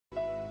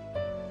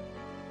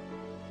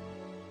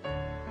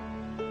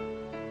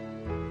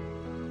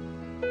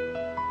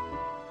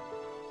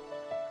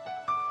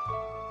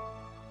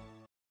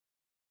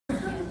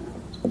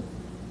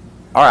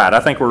All right, I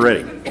think we're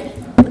ready.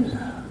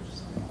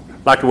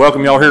 I'd like to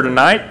welcome you all here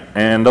tonight,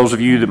 and those of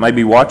you that may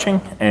be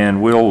watching,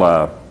 and we'll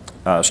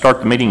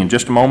start the meeting in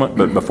just a moment.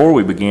 But before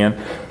we begin,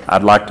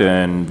 I'd like to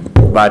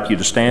invite you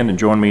to stand and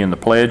join me in the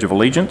Pledge of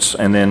Allegiance,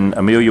 and then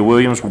Amelia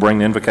Williams will bring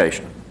the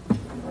invocation.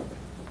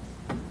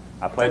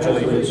 I pledge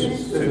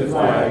allegiance to the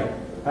flag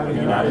of the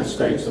United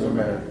States of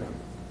America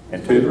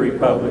and to the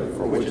republic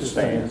for which it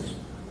stands,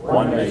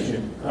 one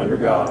nation, under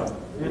God,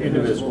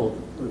 indivisible,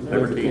 with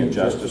liberty and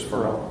justice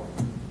for all.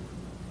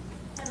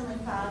 Heavenly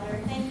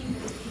Father, thank you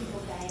for this beautiful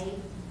day.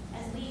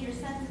 As we, your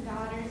sons and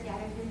daughters,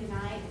 gather here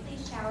tonight,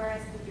 please shower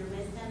us with your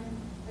wisdom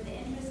for the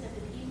interest of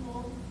the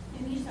people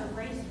whom you so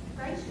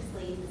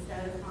graciously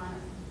bestowed upon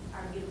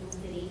our beautiful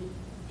city.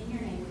 In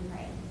your name we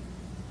pray.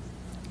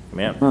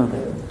 Amen.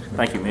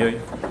 Thank you,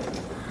 Amelia.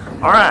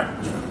 All right.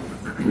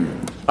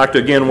 I'd like to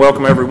again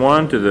welcome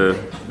everyone to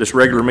this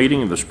regular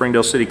meeting of the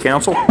Springdale City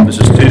Council. This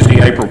is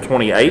Tuesday, April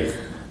 28th,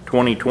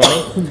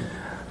 2020.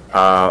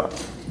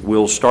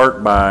 We'll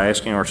start by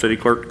asking our city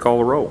clerk to call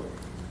the roll.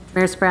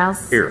 Mayor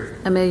Sprouse. Here.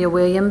 Amelia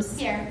Williams.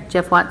 Here.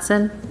 Jeff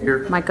Watson.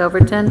 Here. Mike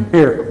Overton.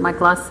 Here. Mike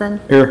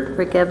Lawson. Here.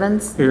 Rick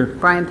Evans. Here.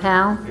 Brian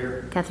Powell.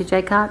 Here. Kathy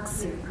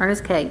Jaycox. Here.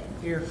 Ernest Kate.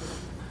 Here.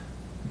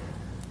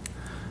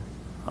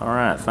 All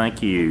right,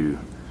 thank you.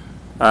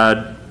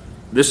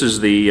 This is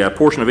the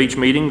portion of each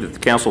meeting that the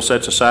council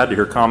sets aside to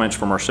hear comments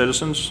from our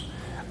citizens.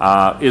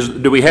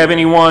 Do we have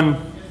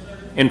anyone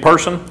in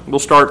person? We'll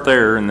start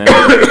there and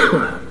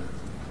then.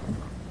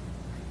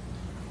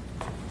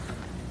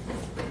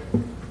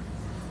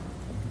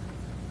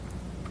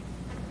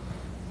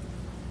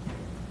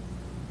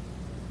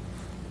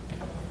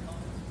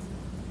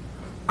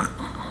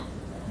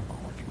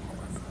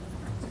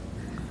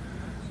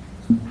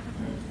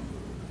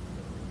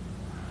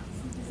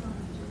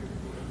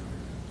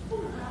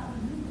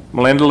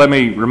 Melinda, let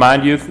me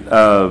remind you,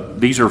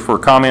 these are for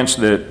comments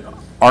that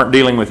aren't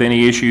dealing with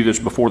any issue that's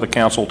before the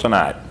council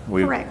tonight.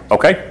 Correct.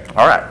 Okay,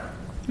 all right.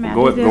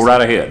 Go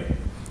right ahead.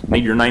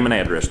 Need your name and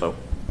address, though.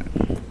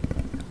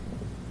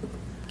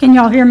 Can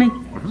y'all hear me?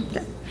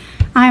 Okay.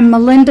 I'm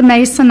Melinda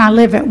Mason. I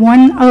live at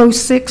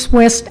 106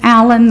 West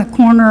Allen,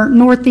 the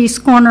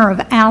northeast corner of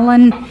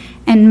Allen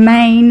and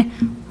Main,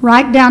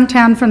 right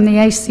downtown from the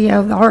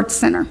ACO, the Arts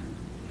Center.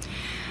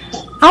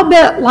 I'll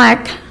bet,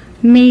 like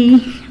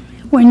me,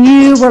 when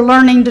you were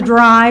learning to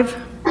drive,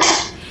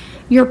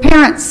 your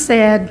parents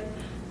said,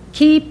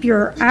 keep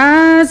your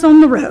eyes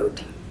on the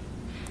road.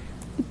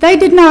 They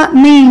did not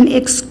mean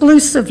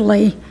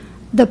exclusively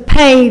the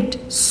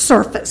paved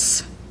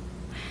surface.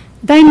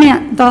 They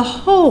meant the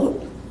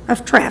whole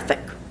of traffic,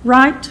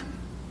 right?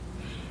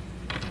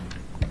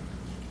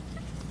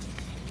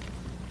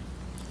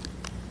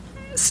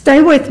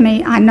 Stay with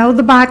me. I know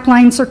the bike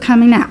lanes are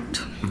coming out.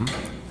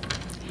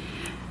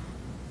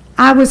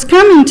 I was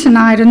coming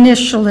tonight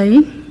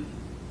initially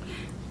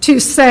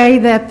to say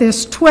that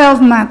this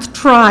 12-month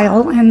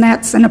trial, and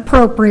that's an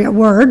appropriate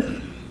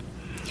word,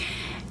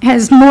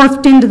 has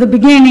morphed into the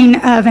beginning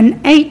of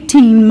an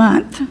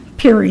 18-month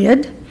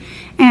period,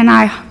 and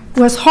I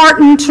was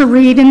heartened to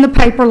read in the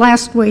paper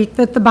last week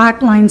that the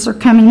bike lanes are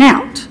coming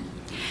out.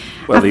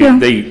 Well,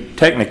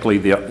 technically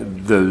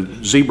the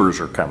zebras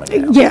are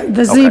coming out. Yeah,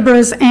 the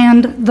zebras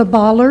and the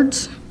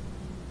bollards.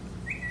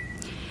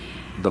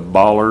 The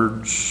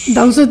bollards.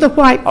 Those are the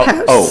white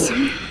posts.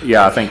 Oh,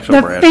 yeah, I think so.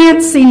 The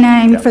fancy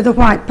name for the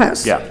white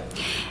posts. Yeah.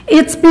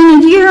 It's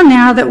been a year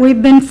now that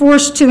we've been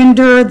forced to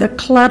endure the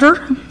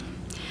clutter,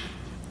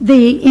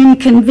 the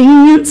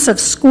inconvenience of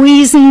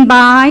squeezing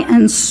by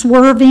and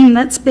swerving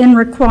that's been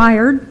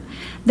required,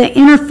 the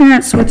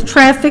interference with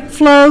traffic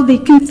flow, the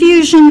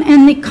confusion,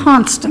 and the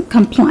constant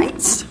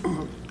complaints.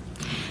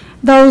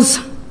 Those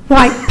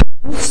white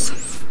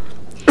posts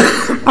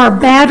are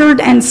battered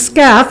and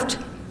scuffed,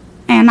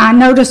 and I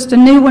noticed a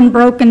new one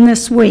broken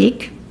this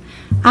week.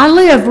 I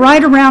live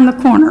right around the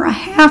corner, a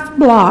half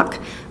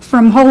block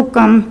from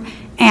Holcomb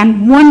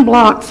and 1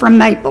 block from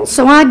Maple,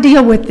 so I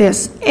deal with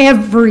this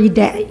every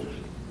day.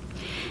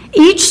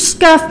 Each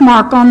scuff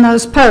mark on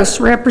those posts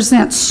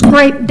represents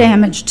scrape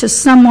damage to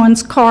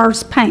someone's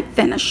car's paint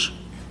finish.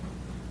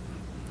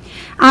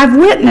 I've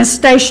witnessed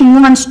Station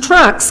 1's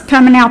trucks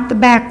coming out the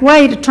back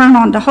way to turn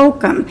onto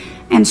Holcomb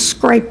and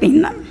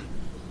scraping them.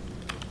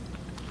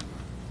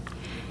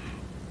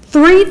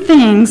 3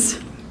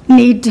 things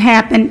need to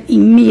happen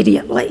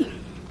immediately.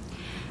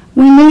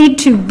 We need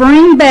to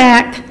bring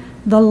back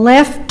the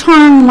left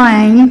turn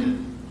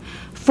lane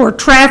for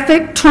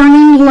traffic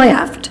turning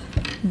left.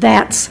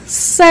 That's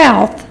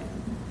south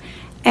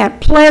at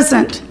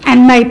Pleasant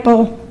and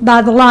Maple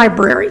by the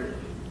library.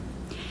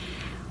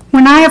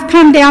 When I have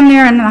come down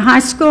there and the high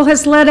school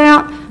has let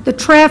out, the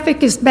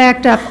traffic is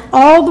backed up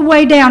all the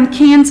way down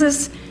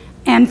Kansas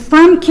and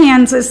from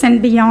Kansas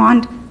and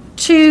beyond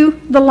to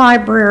the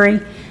library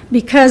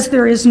because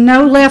there is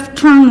no left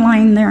turn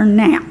lane there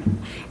now.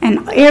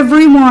 And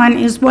everyone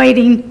is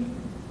waiting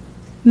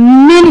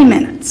many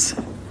minutes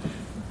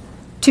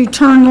to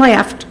turn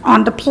left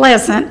onto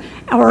Pleasant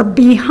or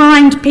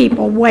behind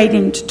people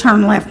waiting to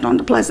turn left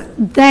onto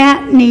Pleasant.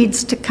 That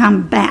needs to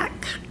come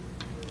back.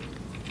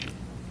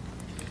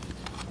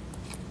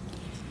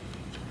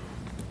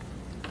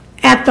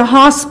 at the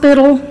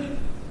hospital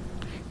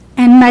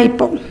and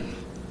Maple.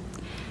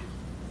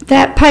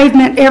 That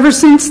pavement, ever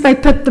since they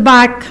put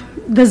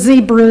the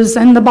zebras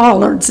and the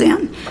bollards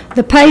in,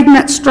 the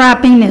pavement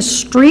striping is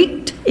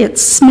streaked,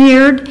 it's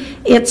smeared,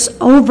 it's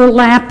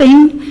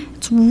overlapping.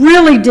 It's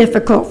really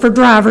difficult for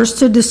drivers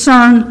to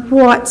discern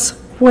what's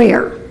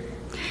where.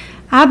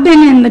 I've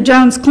been in the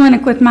Jones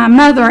Clinic with my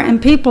mother,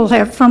 and people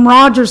have, from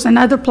Rogers and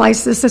other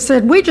places, have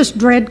said, we just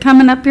dread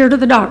coming up here to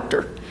the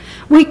doctor.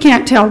 We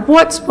can't tell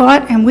what's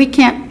what, and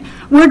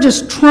we're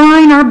just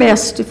trying our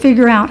best to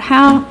figure out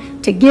how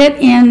to get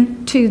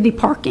into the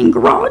parking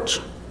garage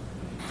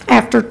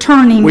after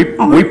turning We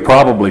on.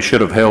 probably should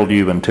have held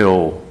you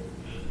until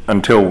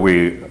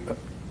we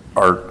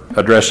are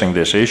addressing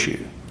this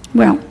issue.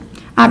 Well,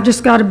 I've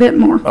just got a bit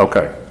more.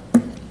 Okay.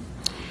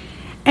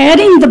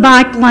 Adding the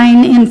bike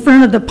lane in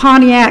front of the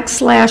Pontiac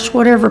 /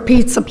 whatever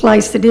pizza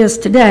place it is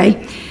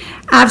today,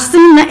 I've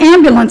seen the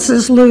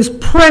ambulances lose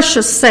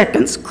precious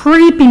seconds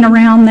creeping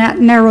around that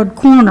narrowed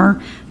corner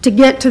to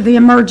get to the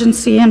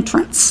emergency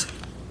entrance.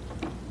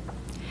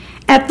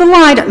 At the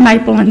light at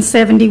Maple and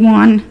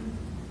 71,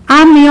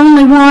 I'm the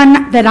only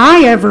one that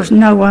I ever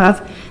know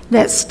of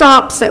that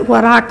stops at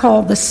what I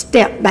call the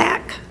step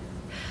back,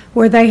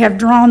 where they have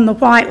drawn the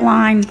white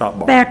line Stop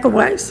bar. back a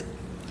ways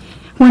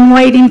when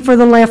waiting for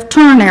the left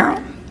turn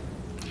arrow.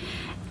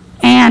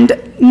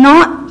 And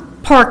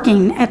not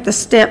parking at the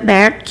step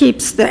back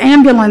keeps the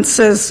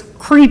ambulances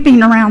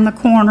creeping around the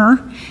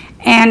corner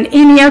and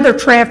any other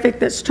traffic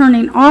that's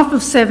turning off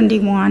of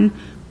 71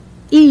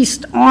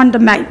 east onto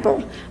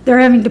Maple. They're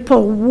having to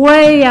pull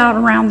way out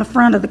around the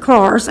front of the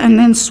cars and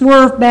then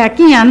swerve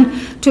back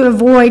in to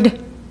avoid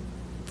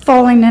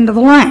falling into the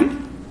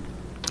lane.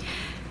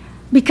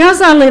 Because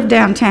I live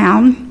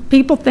downtown,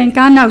 people think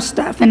I know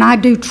stuff, and I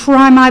do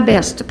try my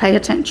best to pay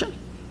attention.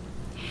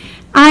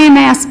 I am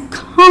asked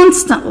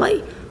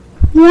constantly,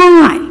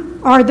 why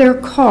are there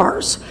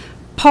cars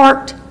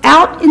parked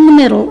out in the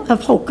middle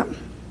of Holcomb?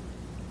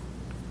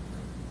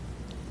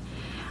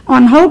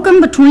 On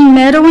Holcomb between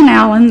Meadow and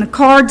Allen, the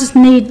cars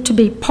need to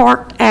be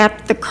parked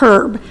at the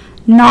curb,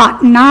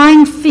 not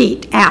 9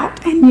 feet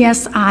out, and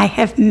yes, I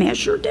have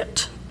measured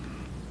it.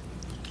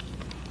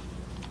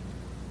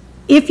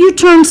 If you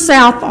turn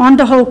south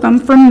onto Holcomb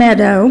from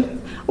Meadow,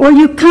 or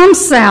you come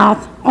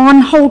south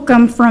on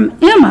Holcomb from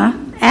Emma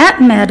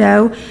at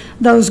Meadow,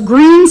 those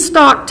green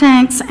stock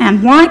tanks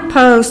and white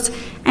posts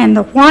and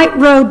the white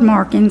road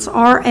markings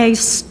are a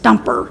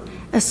stumper,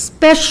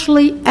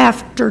 especially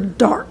after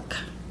dark.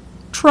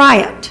 Try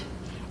it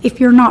if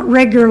you're not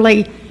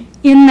regularly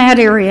in that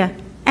area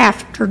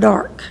after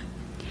dark.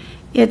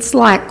 It's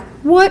like,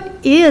 what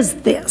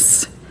is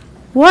this?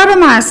 What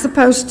am I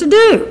supposed to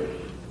do?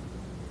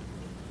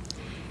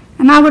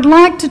 And I would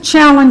like to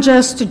challenge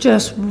us to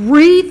just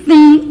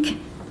rethink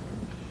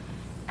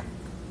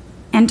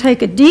and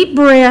take a deep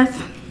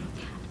breath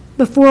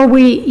before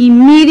we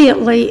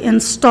immediately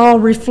install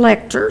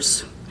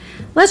reflectors.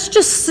 Let's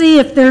just see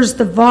if there's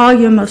the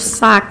volume of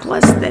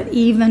cyclists that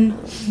even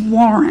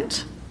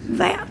warrant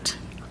that.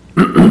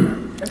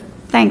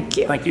 Thank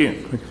you. Thank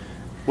you.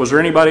 Was there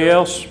anybody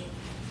else?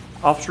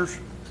 Officers?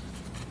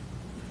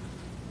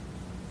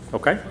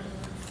 Okay.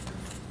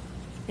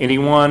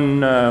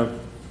 Anyone, I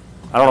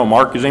don't know,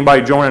 Mark, is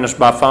anybody joining us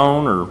by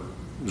phone or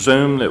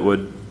Zoom that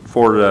would,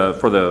 for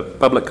the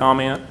public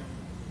comment?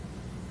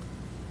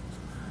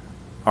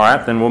 All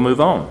right, then we'll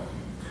move on.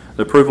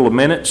 The approval of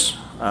minutes.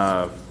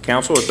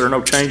 Council, if there are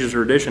no changes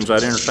or additions,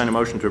 I'd entertain a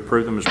motion to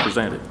approve them as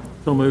presented.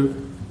 So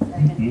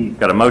moved.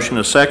 Got a motion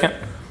and a second.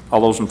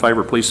 All those in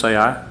favor, please say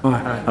aye.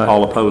 Aye.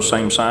 All opposed,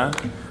 same sign.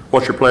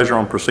 What's your pleasure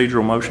on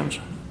procedural motions?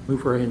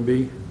 Move for A and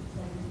B.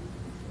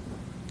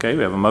 Okay,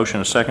 we have a motion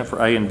and a second for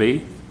A and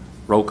B.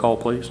 Roll call,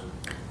 please.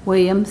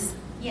 Williams,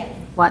 Yes.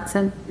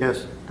 Watson,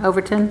 Yes.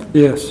 Overton,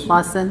 Yes.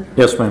 Lawson,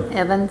 Yes, ma'am.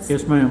 Evans.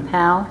 Yes, ma'am.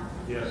 Powell.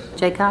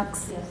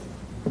 Jaycox.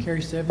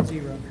 Carry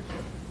 7-0.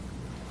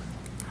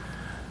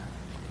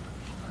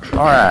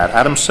 All right,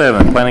 item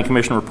 7, Planning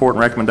Commission report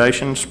and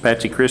recommendations.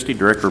 Patsy Christie,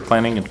 Director of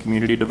Planning and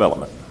Community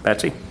Development.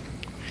 Patsy?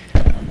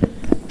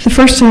 The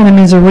first item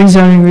is a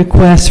rezoning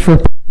request for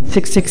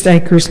 66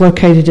 acres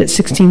located at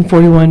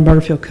 1641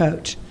 Butterfield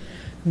Coach.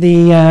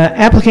 The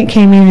applicant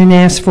came in and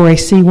asked for a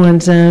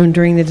C1 zone.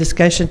 During the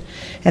discussion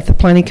at the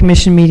Planning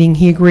Commission meeting,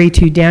 he agreed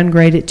to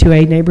downgrade it to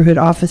a neighborhood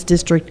office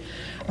district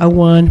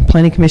 01.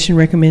 Planning Commission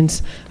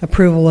recommends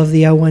approval of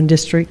the 01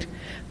 district.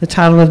 The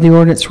title of the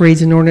ordinance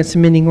reads, an ordinance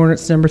amending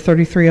ordinance number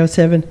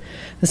 3307,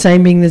 the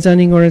same being the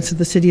zoning ordinance of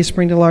the City of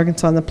Springdale,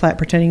 Arkansas, and the plat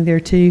pertaining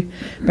thereto,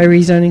 by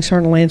rezoning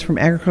certain lands from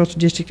Agricultural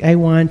District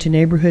A1 to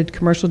Neighborhood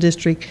Commercial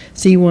District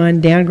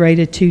C1,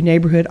 downgraded to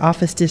Neighborhood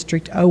Office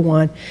District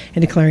 01,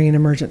 and declaring an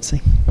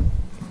emergency.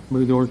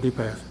 Move the ordinance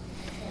be passed.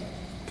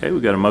 Okay,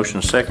 we've got a motion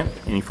and a second.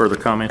 Any further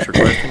comments or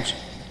questions?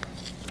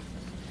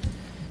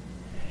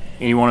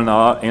 Anyone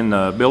in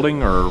the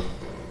building or?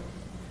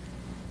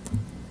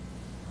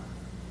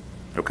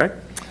 Okay.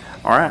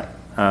 All right.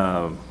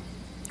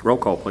 Roll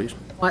call, please.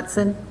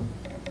 Watson,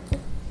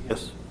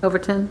 Yes.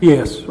 Overton.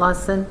 Yes.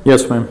 Lawson.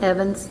 Yes, ma'am.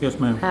 Evans. Yes,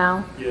 ma'am.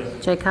 Powell.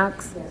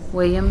 Jaycox.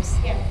 Williams.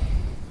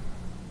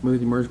 Move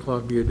the emergency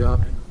clause be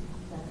adopted.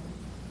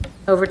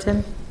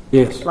 Overton.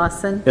 Yes.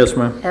 Lawson. Yes,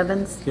 ma'am.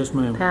 Evans. Yes,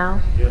 ma'am.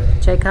 Powell.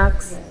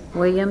 Jaycox.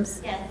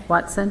 Williams.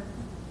 Watson.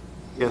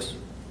 Yes.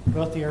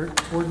 Both the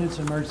ordinance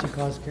and emergency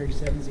clause carry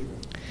 7-0.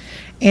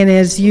 And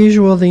as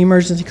usual, the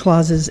emergency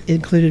clause is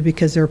included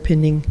because there are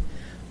pending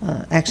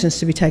actions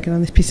to be taken on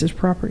these pieces of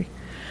property.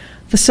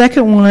 The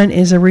second one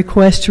is a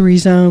request to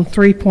rezone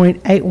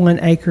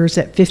 3.81 acres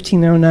at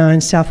 1509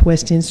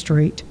 Southwest End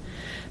Street.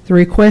 The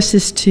request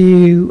is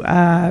to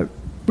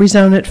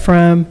rezone it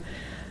from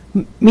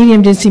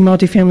medium-density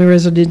multifamily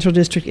residential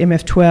district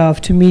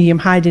MF12 to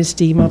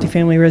medium-high-density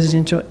multifamily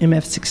residential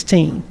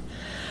MF16.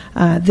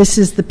 This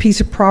is the piece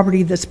of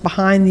property that's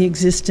behind the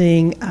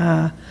existing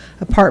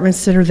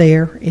apartments that are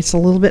there. It's a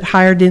little bit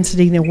higher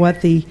density than what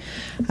the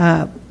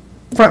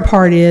front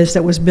part is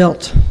that was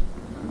built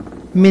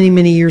many,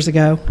 many years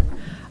ago.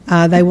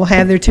 They will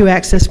have their 2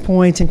 access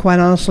points, and quite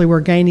honestly,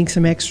 we're gaining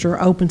some extra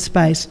open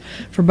space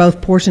for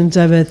both portions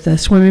of it. The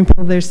swimming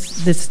pool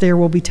that's there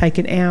will be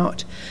taken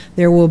out.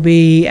 There will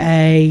be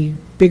a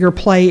bigger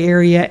play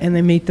area, and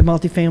they meet the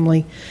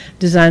multifamily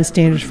design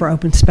standards for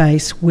open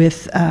space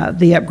with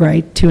the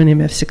upgrade to an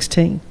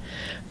MF16.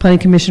 Planning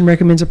Commission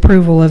recommends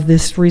approval of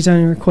this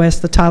rezoning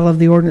request. The title of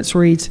the ordinance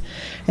reads,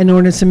 an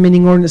ordinance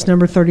amending ordinance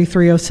number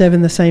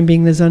 3307, the same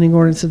being the zoning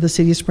ordinance of the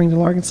City of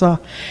Springdale, Arkansas,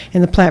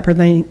 and the plat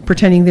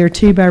pertaining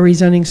thereto by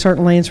rezoning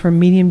certain lands from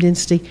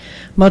medium-density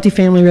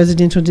multifamily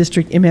residential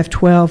district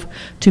MF12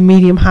 to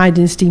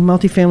medium-high-density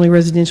multifamily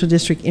residential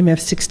district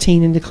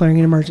MF16 and declaring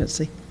an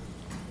emergency.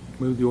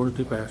 Move the ordinance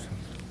be passed.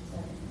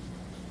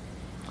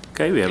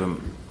 Okay, we have a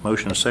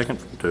motion and a second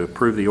to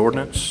approve the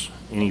ordinance.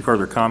 Any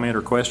further comment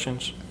or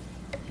questions?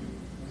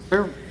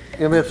 There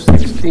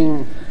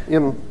MF16,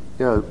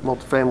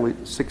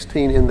 multifamily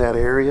 16 in that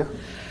area?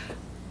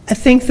 I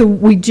think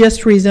we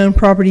just rezoned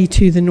property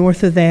to the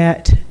north of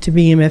that to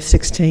be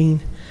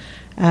MF16.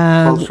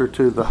 Closer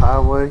to the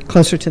highway?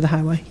 Closer to the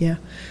highway, yeah.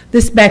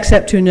 This backs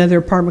up to another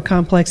apartment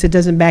complex. It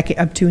doesn't back it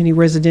up to any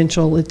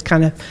residential. It's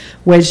kind of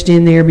wedged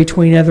in there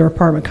between other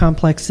apartment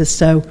complexes,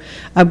 so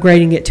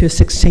upgrading it to a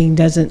 16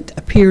 doesn't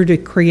appear to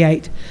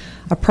create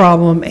a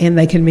problem, and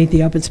they can meet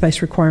the open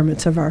space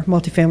requirements of our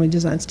multifamily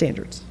design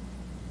standards.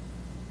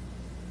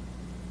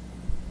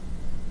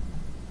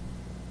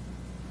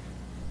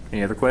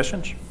 Any other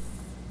questions?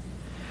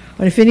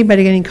 But if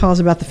anybody got any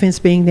calls about the fence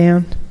being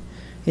down,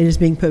 it is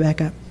being put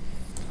back up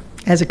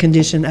as a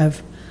condition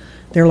of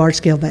their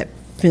large-scale that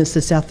fence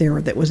that's out there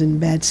that was in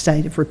bad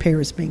state of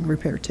repair is being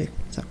repaired too.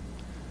 So,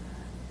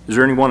 Is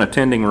there anyone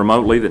attending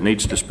remotely that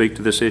needs to speak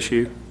to this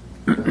issue?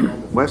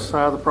 West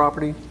side of the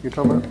property you're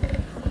talking about?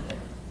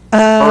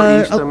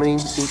 Or east, I mean,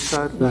 east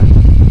side?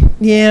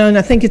 yeah, and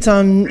I think it's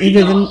on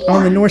either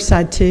on the north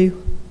side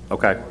too.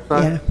 Okay.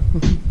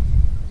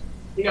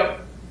 Yeah.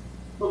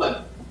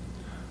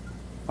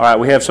 All right,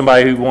 we have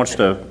somebody who wants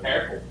to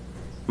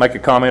make a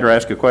comment or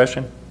ask a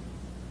question.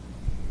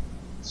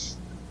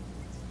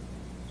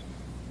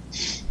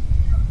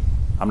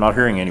 I'm not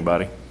hearing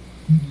anybody.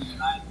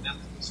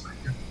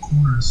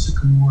 Corner of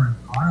Sycamore and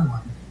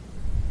Garland.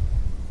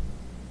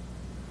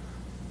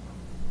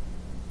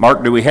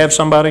 Mark, do we have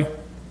somebody?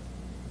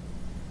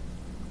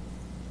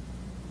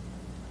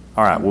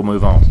 All right, we'll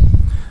move on.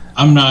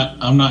 I'm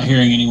not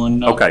hearing anyone.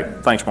 No. Okay,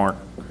 thanks, Mark.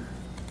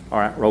 All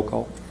right, roll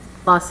call.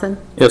 Lawson.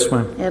 Yes,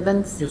 ma'am.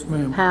 Evans. Yes,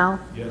 ma'am. Powell.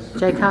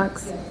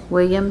 Jaycox.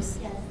 Williams.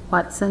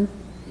 Watson.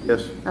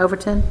 Yes.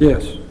 Overton.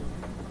 Yes.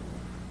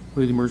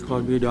 Move the emergency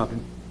clause be adopted.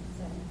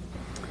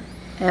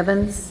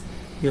 Evans.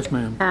 Yes,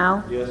 ma'am.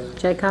 Powell.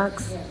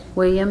 Jaycox.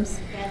 Williams.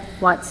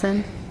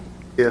 Watson.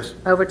 Yes.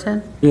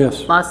 Overton.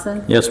 Yes.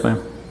 Lawson. Yes,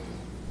 ma'am.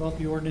 Both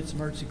the ordinance and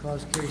emergency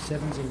clause carry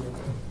 7-0.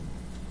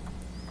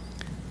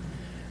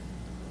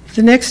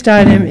 The next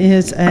item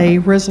is a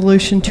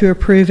resolution to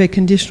approve a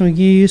conditional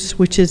use,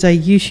 which is a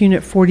use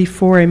unit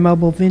 44, a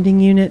mobile vending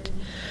unit,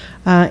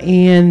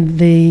 in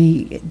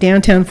the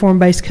downtown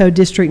form-based code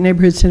district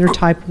neighborhood center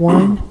type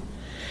 1.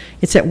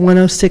 It's at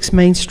 106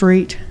 Main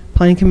Street.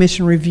 Planning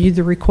Commission reviewed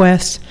the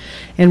request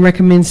and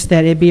recommends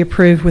that it be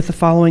approved with the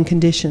following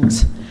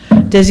conditions.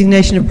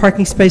 Designation of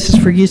parking spaces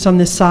for use on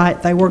this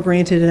site. They were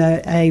granted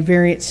a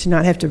variance to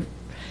not have to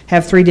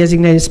have 3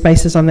 designated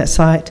spaces on that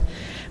site.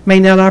 May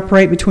not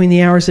operate between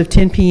the hours of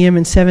 10 p.m.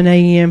 and 7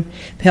 a.m.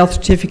 The health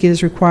certificate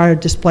is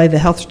required to display the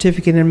health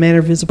certificate in a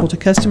manner visible to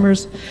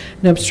customers.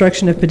 No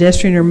obstruction of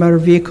pedestrian or motor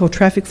vehicle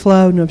traffic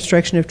flow. No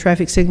obstruction of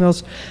traffic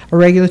signals or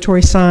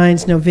regulatory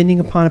signs. No vending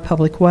upon a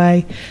public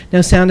way.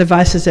 No sound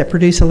devices that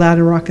produce a loud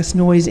and raucous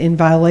noise in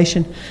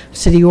violation of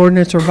city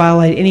ordinance or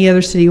violate any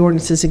other city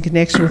ordinances in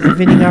connection with the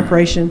vending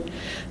operation.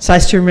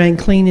 Sites to remain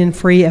clean and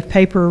free of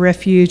paper or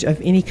refuge of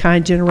any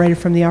kind generated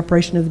from the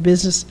operation of the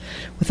business,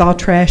 with all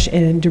trash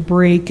and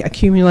debris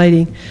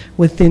accumulating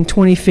within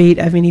 20 feet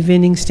of any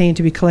vending stand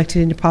to be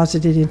collected and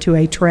deposited into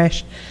a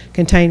trash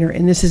container.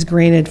 And this is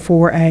granted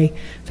for a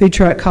food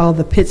truck called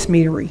the Pitts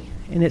Meadery,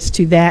 and it's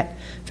to that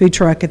food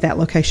truck at that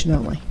location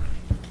only.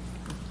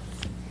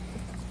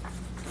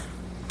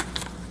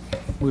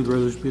 Move the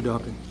resolution be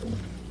adopted.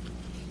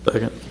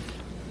 Second.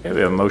 Okay, we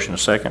have a motion, a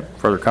second.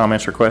 Further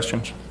comments or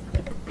questions? A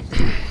quick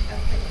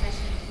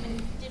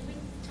question. Did we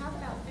talk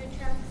about food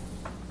trucks?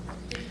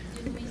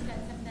 Did we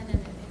set something and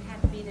it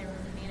had to be there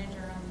with a manager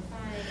on the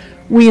side?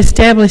 Or? We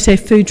established a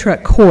food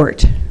truck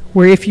court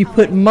where if you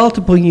put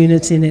multiple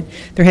units in it,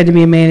 there had to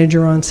be a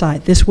manager on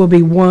site. This will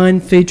be one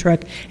food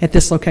truck at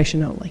this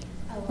location only.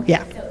 Oh, okay.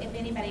 Yeah. So if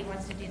anybody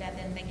wants to do that,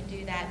 then they can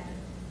do that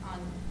on,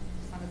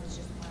 as long as it's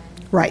just one.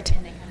 Right.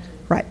 And they come to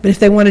Right, but if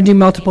they want to do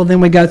multiple, then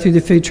we go through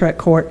the food truck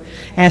court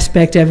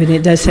aspect of it.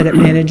 It does set up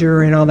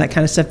manager and all that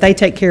kind of stuff. They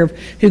take care of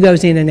who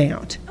goes in and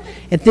out.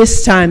 At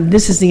this time,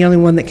 this is the only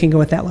one that can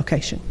go at that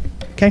location.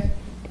 Okay?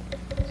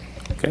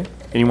 Okay.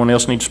 Anyone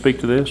else need to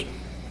speak to this?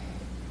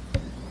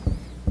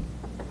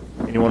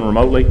 Anyone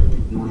remotely?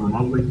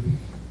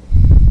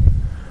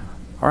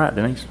 All right,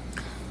 Denise.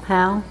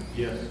 Powell?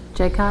 Yes.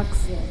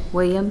 Jaycox?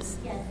 Williams?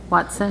 Yes.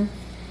 Watson?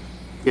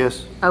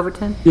 Yes.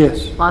 Overton?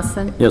 Yes.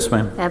 Lawson? Yes,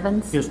 ma'am.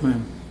 Evans? Yes,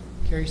 ma'am.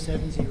 Carrie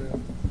 7-0.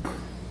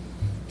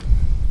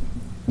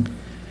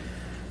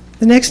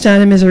 The next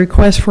item is a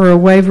request for a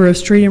waiver of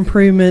street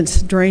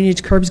improvements,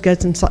 drainage, curbs,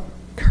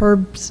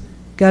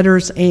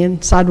 gutters,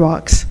 and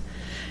sidewalks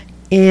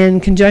in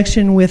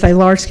conjunction with a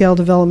large-scale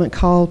development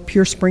called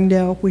Pure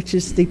Springdale, which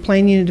is the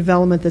plan unit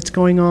development that's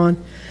going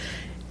on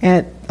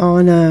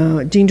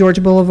on Jean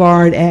George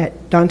Boulevard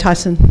at Don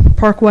Tyson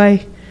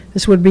Parkway.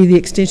 This would be the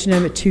extension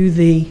of it to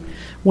the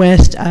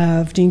west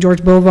of Jean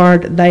George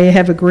Boulevard. They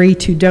have agreed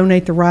to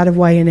donate the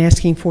right-of-way and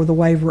asking for the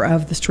waiver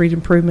of the street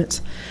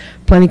improvements.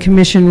 Planning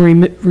Commission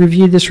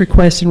reviewed this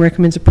request and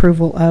recommends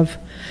approval of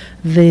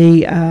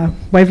the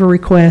waiver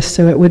request,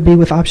 so it would be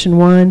with option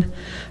 1,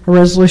 a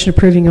resolution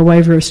approving a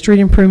waiver of street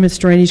improvements,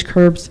 drainage,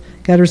 curbs,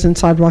 gutters, and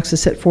sidewalks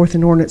as set forth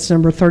in ordinance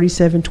number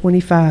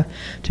 3725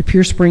 to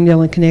Pure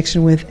Springdale in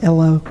connection with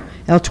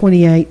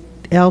L2008,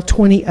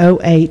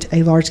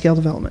 a large-scale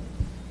development.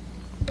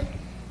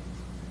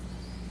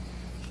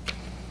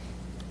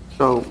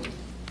 So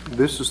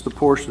this is the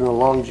portion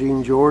along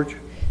Jean George?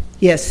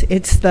 Yes,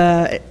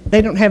 they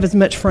don't have as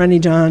much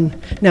frontage on,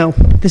 no,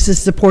 this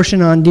is the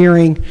portion on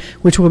Deering,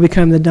 which will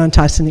become the Don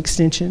Tyson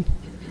extension.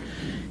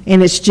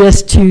 And it's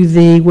just to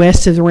the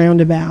west of the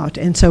roundabout,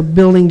 and so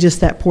building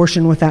just that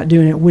portion without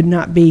doing it would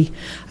not be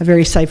a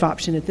very safe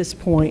option at this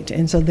point,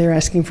 and so they're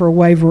asking for a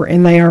waiver,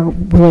 and they are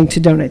willing to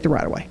donate the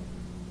right-of-way.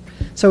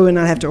 So we would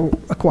not have to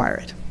acquire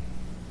it.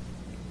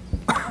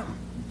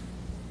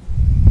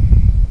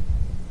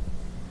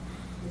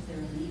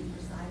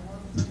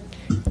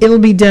 It'll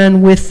be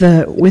done with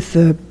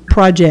the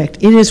project.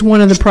 It is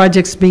one of the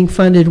projects being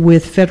funded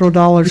with federal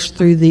dollars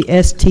through the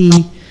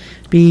STBGPA,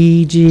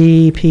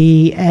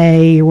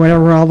 or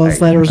whatever all those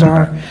letters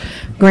are,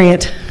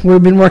 grant.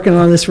 We've been working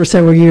on this for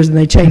several years, and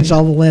they changed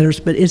all the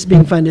letters, but it's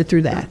being funded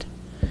through that.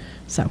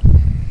 So,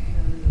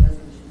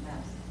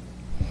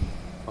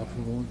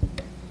 Option 1.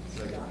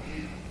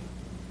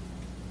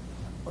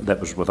 That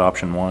was with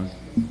option 1.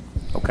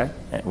 Okay.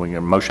 And we got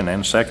a motion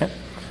and a second.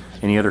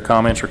 Any other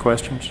comments or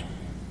questions?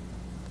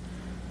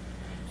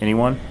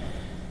 Anyone?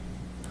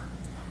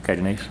 Okay,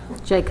 Denise.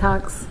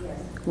 Jaycox?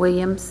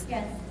 Williams?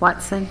 Yes.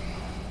 Watson?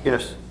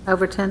 Yes.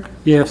 Overton?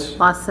 Yes.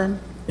 Lawson?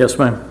 Yes,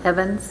 ma'am.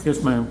 Evans?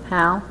 Yes, ma'am.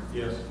 Powell?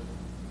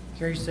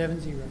 Carrie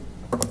 7-0.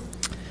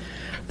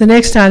 the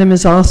next item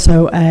is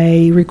also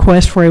a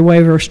request for a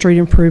waiver of street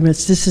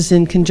improvements. This is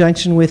in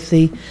conjunction with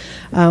the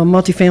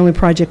multifamily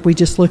project we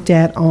just looked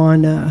at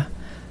on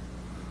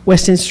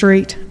West End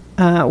Street.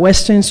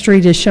 West End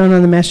Street is shown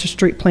on the master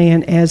street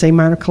plan as a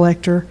minor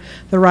collector.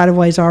 The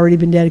right-of-way has already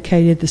been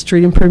dedicated, the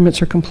street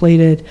improvements are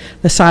completed,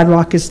 the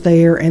sidewalk is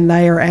there, and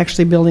they are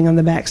actually building on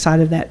the back side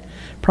of that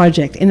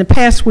project. In the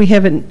past, we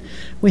haven't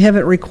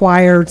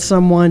required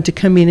someone to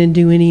come in and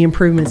do any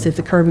improvements if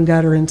the curb and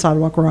gutter and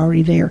sidewalk were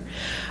already there.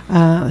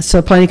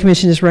 So Planning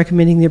Commission is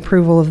recommending the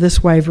approval of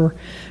this waiver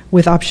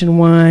with option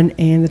 1,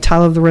 and the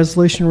title of the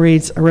resolution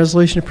reads, a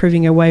resolution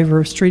approving a waiver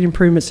of street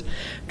improvements,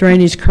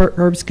 drainage,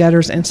 curbs,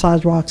 gutters, and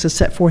sidewalks as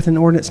set forth in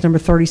ordinance number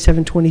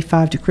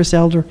 3725 to Chris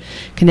Elder,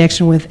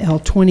 connection with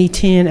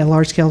L2010, a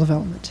large-scale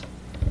development.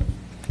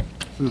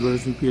 Move the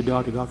resolution be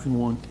adopted. Option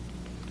 1.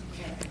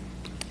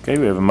 Okay,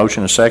 we have a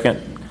motion and a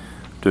second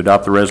to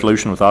adopt the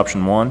resolution with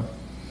option 1.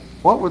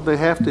 What would they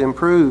have to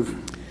improve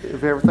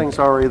if everything's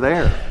already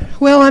there?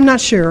 Well, I'm not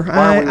sure.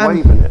 Why are we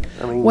waiving it?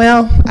 I mean,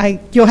 Well,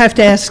 you'll have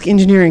to ask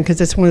engineering because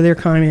that's one of their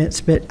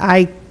comments, but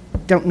I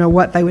don't know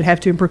what they would have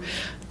to improve.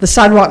 The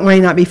sidewalk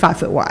may not be 5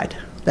 foot wide.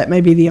 That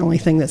may be the only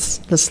thing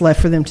that's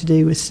left for them to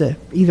do is to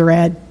either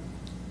add,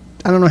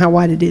 I don't know how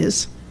wide it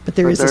is, but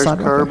there is a there's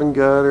sidewalk. curb there. and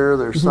gutter,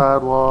 there's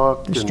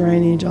sidewalk. There's and-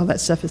 drainage, all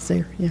that stuff is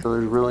there, yeah. So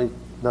there's really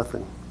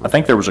nothing. I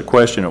think there was a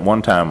question at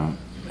one time,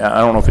 I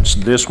don't know if it's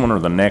this one or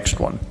the next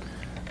one,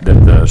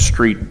 that the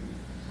street,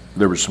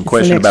 there was some the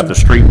question next about one. the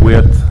street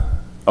width.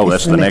 Oh,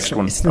 It's that's the next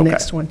one? It's the Okay.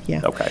 next one,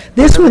 yeah. Okay.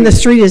 This one, the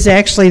street is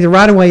actually, the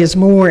right-of-way is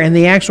more, and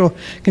the actual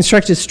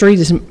constructed street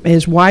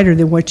is wider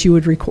than what you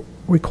would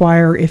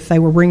require if they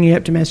were bringing it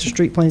up to master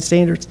street plan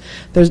standards.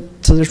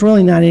 So there's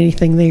really not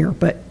anything there,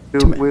 but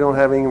We don't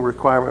have any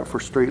requirement for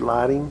street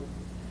lighting?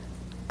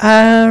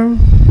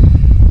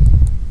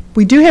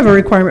 We do have a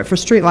requirement for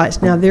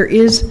streetlights. Now, there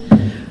is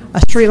a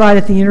streetlight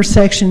at the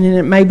intersection, and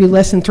it may be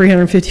less than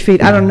 350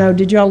 feet. I don't know.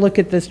 Did y'all look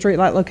at the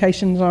streetlight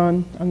locations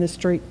on this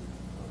street?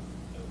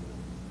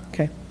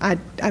 Okay. I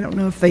don't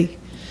know if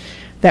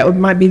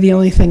might be the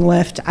only thing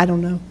left. I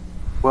don't know.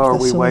 Well, are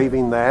we That's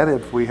waiving that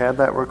if we had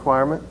that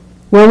requirement?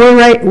 Well,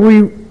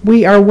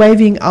 we are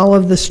waiving all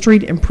of the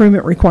street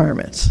improvement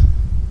requirements,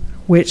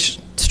 which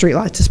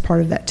streetlights is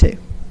part of that too.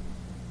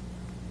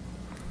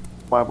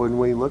 Why wouldn't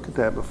we look at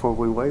that before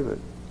we waive it?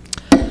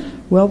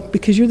 Well,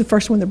 because you're the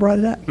first one that brought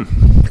it up,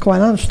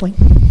 quite honestly.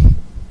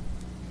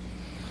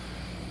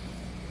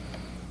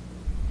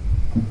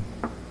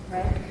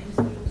 Brad, could you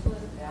speak to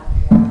us about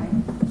why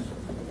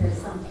there's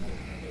something?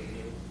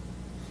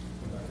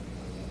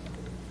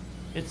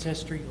 It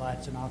says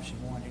streetlights in option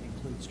 1, it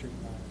includes streetlights.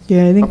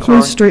 Yeah, it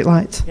includes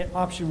streetlights.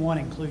 Option 1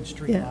 includes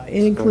streetlights. Yeah,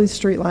 it includes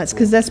streetlights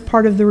because that's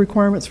part of the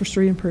requirements for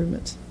street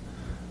improvements.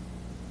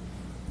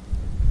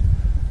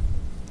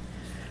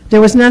 There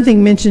was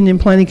nothing mentioned in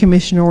Planning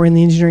Commission or in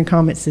the engineering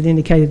comments that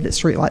indicated that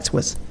streetlights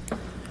was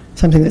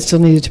something that still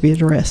needed to be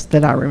addressed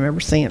that I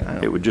remember seeing.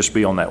 It would just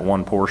be on that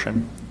one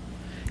portion?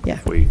 Yeah.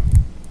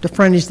 The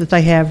frontage that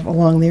they have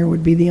along there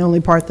would be the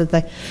only part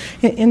that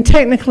and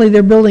technically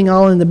they're building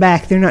all in the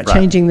back. They're not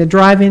changing the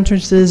drive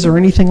entrances or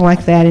anything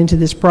like that into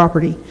this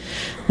property.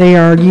 They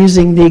are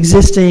using the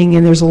existing,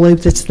 and there's a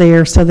loop that's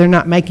there, so they're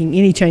not making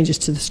any changes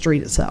to the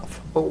street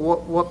itself. But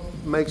what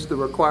makes the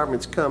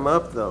requirements come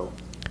up, though?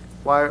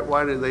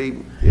 Why do they,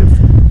 if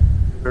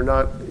they're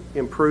not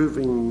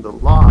improving the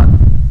lot,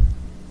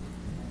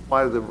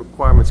 why do the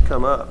requirements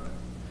come up?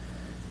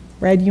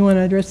 Brad, you want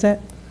to address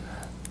that?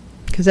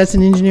 Because that's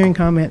an engineering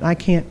comment. I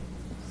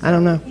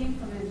don't know. It came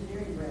from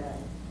engineering, Brad.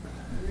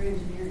 Your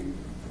engineering.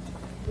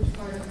 Which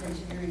part of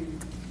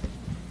engineering?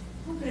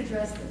 Who could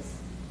address this?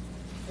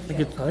 I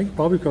think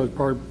probably because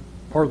part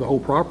of the whole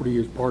property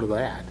is part of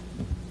that.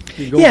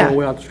 You go all the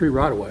way out the street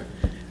right away.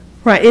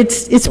 Right,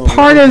 it's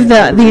part of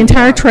the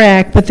entire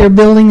track, but they're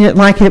building it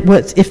like it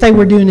was, if they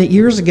were doing it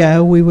years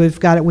ago, we would have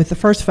got it with the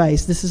first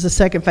phase. This is the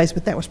second phase,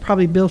 but that was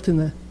probably built in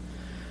the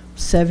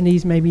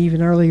 70s, maybe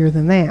even earlier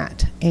than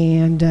that.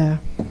 And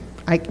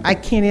I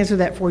can't answer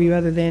that for you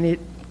other than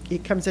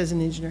it comes as an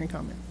engineering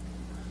comment.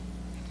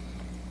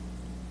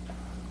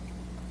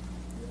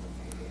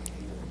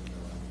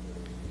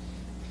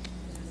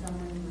 Is there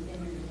someone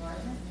within your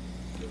department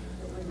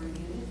that would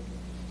review it?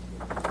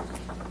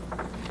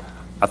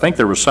 I think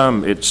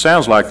it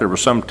sounds like there was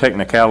some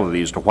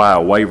technicality as to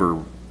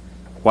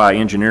why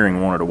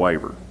engineering wanted a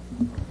waiver.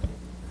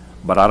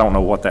 But I don't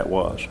know what that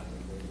was.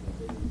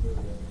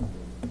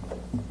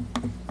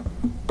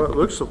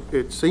 Well,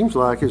 it seems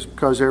like it's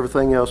because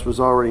everything else was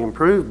already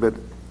improved, but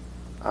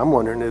I'm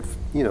wondering if,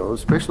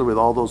 especially with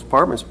all those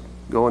apartments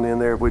going in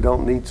there, if we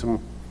don't need some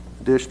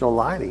additional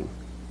lighting.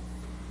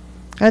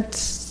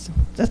 That's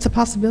a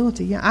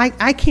possibility. Yeah,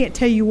 I can't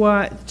tell you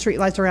what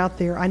streetlights are out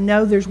there. I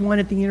know there's one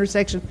at the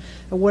intersection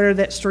of whatever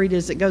that street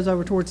is that goes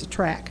over towards the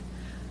track,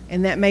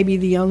 and that may be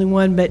the only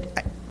one.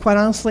 But quite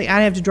honestly,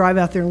 I'd have to drive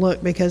out there and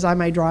look because I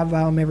may drive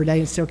by them every day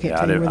and still can't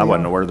tell you where they are. I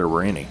wasn't aware there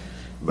were any,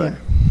 but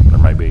there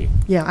may be.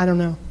 Yeah, I don't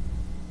know.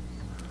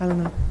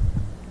 And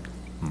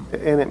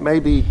it may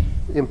be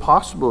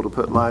impossible to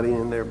put lighting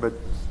in there, but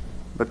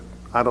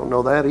I don't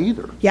know that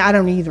either. Yeah, I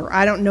don't either.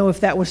 I don't know if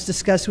that was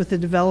discussed with the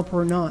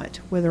developer or not,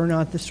 whether or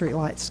not the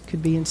streetlights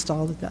could be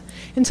installed at that.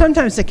 And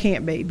sometimes they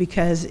can't be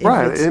because if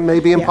Right, it may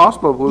be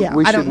impossible. We I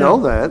should don't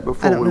know that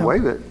before we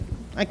waive it.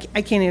 I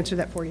can't answer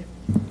that for you.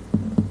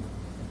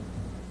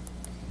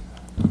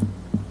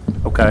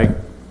 Okay.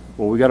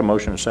 Well, we got a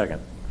motion and a second,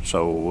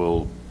 so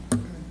we'll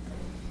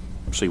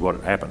see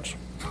what happens.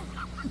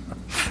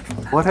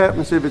 What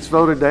happens if it's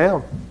voted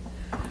down?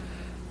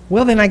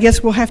 Well, then I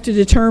guess we'll have to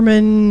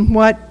determine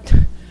what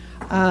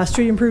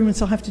street improvements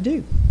they'll have to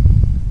do.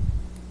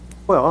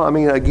 Well, I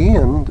mean,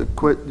 again,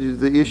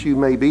 the issue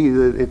may be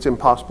that it's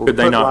impossible to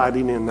put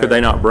lighting in there.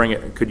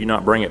 Could you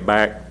not bring it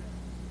back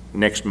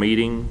next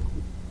meeting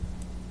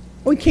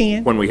We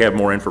can. when we have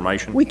more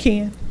information? We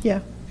can, yeah.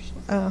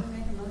 Make a motion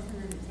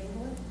and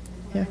table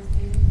it? Yeah.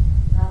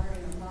 Not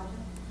during the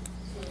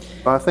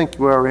project? I think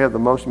we already have the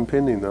motion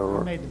pending, I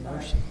though. made the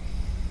motion.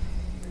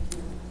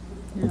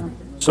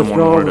 Someone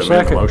Withdraw wanted the to amend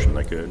the second. motion,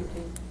 they could.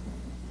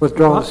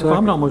 Withdraw the second. If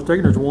I'm not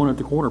mistaken, there's one at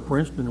the corner of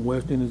Princeton and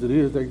West End as it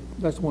is.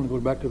 That's the one that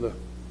goes back to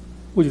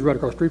which is right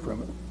across the street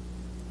from it.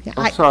 Yeah,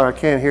 I'm sorry, I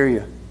can't hear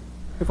you.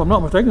 If I'm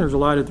not mistaken, there's a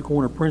light at the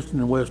corner of Princeton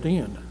and West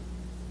End,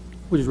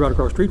 which is right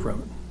across the street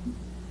from it.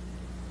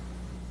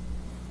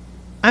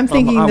 I'm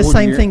thinking I the wouldn't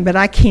same hear- thing, but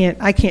I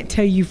can't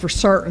tell you for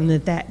certain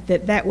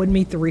that would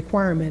meet the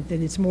requirement,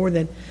 that it's more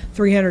than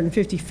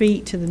 350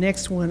 feet to the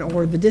next one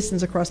or the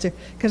distance across there,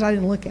 because I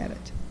didn't look at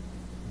it.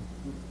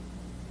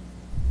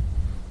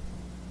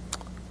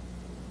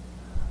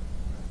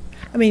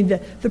 I mean,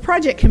 the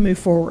project can move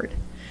forward.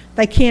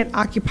 They can't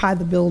occupy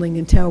the buildings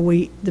until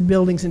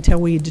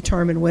we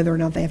determine whether or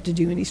not they have to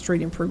do any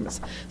street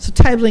improvements. So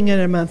tabling it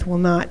a month will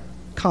not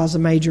cause a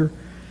major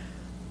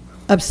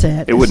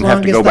upset. It wouldn't as have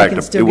long to as go they back can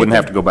to, still it get wouldn't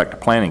have their- to go back to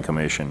planning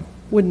commission.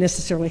 Wouldn't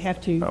necessarily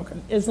have to. Okay.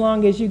 As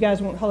long as you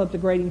guys won't hold up the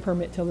grading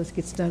permit till this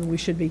gets done, we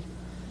should be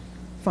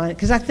fine.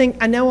 Because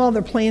I know all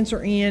their plans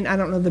are in. I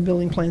don't know if the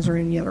building plans are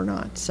in yet or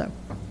not, so.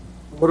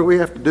 What do we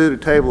have to do to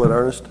table it,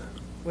 Ernest?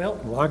 Well,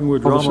 Well, I can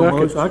withdraw my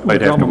motion. I can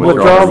They'd have to my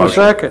withdraw motion. their the motion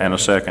second. and a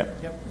second.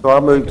 So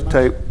I'll move to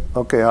table,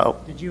 okay,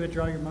 did you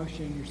withdraw your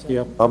motion yourself?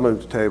 Yep. I'll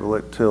move to table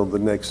it till the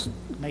next,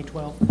 May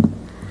 12th?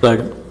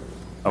 Second.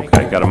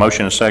 Okay, got a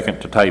motion and a second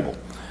to table.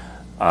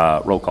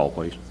 Roll call,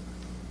 please.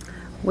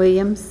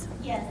 Williams,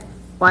 Yes.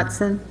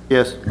 Watson,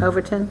 yes.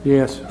 Overton,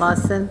 Yes.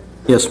 Lawson,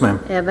 Yes, ma'am.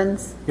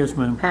 Evans, Yes,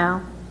 ma'am.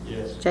 Powell.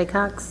 Yes.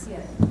 Jaycox.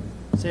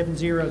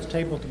 7-0 is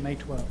tabled to May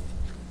 12th.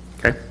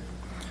 Okay?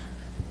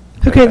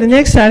 Okay, the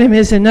next item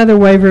is another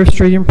waiver of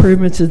street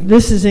improvements.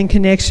 This is in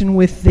connection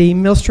with the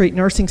Mill Street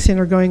Nursing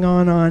Center going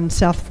on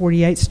South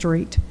 48th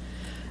Street.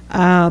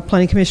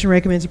 Planning Commission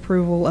recommends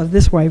approval of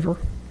this waiver.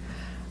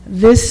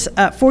 This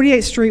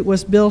 48th Street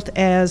was built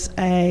as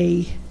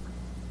a,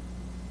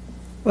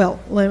 well,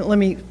 let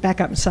me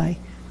back up and say,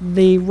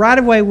 the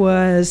right-of-way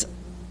was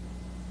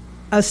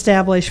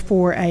established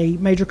for a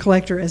major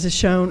collector as is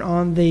shown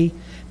on the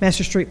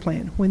master street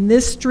plan. When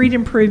this street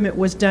improvement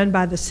was done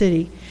by the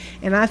city,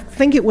 and I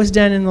think it was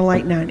done in the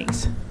late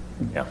 90s.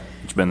 Yeah,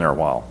 it's been there a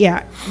while.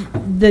 Yeah,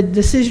 the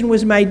decision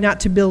was made not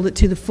to build it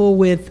to the full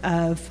width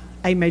of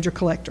a major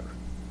collector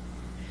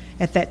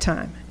at that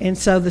time. And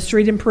so the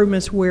street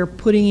improvements we're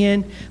putting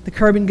in, the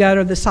curb and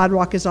gutter, the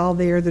sidewalk is all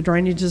there, the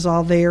drainage is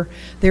all there.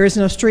 There is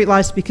no street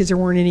lights because there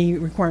weren't any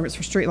requirements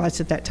for street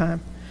lights at that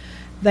time.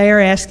 They are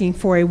asking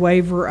for a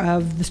waiver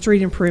of the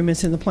street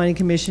improvements, and the Planning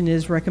Commission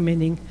is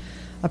recommending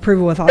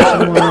approval with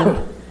option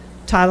one.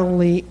 Title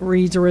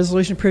reads, a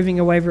resolution approving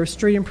a waiver of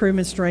street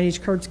improvements,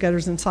 drainage, curbs,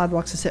 gutters, and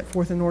sidewalks is set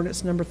forth in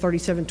ordinance number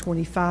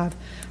 3725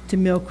 to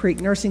Mill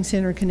Creek Nursing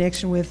Center in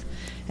connection with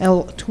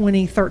L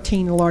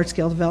 2013, a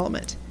large-scale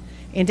development.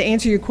 And to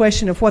answer your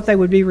question of what they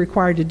would be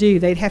required to do,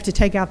 they'd have to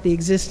take out the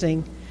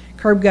existing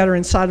curb, gutter,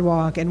 and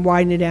sidewalk and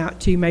widen it out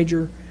to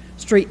major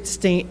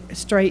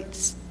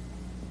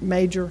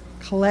major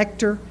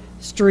collector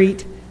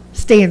street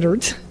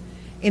standards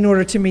in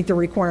order to meet the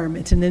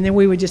requirements. And then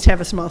we would just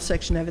have a small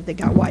section of it that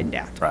got widened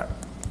out. Right.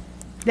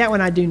 That one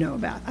I do know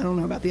about. I don't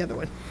know about the other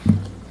one.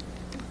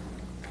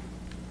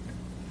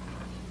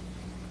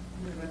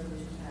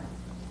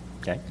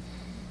 Okay.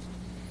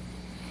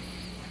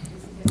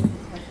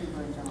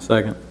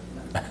 Second.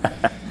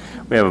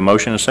 We have a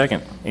motion and a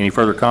second. Any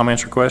further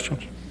comments or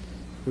questions?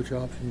 Which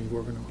option are you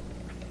working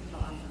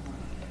on?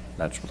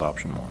 That's with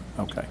option one.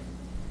 Okay.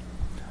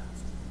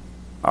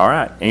 All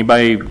right.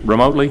 Anybody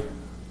remotely?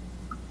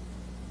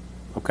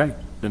 Okay.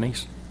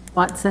 Denise?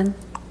 Watson,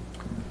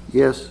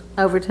 Yes.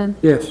 Overton,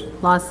 Yes.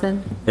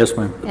 Lawson, Yes,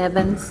 ma'am.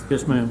 Evans,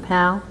 Yes, ma'am.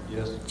 Powell.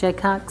 Yes.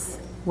 Jaycox,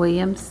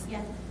 Williams.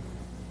 Yes.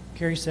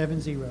 Carry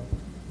 7-0.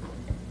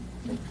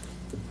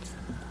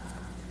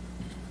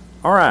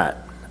 All right.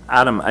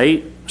 Item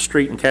 8,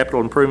 Street and Capital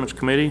Improvements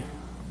Committee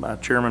by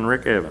Chairman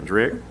Rick Evans.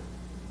 Rick?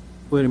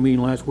 We had a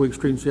meeting last week,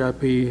 Street and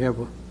CIP, have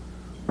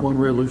one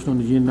resolution on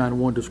the agenda, item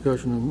 1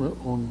 discussion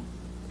on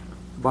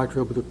the bike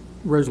trail, but the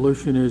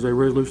resolution is a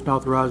resolution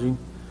authorizing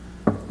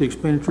the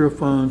expenditure of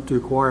funds to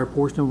acquire a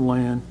portion of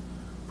land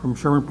from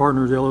Sherman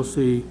Partners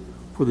LLC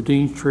for the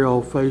Dean's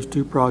Trail Phase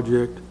 2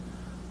 project,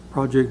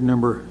 project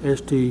number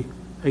ST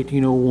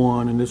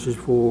 1801, and this is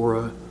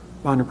for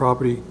buying the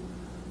property,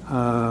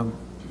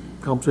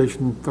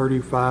 compensation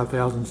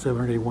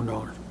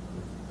 $35,781.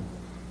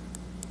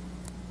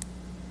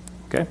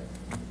 Okay.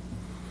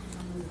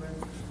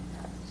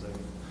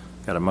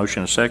 Got a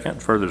motion and a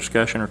second. Further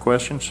discussion or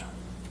questions?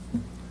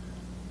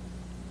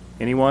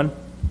 Anyone?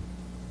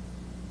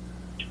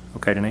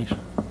 Okay, Denise?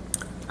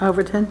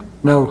 Overton,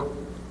 No.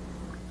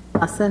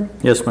 Lawson,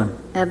 Yes, ma'am.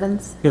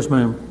 Evans, Yes,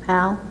 ma'am.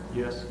 Powell.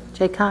 Yes.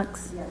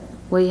 Jaycox.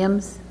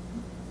 Williams.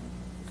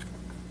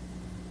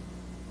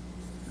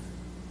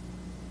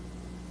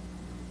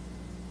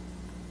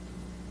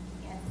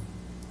 Yes.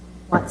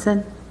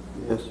 Watson,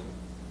 Yes.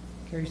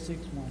 Carry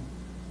 6-1.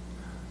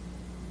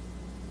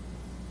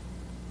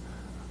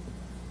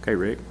 Okay,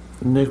 Rick?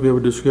 Next, we have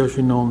a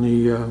discussion on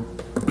the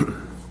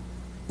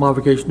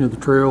modification of the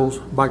trails,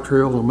 bike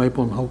trails on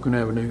Maple and Holcomb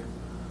Avenue.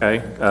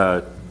 Okay.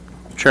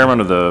 Chairman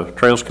of the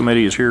Trails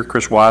Committee is here,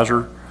 Chris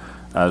Weiser.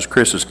 As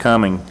Chris is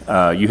coming,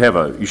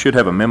 you should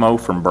have a memo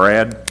from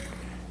Brad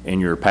in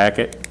your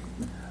packet.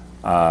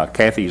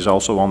 Kathy is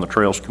also on the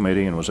Trails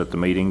Committee and was at the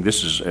meeting.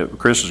 Chris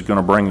is going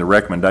to bring the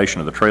recommendation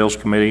of the Trails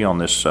Committee on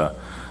this,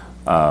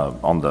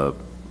 on the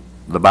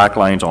bike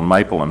lanes on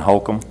Maple and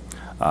Holcomb.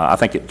 I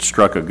think it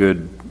struck a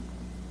good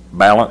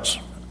balance,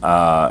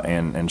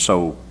 and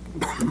so,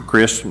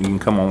 Chris, you can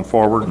come on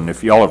forward, and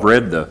if y'all have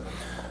read the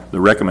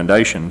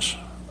recommendations,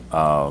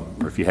 or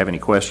if you have any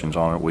questions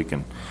on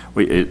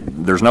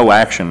it, there's no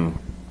action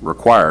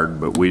required,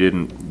 but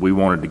we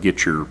wanted to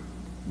get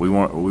we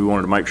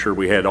wanted to make sure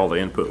we had all the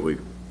input we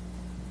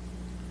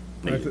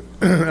needed.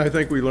 I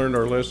think we learned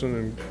our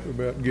lesson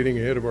about getting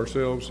ahead of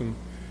ourselves,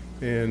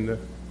 and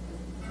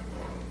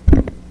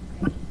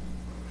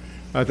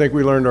I think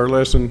we learned our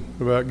lesson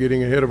about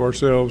getting ahead of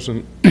ourselves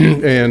and,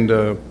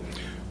 and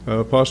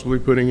possibly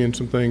putting in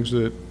some things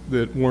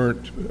that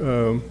weren't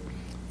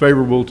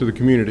favorable to the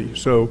community.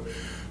 So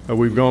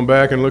we've gone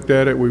back and looked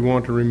at it. We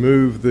want to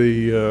remove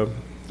the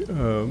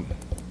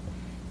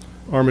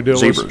armadillos.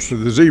 Zebras.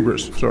 The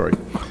zebras, sorry.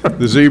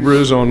 The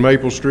zebras on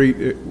Maple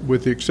Street,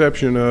 with the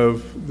exception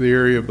of the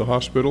area of the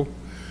hospital.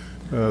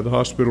 The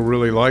hospital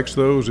really likes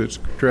those. It's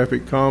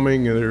traffic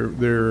calming, and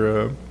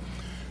their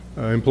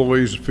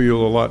employees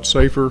feel a lot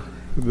safer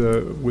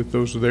with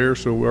those there.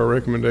 So our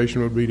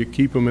recommendation would be to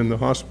keep them in the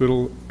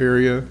hospital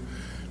area,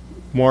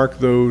 mark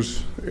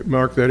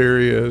that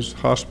area as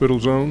hospital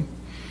zone.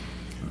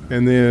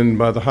 And then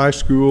by the high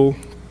school,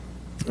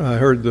 I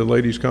heard the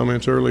lady's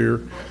comments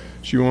earlier.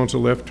 She wants a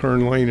left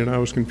turn lane, and I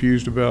was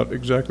confused about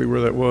exactly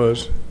where that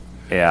was.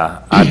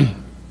 Yeah,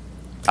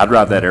 I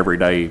drive that every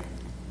day,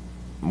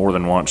 more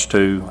than once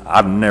too.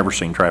 I've never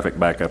seen traffic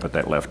back up at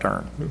that left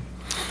turn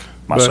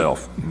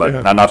myself. But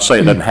yeah. I'm not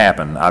saying it doesn't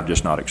happen, I've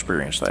just not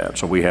experienced that.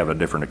 So we have a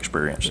different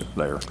experience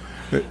there.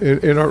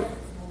 In our,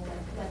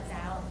 Lets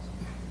out,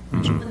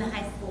 Mm-hmm. when the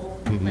high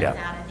school lets Yeah. out,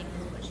 I think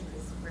is what she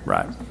was referring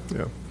Right.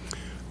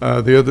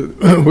 yeah. The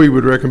other, we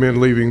would recommend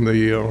leaving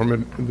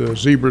the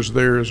zebras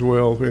there as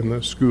well in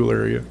the school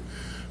area.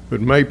 But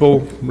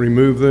Maple,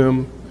 remove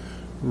them,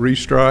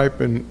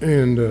 restripe, and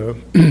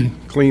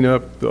clean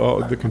up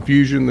the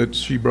confusion that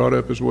she brought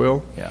up as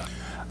well. Yeah.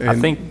 I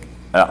And- think,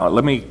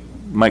 let me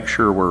make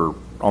sure we're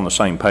on the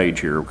same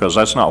page here, because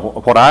that's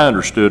not, what I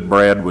understood,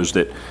 Brad, was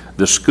that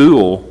the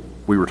school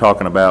we were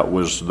talking about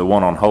was the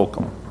one on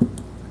Holcomb.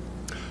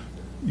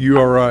 You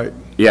are right.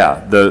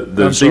 Yeah, the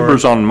I'm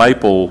zebras sorry. on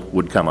Maple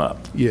would come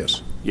up,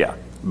 Yes, yeah,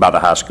 by the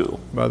high school.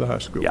 by the high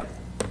school. Yeah.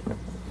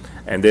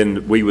 And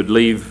then we would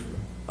leave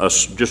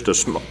just a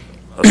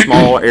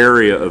small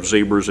area of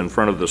zebras in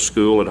front of the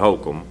school at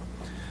Holcomb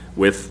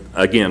with,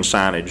 again,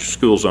 signage,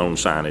 school zone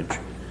signage,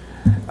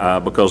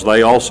 because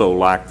they also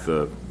like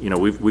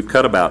we've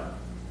cut about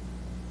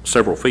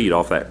several feet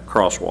off that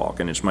crosswalk,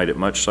 and it's made it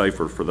much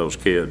safer for those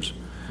kids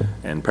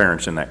and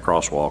parents in that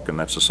crosswalk, and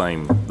that's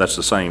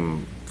the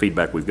same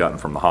feedback we've gotten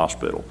from the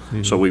hospital.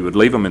 Mm-hmm. So we would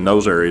leave them in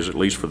those areas, at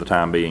least for the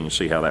time being, and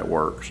see how that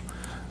works.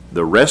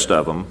 The rest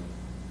of them,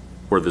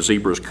 where the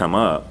zebras come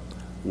up,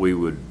 we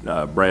would,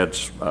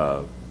 Brad's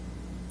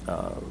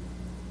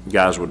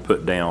guys would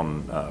put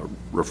down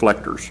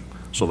reflectors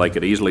so they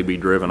could easily be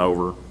driven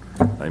over.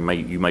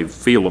 You may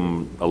feel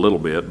them a little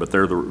bit, but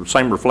they're the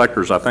same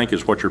reflectors, I think,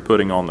 as what you're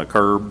putting on the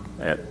curb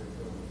at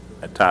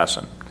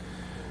Tyson.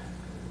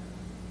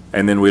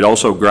 And then we'd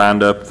also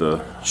grind up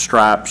the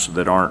stripes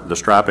that aren't, the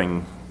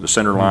striping, the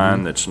center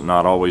line that's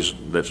not always,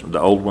 that's the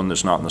old one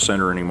that's not in the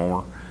center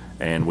anymore,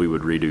 and we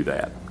would redo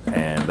that.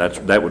 And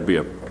that would be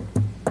a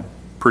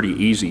pretty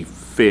easy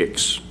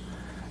fix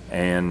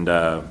and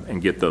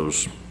get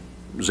those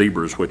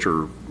zebras, which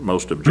are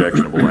most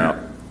objectionable,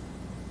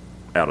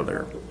 out of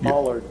there.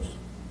 Bollards.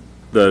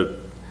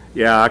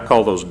 I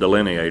call those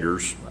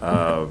delineators.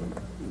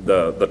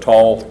 The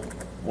tall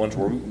ones,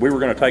 we were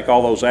gonna take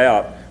all those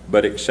out,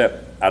 but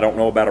except, I don't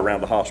know about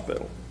around the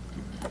hospital.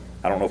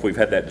 I don't know if we've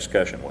had that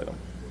discussion with them.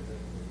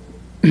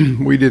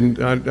 We didn't,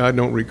 I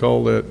don't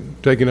recall that,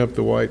 taking up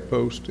the white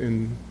post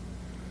in,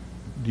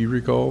 do you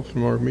recall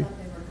from our meeting? I thought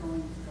they were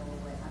going to go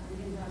away. We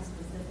didn't have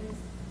specifics,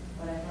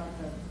 but I thought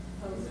the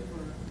posts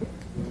were.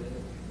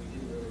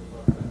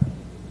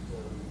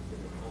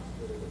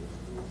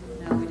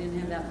 No, we didn't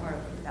have that part.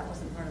 That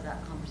wasn't part of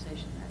that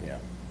conversation. Yeah.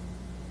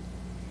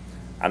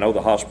 I know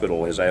the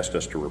hospital has asked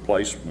us to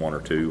replace one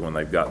or two when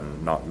they've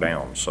gotten knocked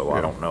down, so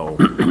I don't know.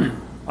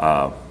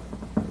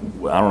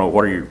 I don't know,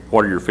 what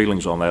are your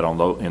feelings on that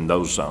in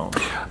those zones?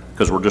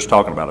 Because we're just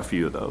talking about a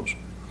few of those.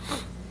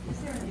 Is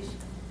there an issue?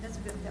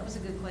 That was a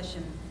good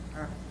question,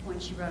 or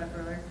point she brought up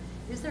earlier.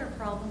 Is there a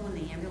problem when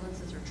the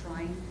ambulances are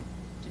trying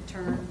to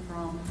turn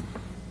from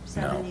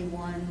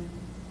 71?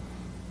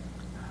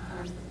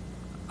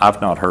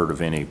 I've not heard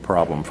of any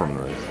problem from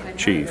the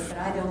chief. But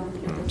I don't,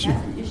 if that's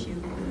an issue, it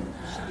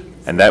should be.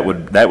 And that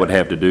would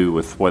have to do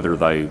with whether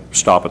they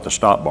stop at the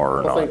stop bar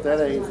or I think not.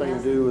 that ain't anything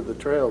to do with the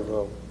trail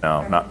though.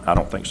 No, I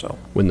don't think so.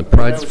 When the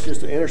That was project,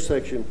 just an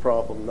intersection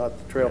problem, not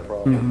the trail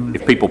problem.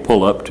 If people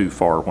pull up too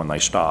far when they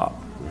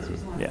stop,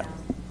 yeah.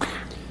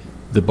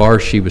 the bar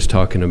she was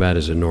talking about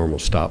is a normal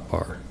stop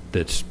bar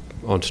that's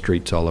on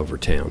streets all over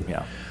town.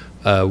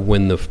 Yeah.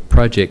 When the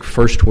project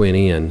first went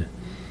in,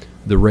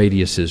 the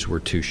radiuses were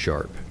too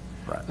sharp.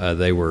 Right.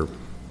 They were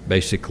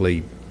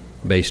basically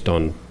based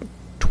on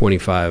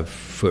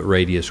 25-foot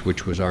radius,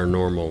 which was our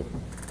normal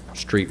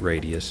street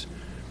radius,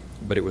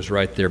 but it was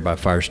right there by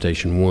Fire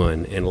Station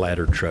 1, and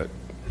ladder truck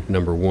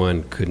number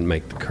 1 couldn't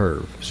make the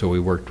curve. So we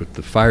worked with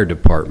the fire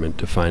department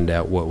to find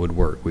out what would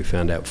work. We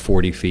found out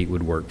 40 feet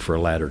would work for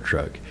a ladder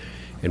truck,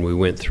 and we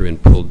went through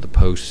and pulled the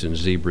posts and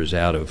zebras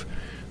out of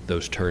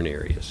those turn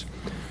areas.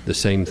 The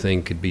same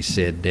thing could be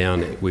said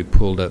down, we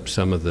pulled up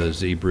some of the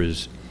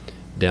zebras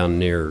down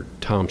near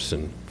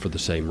Thompson for the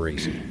same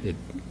reason. It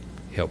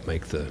helped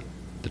make the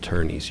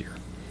turn easier.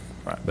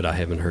 Right. But I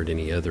haven't heard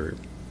any other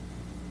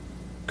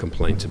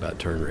complaints about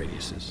turn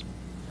radiuses.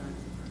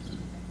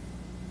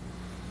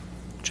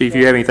 Chief,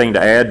 you have anything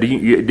to add?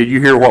 Did you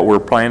hear what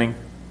we're planning?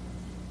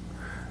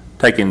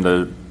 Taking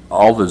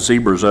all the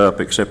zebras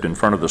up except in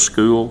front of the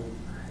school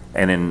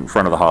and in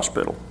front of the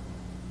hospital.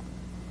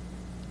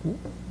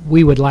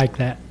 We would like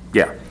that.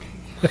 Yeah.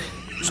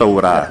 So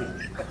would I.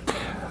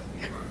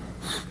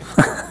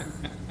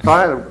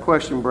 I had a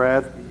question,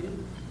 Brad.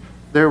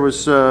 There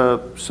was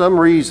some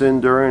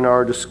reason during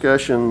our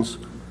discussions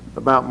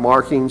about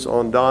markings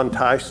on Don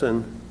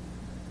Tyson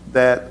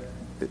that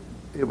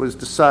it was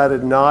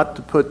decided not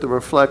to put the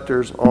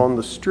reflectors on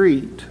the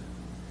street.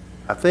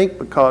 I think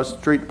because the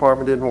street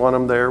department didn't want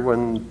them there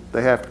when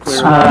they have to clear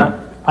it out.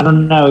 I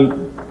don't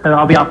know.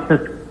 I'll be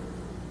opposite.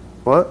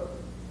 What?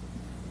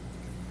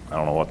 I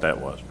don't know what that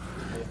was.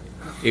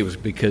 It was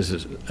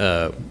because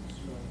the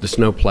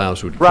snow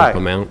plows would Right. keep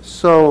them out.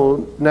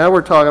 So now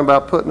we're talking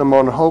about putting them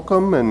on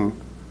Holcomb and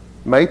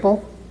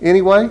Maple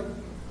anyway?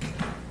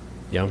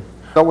 Yeah.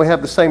 Don't we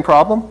have the same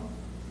problem?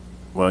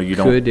 Well, you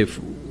don't. Could if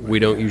we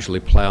don't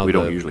usually plow We the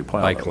don't usually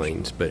plow bike those.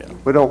 lanes, but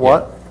We don't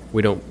what?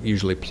 we don't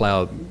usually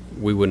plow,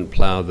 we wouldn't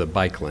plow the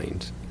bike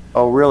lanes.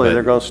 Oh, really? But-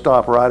 They're going to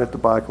stop right at the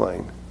bike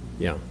lane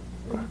Yeah.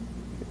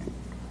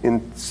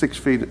 in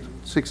 6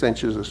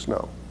 inches of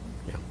snow?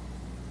 Yeah.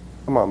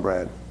 Come on,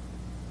 Brad.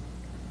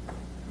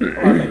 I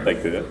think they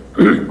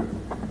could.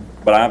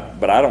 But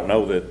I don't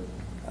know that,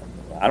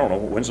 I don't know,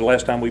 when's the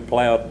last time we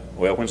plowed,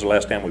 well, when's the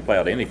last time we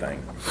plowed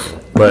anything?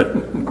 But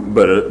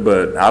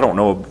I don't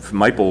know if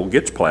Maple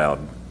gets plowed.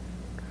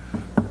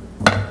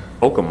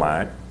 Holcomb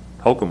might.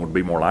 Holcomb would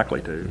be more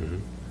likely to.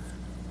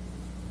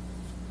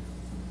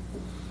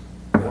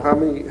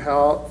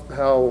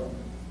 How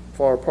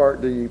far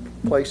apart do you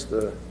place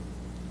the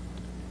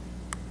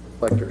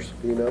reflectors?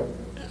 Do you know?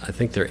 I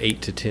think they're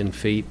 8 to 10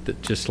 feet,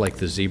 just like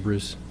the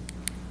zebras.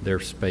 They're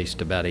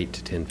spaced about 8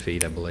 to 10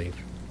 feet, I believe.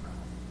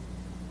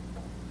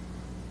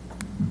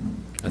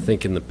 I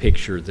think in the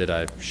picture that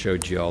I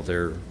showed you all,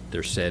 they're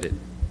set at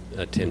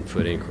a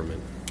 10-foot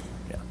increment.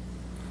 Yeah.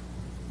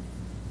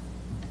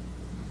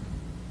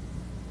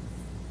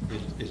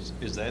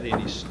 Is that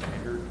any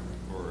standard,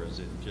 or is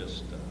it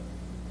just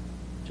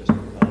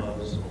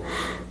because, or?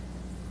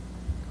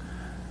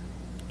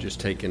 Just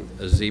taking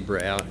a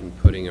zebra out and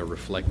putting a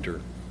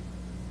reflector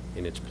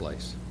in its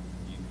place.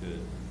 You could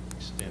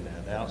extend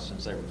that out,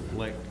 since they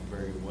reflect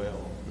very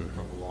well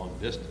from a long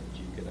distance,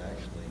 you could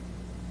actually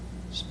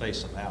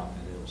space them out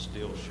and it'll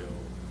still show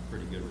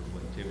pretty good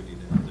reflectivity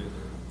down through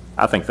there.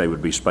 I think they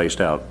would be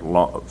spaced out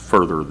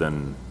further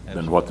than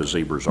what the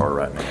zebras are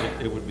right now.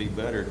 It would be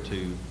better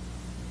to,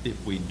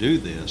 if we do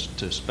this,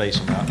 to space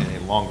them out in a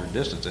longer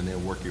distance and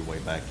then work your way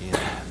back in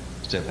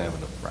instead of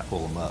having to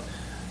pull them up.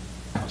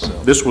 So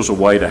This was a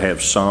way to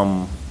have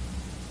some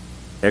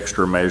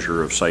extra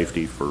measure of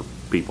safety for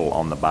people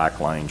on the bike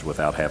lanes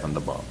without having the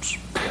bumps.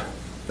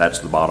 That's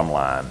the bottom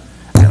line,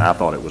 and I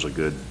thought it was a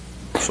good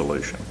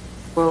solution.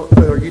 Well,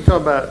 are you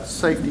talking about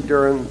safety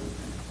during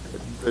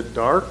the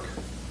dark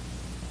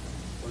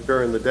or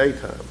during the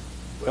daytime?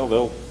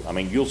 Well,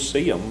 you'll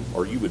see them,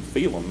 or you would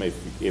feel them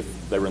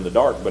if they were in the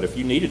dark, but if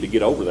you needed to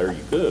get over there,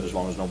 you could, as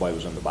long as nobody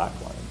was in the bike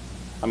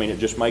lane. It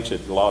just makes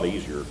it a lot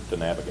easier to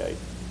navigate,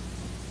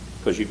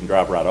 because you can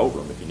drive right over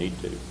them if you need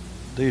to.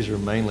 these are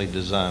mainly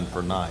designed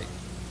for night,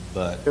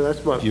 but Yeah,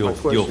 that's my you'll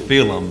question.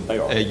 feel them. They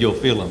are. You'll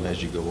feel them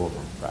as you go over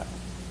them. Right.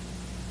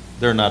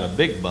 They're not a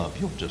big bump.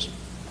 You'll just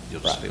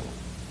Right. feel them.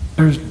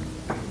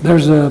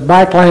 There's a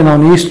bike lane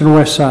on the east and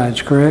west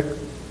sides, correct?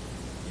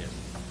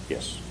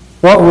 Yes.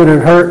 What would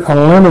it hurt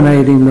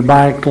eliminating the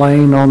bike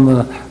lane on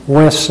the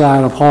west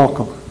side of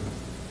Holcomb?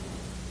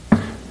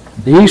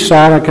 The east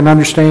side, I can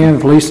understand,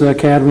 if Lisa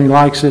Academy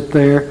likes it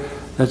there,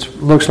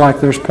 looks like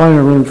there's plenty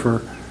of room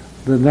for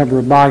the number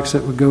of bikes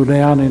that would go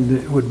down, and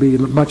it would be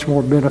much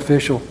more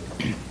beneficial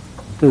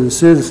to the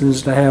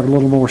citizens to have a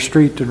little more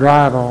street to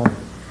drive on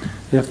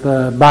if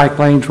the bike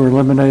lanes were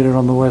eliminated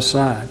on the west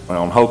side.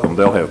 Well, on Holcomb,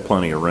 they'll have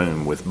plenty of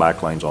room with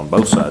bike lanes on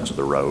both sides of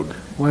the road.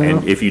 Well-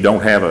 And if you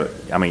don't have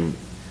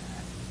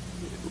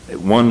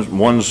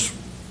one's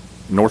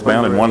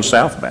northbound and one's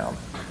southbound.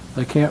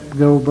 They can't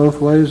go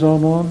both ways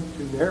on one?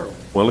 Too narrow.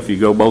 Well, if you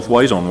go both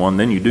ways on one,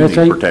 then you do That's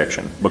need eight-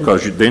 protection,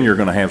 because then you're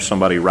going to have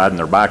somebody riding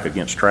their bike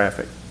against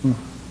traffic.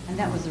 And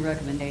that was the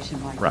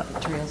recommendation, like Right. the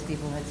trails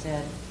people had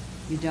said,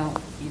 you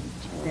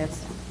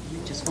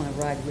just want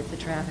to ride with the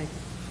traffic,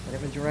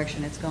 whatever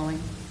direction it's going.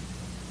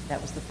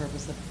 That was the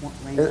purpose of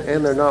lanes. like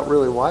And they're this. not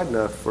really wide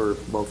enough for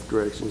both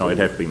directions. No, it'd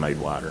have to be made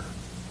wider.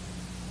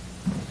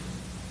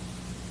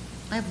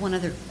 I have one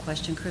other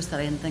question, Chris, that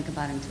I didn't think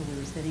about until we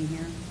were sitting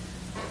here.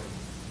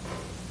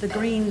 The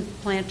green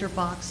planter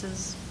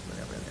boxes,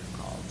 whatever they're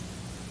called,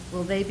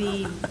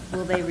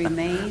 will they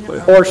remain? Or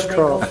Horse will they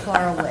go trough.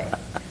 far away?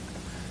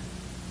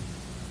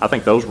 I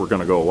think those were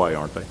going to go away,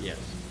 aren't they? Yes.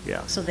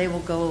 Yeah. So they will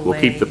go away? We'll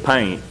keep the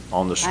paint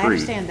on the street. I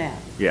understand that.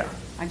 Yeah.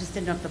 I just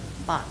didn't know if the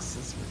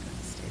boxes were going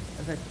to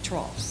stay, the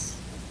troughs.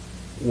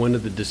 One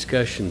of the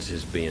discussions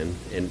has been,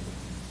 and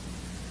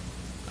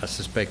I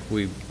suspect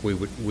we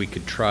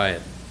could try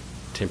it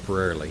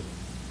temporarily,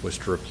 was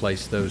to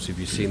replace those. Have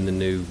you seen the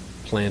new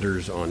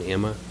planters on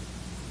Emma?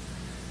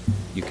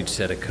 You could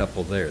set a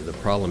couple there. The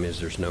problem is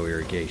there's no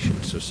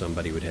irrigation, so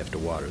somebody would have to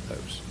water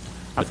those.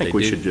 I But think they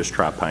we do- should just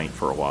try paint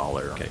for a while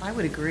there. Okay. I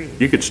would agree.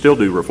 You could still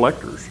do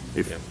reflectors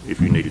Yeah. if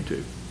you needed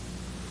to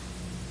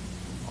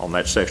on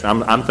that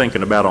section. I'm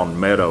thinking about on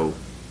Meadow,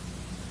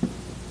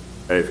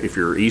 if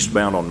you're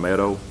eastbound on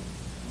Meadow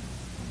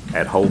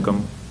at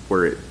Holcomb,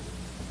 where it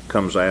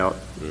comes out,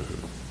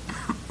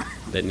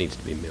 That needs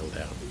to be milled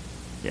out.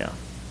 yeah.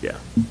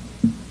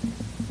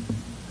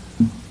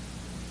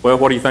 Well,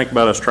 what do you think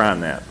about us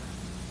trying that?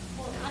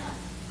 Well,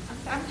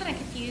 I'm kind of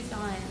confused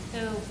on,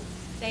 so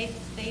they've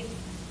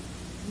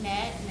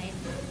met and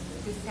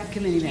they've discussed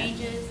Committee these met.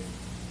 changes,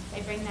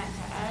 they bring that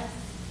to us,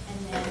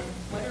 and then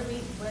what are we,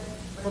 what?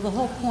 Well, the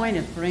whole point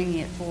of bringing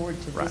it forward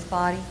to this Right.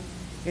 body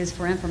is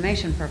for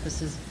information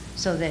purposes,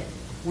 so that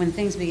when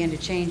things begin to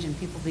change and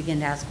people begin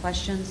to ask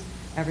questions,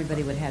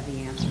 everybody would have the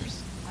answers.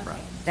 Okay.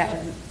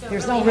 That, So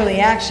there's really no really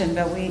hasn't- action,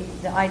 but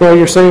the idea. Well,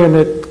 you're saying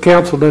that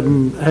council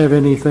doesn't have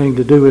anything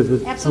to do with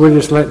it? Absolutely.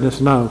 We're just letting us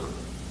know.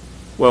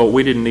 Well,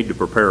 we didn't need to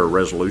prepare a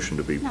resolution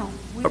to be No,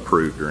 we-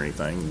 approved or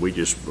anything. We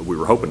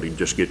were hoping to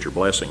just get your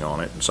blessing on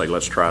it and say,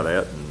 let's try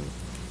that and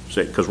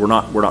say, because we're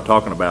not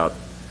talking about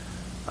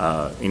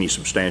any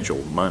substantial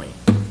money,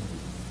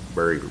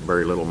 very,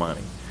 very little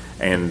money.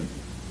 And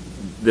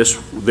this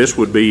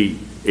would be,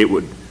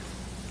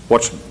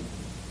 what's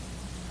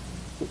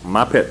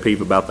my pet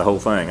peeve about the whole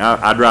thing?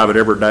 I drive it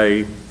every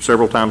day,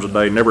 several times a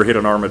day, never hit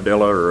an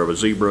armadillo or a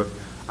zebra.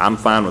 I'm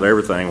fine with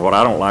everything. What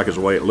I don't like is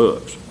the way it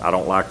looks. I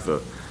don't like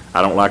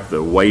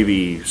the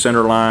wavy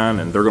center line,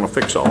 and they're gonna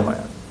fix all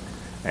that.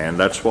 And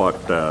that's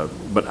what,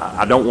 but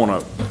I don't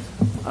wanna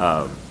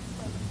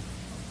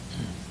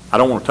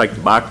take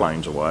the bike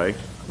lanes away.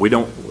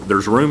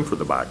 There's room for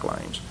the bike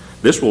lanes.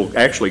 This will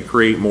actually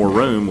create more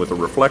room with a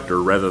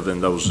reflector rather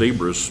than those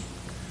zebras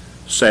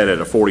set at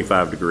a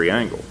 45-degree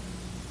angle.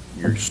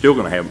 You're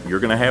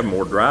gonna have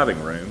more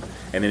driving room,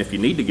 and then if you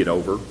need to get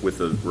over with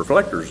the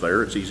reflectors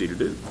there, it's easy to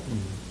do.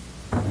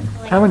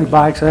 How many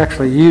bikes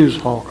actually use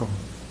Holcomb?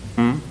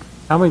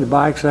 How many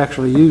bikes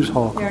actually use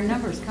Holcomb? There are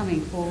numbers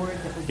coming forward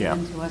that were Yeah.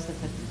 given to us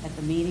at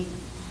the meeting.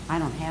 I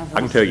don't have those. I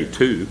can tell you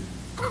two.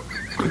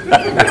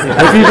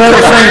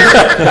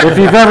 If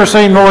you've ever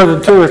seen more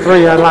than 2 or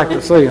 3, I'd like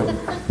to see them.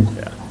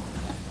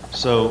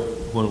 So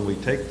when we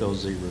take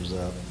those zebras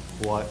up,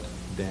 what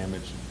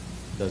damage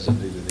does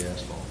it do to the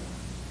asphalt?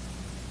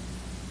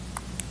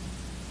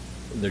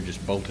 They're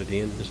just bolted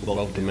in, just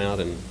Bolted bolt them in. out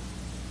and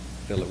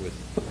fill it with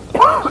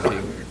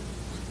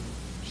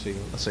seal.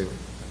 Let's see.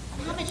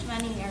 How much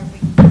money are we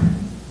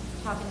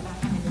talking about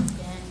having to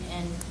spend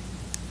in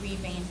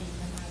revamping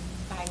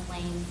the bike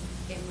lanes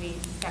if we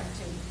stuck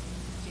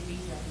to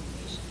these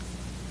recommendations?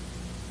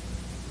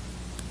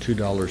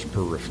 $2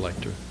 per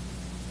reflector.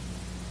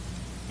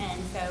 And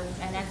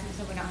that's,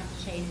 so we don't have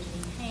to change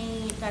any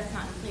paint, that's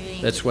not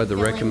including. That's why the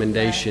filling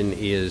recommendation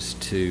is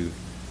to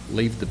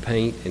leave the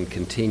paint and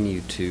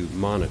continue to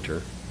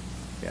monitor.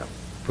 Yeah.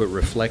 Put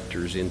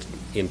reflectors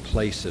in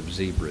place of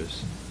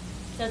zebras.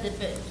 So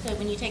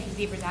when you take the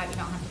zebras out, you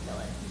don't have to fill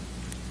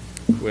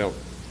it? Well,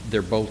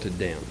 they're bolted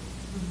down.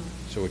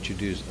 So what you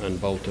do is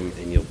unbolt them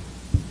and you'll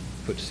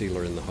put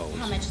sealer in the holes.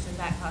 How much does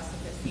that cost to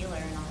put sealer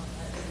and all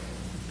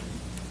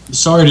of those?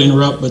 Sorry to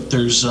interrupt, but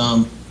there's,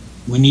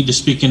 we need to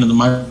speak into the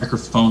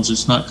microphones.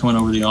 It's not coming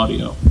over the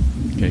audio.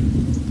 Okay.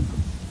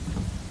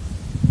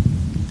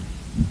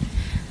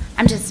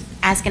 I'm just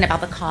asking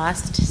about the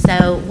cost.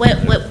 So what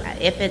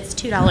if it's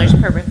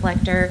 $2 per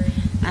reflector,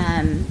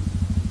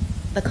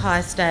 the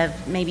cost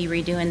of maybe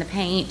redoing the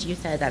paint, you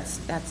said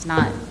that's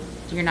not,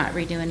 you're not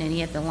redoing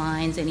any of the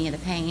lines, any of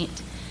the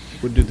paint,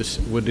 We'll do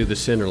the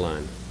center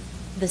line.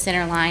 the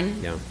center line?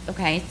 Yeah.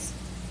 Okay.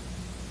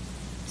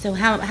 So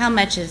how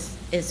much is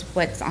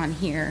what's on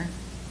here,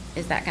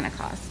 is that gonna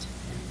cost?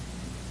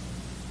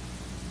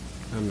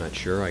 I'm not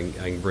sure. I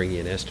can bring you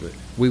an estimate.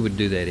 We would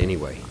do that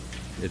anyway.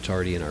 It's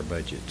already in our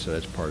budget, so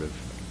that's part of,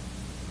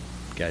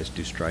 guys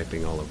do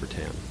striping all over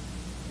town.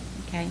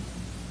 Okay.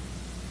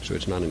 So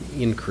it's not an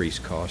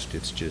increased cost,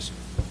 it's just,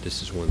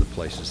 this is one of the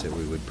places that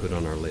we would put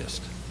on our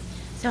list.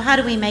 So how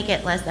do we make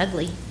it less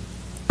ugly?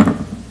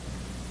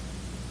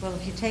 Well,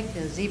 if you take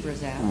the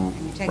zebras out and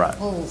you take the Right.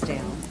 poles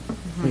down,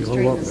 Make and it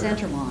straighten look the better.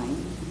 center line,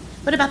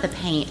 What about the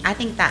paint? I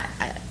think that,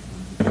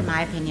 in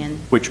my opinion,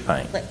 Which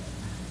paint? like,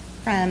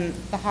 from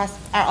the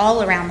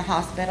all around the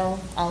hospital,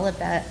 all of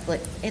that,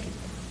 like, it's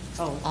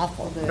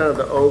awful. Kind of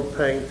the old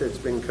paint that's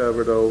been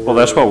covered over. Well,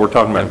 that's what we're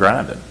talking about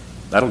grinding.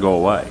 That'll go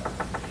away.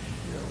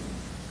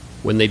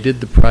 When they did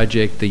the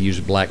project, they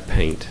used black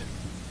paint.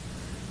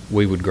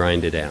 We would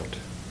grind it out.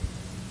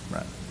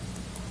 Right.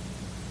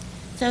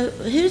 So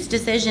whose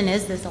decision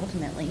is this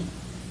ultimately?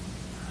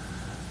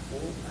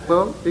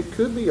 Well, it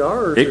could be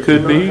ours It if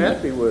could we're be, not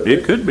happy with it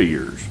it. could be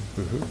yours.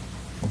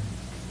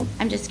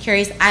 I'm just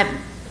curious.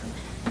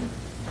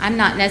 I'm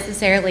not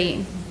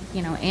necessarily,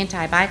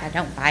 anti-bike. I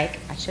don't bike.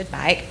 I should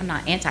bike. I'm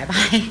not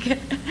anti-bike.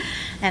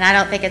 And I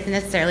don't think it's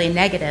necessarily a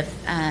negative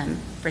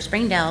for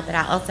Springdale, but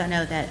I also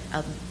know that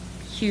a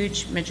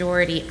huge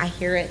majority, I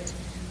hear it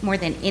more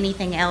than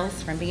anything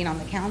else from being on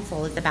the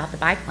council, is about the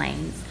bike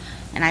lanes.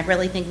 And I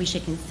really think we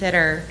should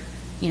consider,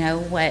 you know,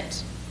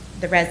 what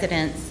the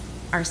residents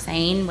are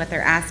saying, what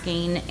they're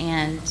asking,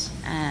 and,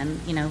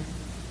 you know.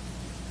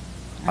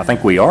 I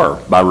think we are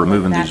by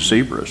removing these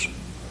zebras.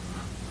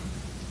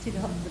 See,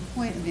 the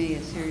point of me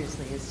is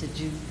seriously is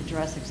to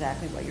address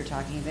exactly what you're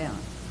talking about.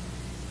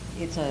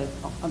 It's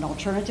an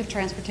alternative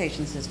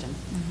transportation system.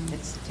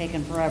 It's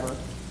taken forever,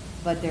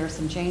 but there are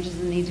some changes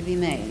that need to be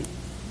made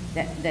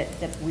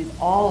that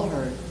we've all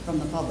heard from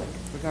the public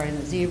regarding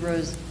the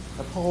zebras,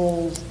 the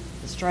poles,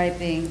 the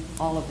striping,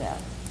 all of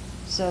that.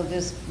 So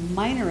this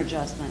minor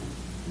adjustment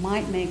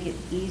might make it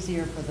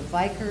easier for the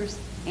bikers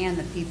and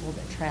the people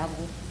that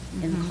travel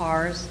in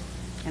cars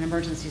and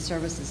emergency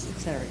services, et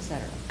cetera, et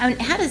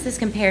cetera. How does this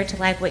compare to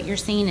like what you're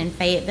seeing in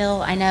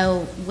Fayetteville? I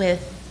know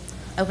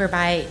over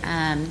by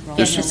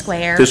Genscher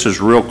Square. This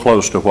is real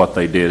close to what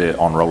they did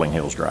on Rolling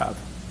Hills Drive.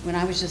 When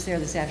I was just there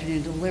this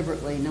afternoon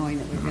deliberately knowing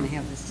that we were going to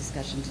have this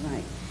discussion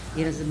tonight,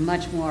 it is a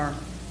much more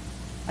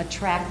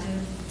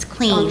attractive, it's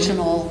clean,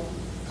 functional,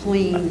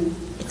 clean.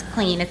 It's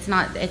clean. It's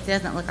not, it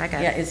doesn't look like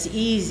a. Yeah, it's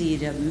easy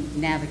to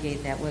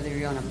navigate that whether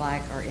you're on a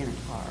bike or in a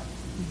car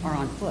or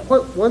on foot.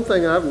 One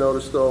thing I've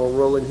noticed though on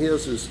Rolling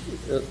Hills is,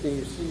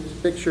 you see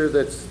this picture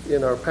that's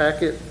in our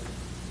packet,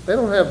 they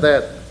don't have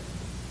that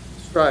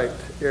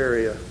striped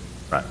area.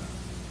 Right.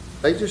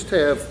 They just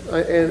have,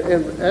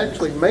 and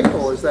actually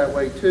Maple is that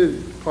way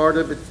too. Part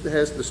of it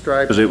has the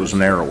stripe. Because it was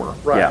narrower.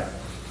 Right. Yeah,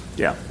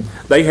 yeah.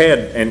 They had,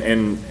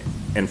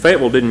 and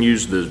Fayetteville didn't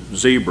use the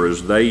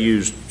zebras, they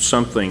used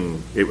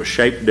something, it was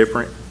shaped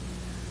different.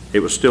 It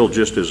was still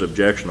just as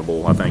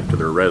objectionable, I think, to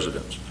their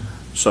residents.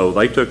 So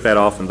they took that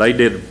off and they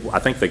did, I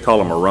think they call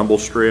them a rumble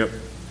strip,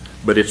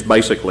 but it's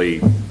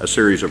basically a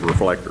series of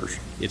reflectors.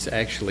 It's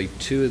actually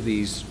two of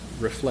these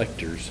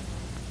reflectors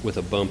with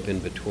a bump in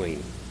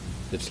between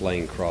that's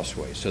laying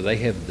crossways. So they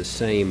have the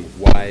same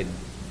wide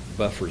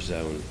buffer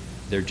zone.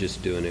 They're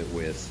just doing it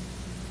with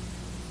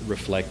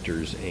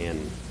reflectors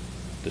and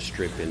the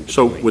strip in between.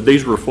 So would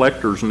these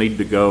reflectors need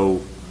to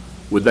go,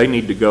 would they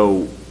need to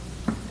go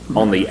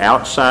on the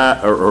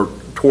outside or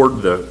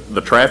toward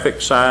the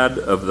traffic side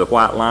of the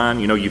white line?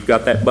 You know, you've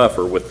got that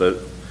buffer with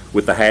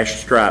the hashed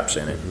stripes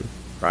in it,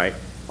 right?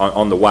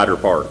 On the wider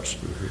parts.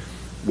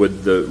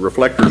 Would the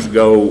reflectors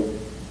go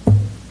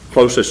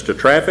closest to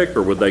traffic,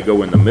 or would they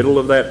go in the middle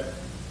of that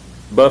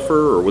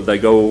buffer, or would they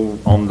go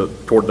on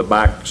toward the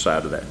back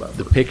side of that buffer?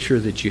 The picture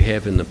that you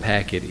have in the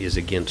packet is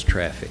against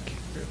traffic.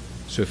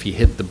 So if you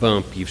hit the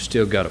bump, you've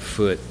still got a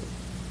foot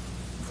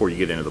before you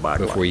get into the bike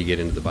lane. Before you get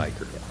into the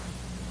biker.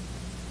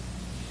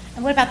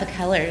 And what about the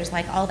colors,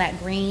 like all that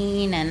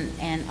green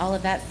and all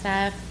of that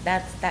stuff?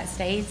 That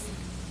stays?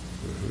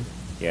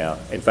 Yeah.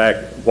 In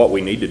fact, what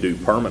we need to do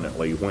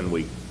permanently when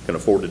we can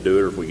afford to do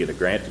it, or if we get a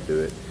grant to do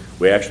it,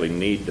 we actually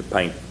need to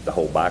paint the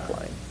whole bike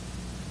lane.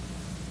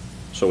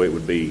 So it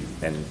would be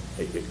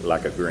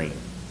like a green,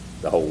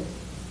 the whole,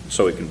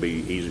 so it can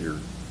be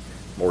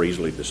more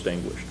easily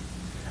distinguished.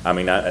 I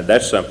mean,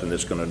 that's something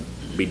that's going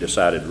to be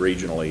decided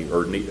regionally,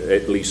 or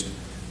at least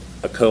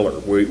a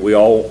color.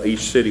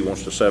 Each city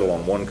wants to settle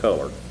on one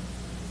color,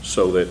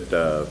 so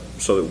that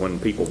when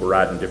people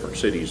ride in different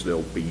cities,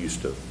 they'll be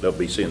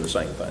seeing the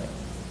same thing.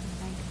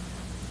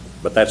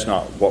 But that's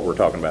not what we're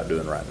talking about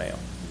doing right now.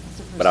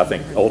 But I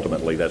think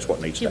ultimately that's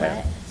what needs to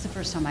happen. It's the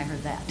first time I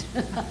heard that.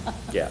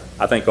 Yeah,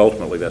 I think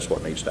ultimately that's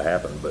what needs to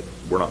happen, but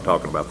we're not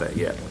talking about that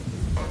yet.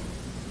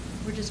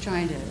 We're just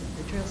trying to,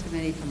 the Trails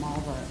Committee, from all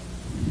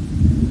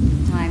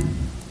the time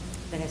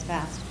that has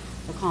passed,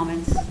 the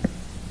comments,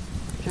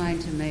 trying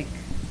to make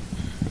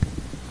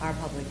our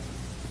public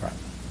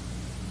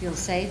feel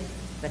safe,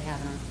 but have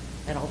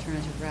that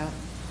alternative route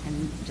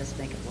and just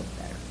make it look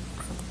better.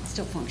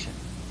 Still function.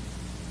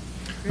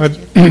 I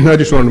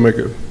just wanted to make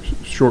a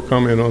short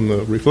comment on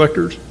the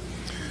reflectors.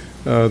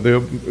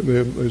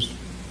 As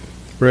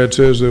Brad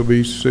says, they'll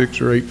be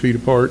 6 or 8 feet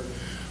apart,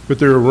 but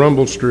they're a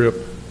rumble strip.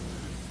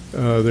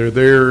 They're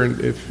there,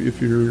 and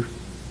if you're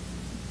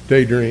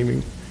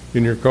daydreaming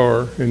in your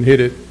car and hit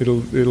it,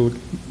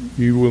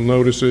 you will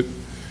notice it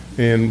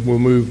and will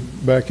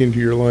move back into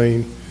your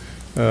lane.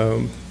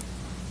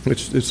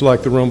 It's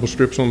like the rumble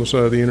strips on the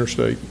side of the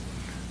interstate,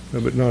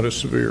 but not as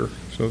severe.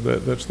 So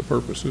that's the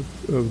purpose of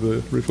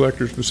the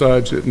reflectors.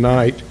 Besides, at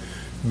night,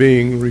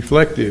 being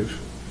reflective,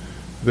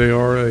 they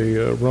are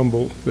a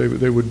rumble.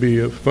 They would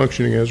be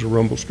functioning as a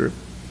rumble strip,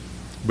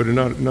 but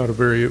not a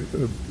very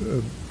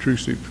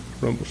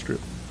obtrusive rumble strip.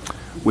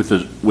 With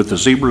the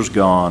zebras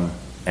gone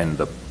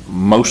and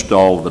most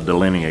all of the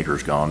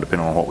delineators gone,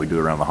 depending on what we do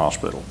around the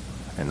hospital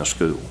and the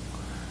school,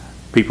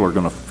 people are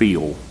going to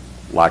feel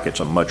like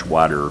it's a much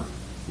wider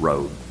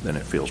road than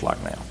it feels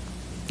like now.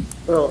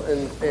 Well,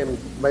 and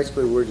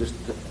basically we're just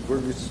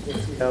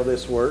see how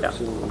this works.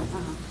 Yeah.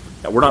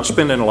 And we're not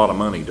spending a lot of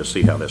money to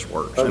see how this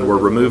works, and we're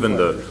removing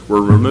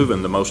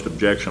the most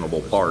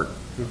objectionable part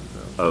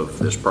of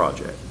this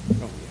project.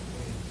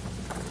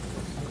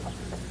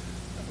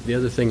 The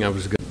other thing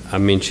I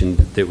mentioned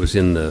that was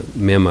in the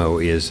memo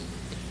is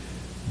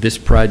this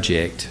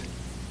project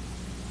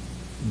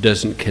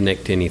doesn't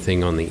connect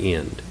anything on the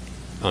end,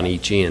 on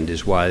each end,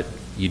 is why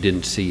you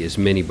didn't see as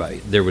many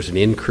there was an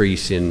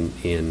increase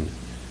in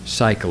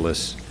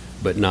cyclists,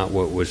 but not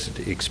what was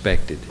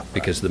expected,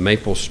 because the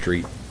Maple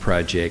Street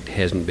project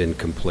hasn't been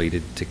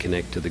completed to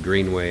connect to the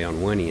Greenway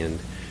on one end,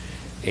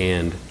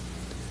 and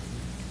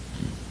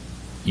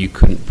you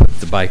couldn't put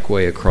the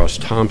bikeway across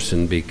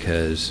Thompson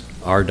because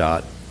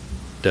RDOT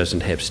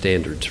doesn't have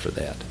standards for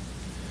that.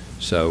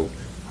 So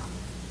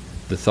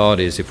the thought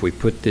is, if we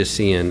put this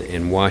in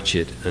and watch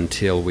it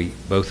until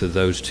both of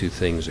those two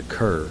things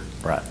occur,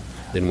 Right.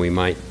 then we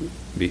might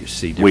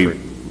see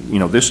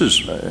different. This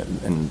is,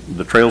 and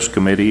the Trails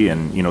Committee,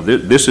 and,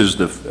 this is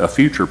a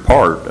future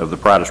part of the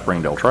Pride of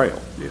Springdale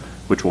Trail,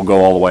 which will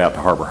go all the way out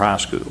to Harbor High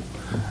School.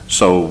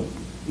 So,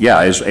 yeah,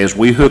 as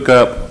we hook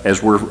up,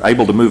 as we're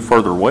able to move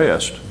further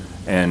west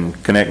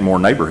and connect more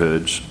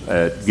neighborhoods,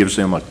 it gives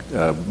them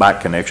a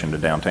bike connection to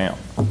downtown.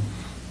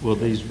 Will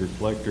these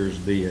reflectors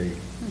be a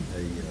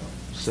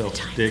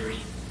self-stick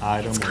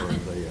item, or are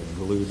they a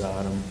glued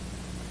item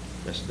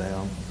that's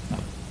down?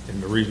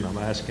 And the reason I'm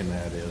asking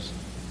that is,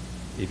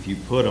 if you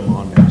put them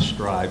on that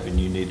stripe and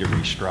you need to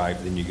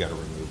restripe, then you got to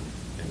remove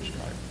them and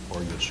stripe,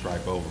 or you'll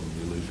stripe over them,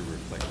 you lose your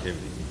reflectivity.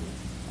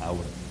 I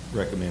would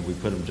recommend we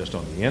put them just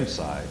on the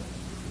inside.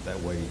 That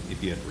way,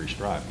 if you have to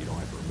restripe, you don't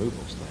have to remove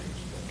those things.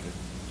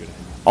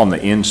 On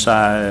the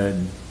inside?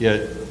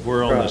 Yeah,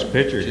 we're on this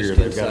picture here,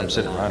 they've got them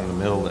sitting right in the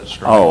middle of that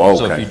stripe. Oh,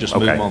 So if okay, you just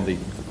move them okay.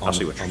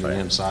 on the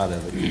inside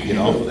of it, you get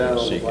off of that,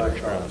 so you can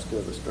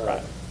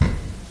restripe.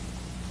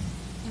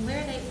 And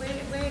where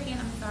again,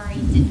 I'm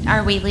sorry,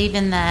 are we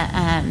leaving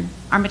the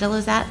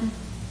armadillos at?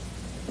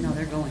 No,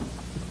 they're going.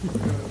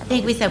 I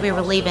think we said we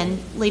were leaving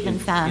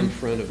some. In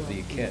front of the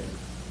academy.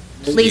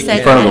 Lisa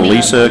In front of the Academy.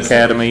 Lisa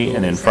Academy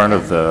and in front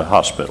of the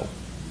hospital.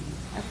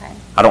 Okay.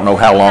 I don't know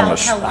how long,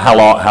 How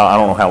I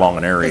don't know how long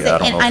an area.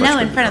 I know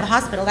in front of the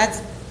hospital,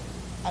 that's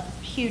a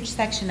huge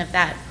section of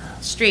that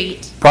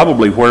street.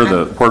 Probably where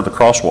the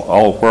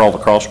crosswalk, where all the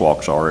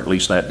crosswalks are, at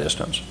least that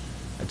distance.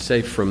 I'd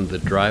say from the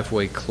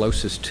driveway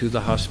closest to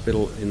the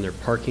hospital in their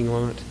parking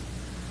lot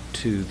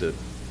to the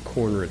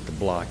corner at the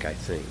block, I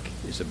think,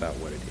 is about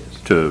what it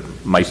is. To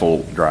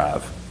Maple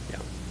Drive. Yeah.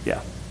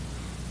 Yeah.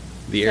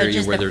 The So area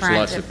just where the there's front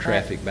lots of of the-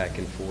 traffic back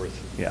and forth.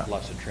 Yeah.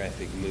 Lots of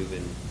traffic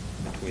moving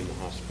between the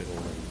hospital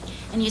and.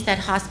 And you said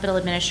hospital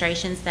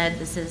administration said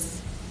this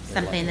is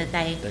something that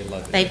They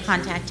love it. they've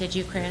contacted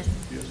you, Chris?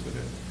 Yes, it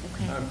is.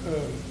 Okay.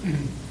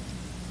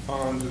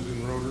 Hans is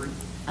in Rotary.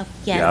 Oh,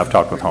 yes. Yeah, I've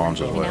talked with Hans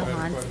as We know well.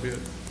 Hans. Quite a bit.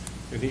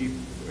 And he,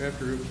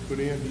 after it was put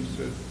in, he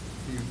said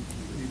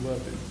he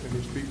loved it, and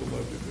his people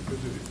loved it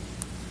because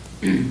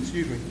it,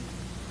 excuse me,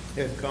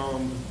 had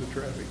calmed the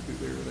traffic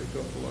through there. They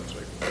felt a lot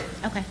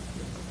safer. Okay.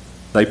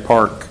 They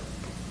park,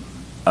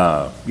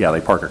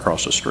 they park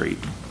across the street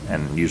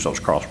and use those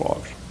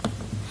crosswalks.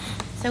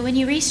 So when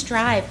you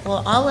restripe,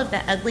 will all of the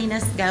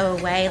ugliness go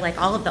away, like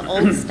all of the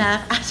old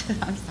stuff?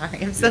 I'm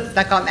sorry, I'm so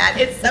stuck on that.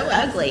 It's so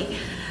ugly.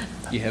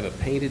 You have a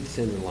painted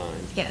center line.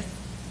 Yes.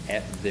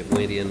 That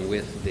went in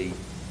with the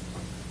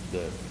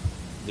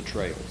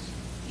trails.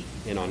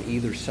 And on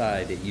either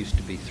side, it used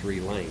to be 3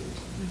 lanes.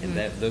 And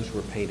those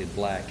were painted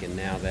black, and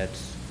now the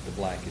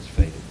black is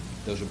faded.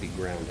 Those will be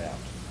ground out.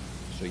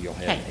 So you'll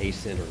have Okay. a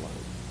center line.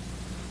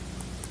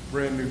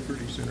 Brand new,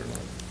 pretty center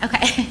line.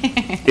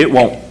 Okay. It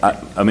won't,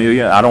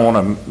 Amelia, I don't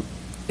want to,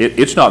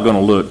 it's not going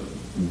to look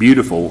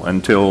beautiful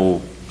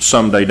until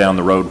someday down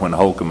the road when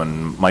Holcomb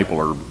and Maple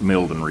are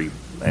milled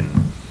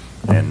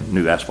and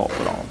new asphalt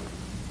put on.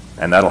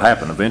 And that'll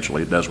happen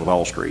eventually. It does with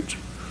all streets.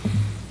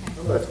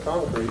 Well, that's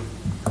concrete.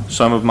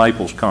 Some of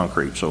Maple's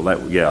concrete, so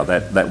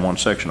that one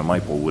section of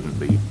Maple wouldn't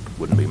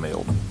be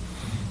milled.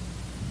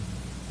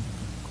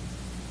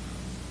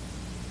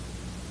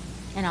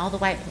 And all the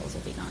white poles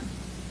will be gone.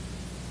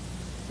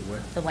 The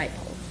what? The white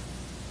poles.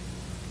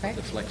 Correct?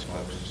 The flex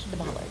boxes. The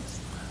bollards.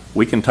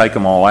 We can take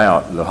them all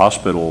out. The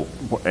hospital,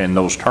 in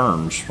those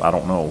terms, I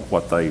don't know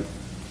what they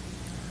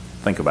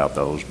think about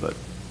those, but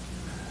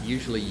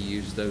Usually you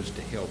use those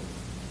to help,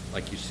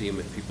 like you see them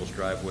at people's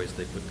driveways,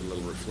 they put the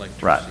little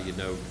reflectors. Right. So you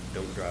know,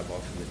 don't drive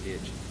off in the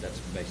ditch. That's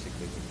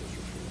basically what those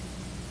are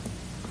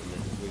for. And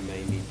then we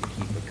may need to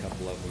keep a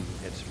couple of them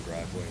at some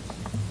driveways,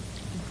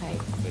 Okay.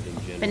 but in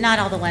general. But not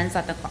all the ones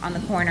on the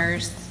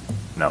corners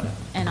no.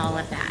 and all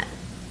of that.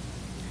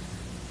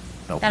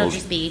 No, That'll those-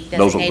 just be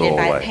those will go designated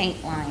by away.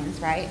 paint lines,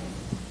 right?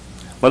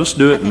 Let us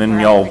do I it, and think then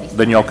we're y'all,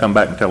 already come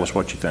back and tell us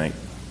what you think.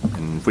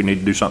 And if we need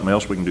to do something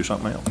else, we can do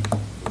something else.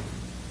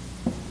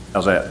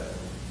 How's that?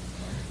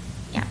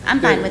 Yeah, I'm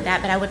fine with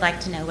that, but I would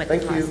like to know what the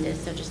Thank you. cost is,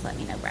 so just let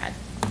me know, Brad.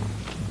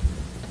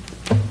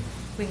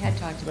 We had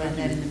talked about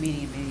that in the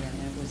meeting, and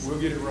it was. We'll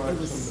get it right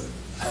was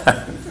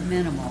someday.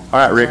 Minimal. All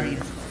right, Rick. Sorry.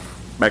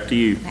 Back to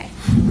you. Okay.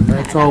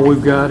 That's all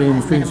we've got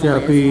in street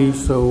Minimal CIP,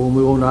 so we'll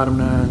move on to item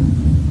 9.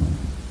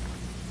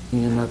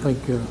 And I think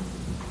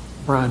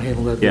Brian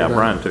handled that. Yeah,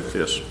 Brian took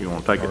this. You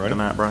want to take it All right.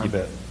 tonight, Brian? You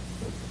bet.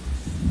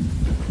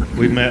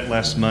 We met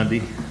last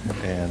Monday,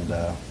 and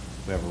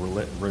we have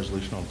a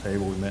resolution on the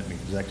table. We met in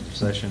executive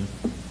session.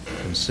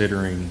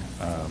 considering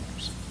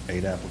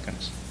 8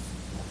 applicants.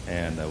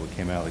 And we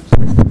came out of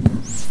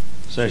executive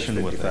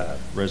session with a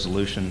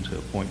resolution to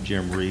appoint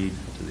Jim Reed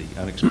to the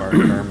unexpired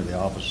term of the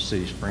office of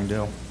City of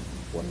Springdale.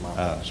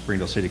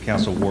 Springdale City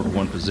Council Ward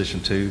 1, Position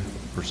 2,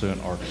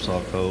 pursuant to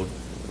Arkansas Code,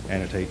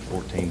 annotate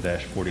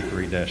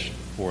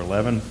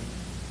 14-43-411. And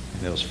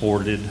it was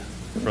forwarded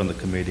from the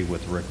committee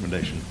with a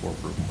recommendation for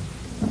approval.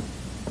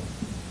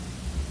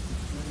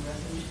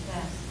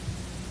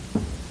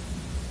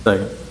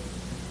 Second.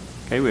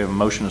 Okay, we have a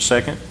motion and a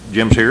second.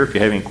 Jim's here if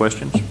you have any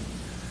questions.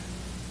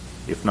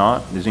 If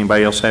not, does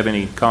anybody else have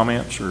any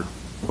comments or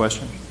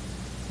questions?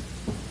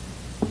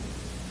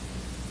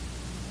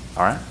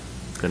 All right,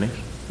 Denise?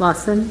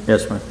 Lawson.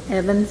 Yes, ma'am.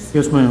 Evans.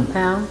 Yes, ma'am.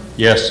 Powell.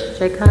 Yes.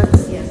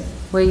 Jaycox. Yes.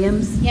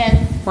 Williams.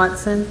 Yes.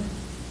 Watson.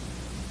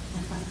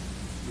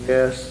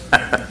 Yes.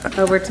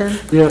 Overton.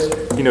 Yes.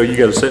 You know, you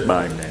got to sit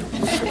by him now.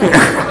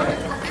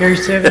 Carry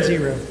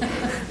 7-0.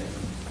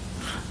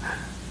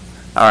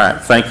 All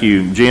right, thank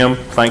you, Jim.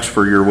 Thanks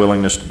for your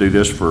willingness to do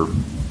this for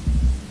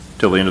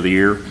till the end of the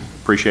year.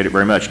 Appreciate it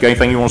very much. Got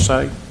anything you want to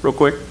say, real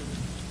quick?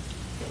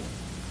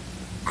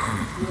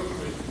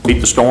 Beat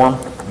the storm.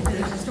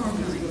 There's a storm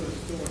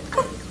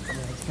coming.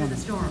 There's a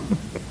storm.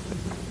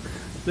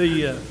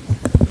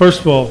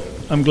 First of all,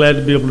 I'm glad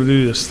to be able to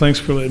do this. Thanks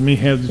for letting me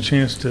have the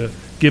chance to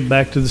give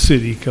back to the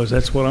city, because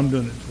that's what I'm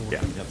doing it for.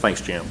 Yeah,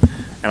 thanks, Jim.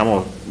 And I'm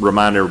going to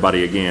remind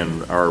everybody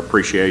again, our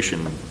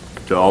appreciation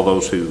to all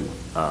those who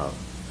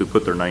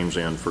put their names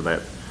in for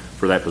that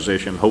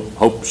position.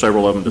 Hope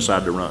several of them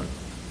decide to run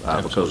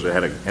because they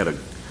had a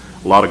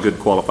lot of good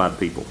qualified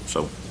people.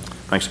 So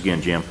thanks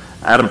again, Jim.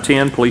 Item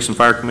 10, Police and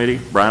Fire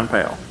Committee, Brian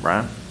Powell.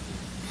 Brian?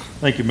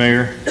 Thank you,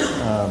 Mayor.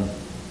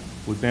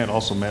 We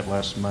also met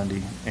last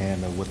Monday,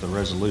 and with the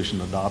resolution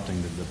adopting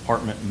the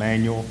department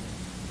manual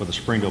for the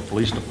Springdale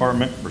Police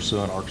Department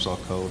pursuant Arkansas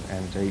Code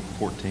annotate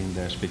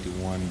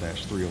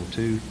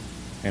 14-51-302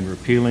 and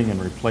repealing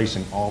and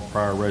replacing all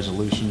prior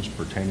resolutions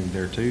pertaining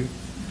thereto.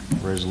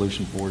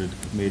 Resolution forwarded to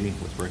committee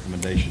with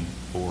recommendation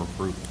for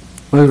approval.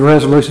 Move the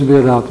resolution be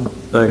adopted.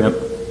 Second.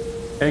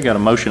 Okay, got a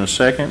motion and a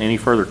second. Any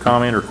further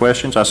comment or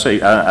questions? I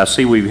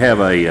see we have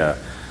a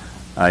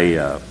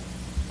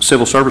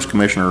Civil Service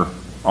Commissioner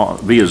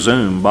via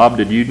Zoom. Bob,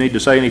 did you need to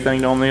say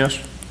anything on this?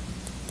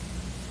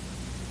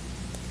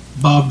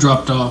 Bob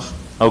dropped off.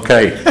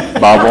 Okay,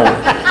 Bob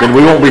won't. Then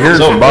we won't be hearing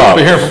from Bob.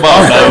 We'll be hearing from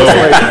Bob now.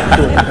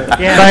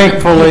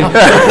 Thankfully.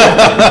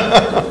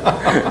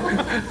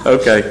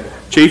 Okay.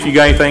 Chief, you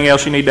got anything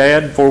else you need to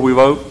add before we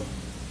vote?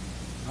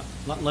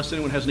 Not unless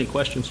anyone has any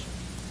questions.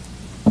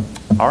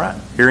 All right.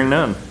 Hearing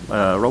none.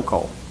 Roll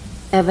call.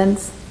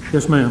 Evans.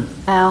 Yes, ma'am.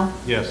 Powell.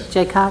 Yes.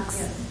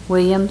 Jaycox.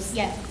 Williams.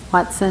 Yes.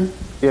 Watson.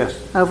 Yes.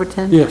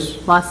 Overton. Yes.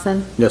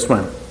 Lawson. Yes,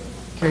 ma'am.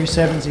 Carry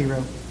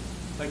 7-0.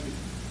 Thank you.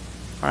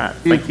 All right.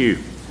 Thank you.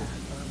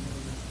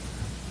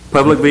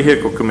 Public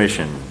Vehicle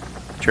Commission,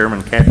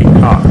 Chairman Kathy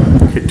Cox.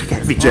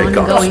 Kathy J. Cox.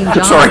 Ongoing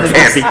job. Sorry,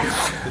 Kathy.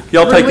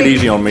 Y'all take it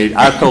easy on me.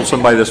 I told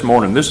somebody this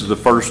morning, this is the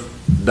first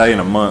day in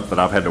a month that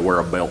I've had to wear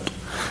a belt.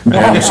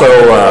 And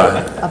so,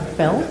 A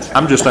belt?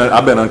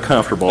 I've been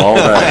uncomfortable all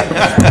day.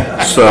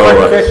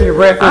 So, Catching your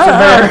breath, Mr.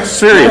 Mayor.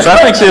 serious.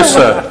 I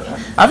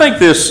think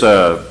this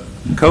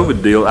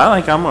COVID deal, I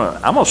think I'm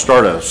gonna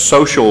start a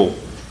social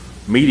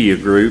media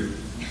group,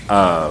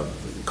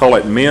 call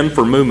it Men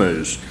for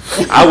Moo-Moos.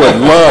 I would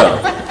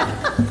love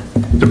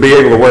to be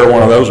able to wear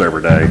one of those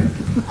every day.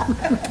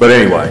 But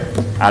anyway,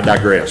 I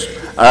digress.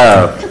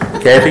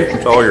 Kathy,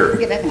 it's all yours.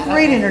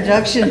 Great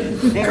introduction.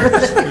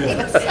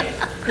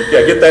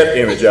 Yeah, get that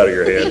image out of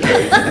your head,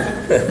 please.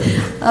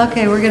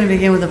 Okay, we're going to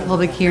begin with a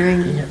public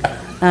hearing.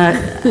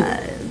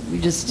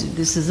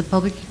 This is a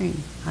public hearing.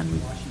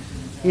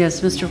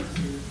 Yes, Mr.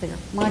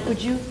 Mike,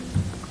 would you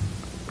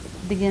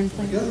begin,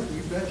 please?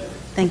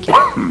 Thank you.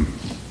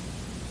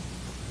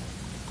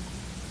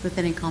 With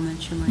any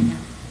comments you might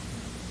have.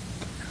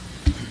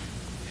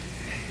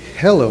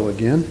 Hello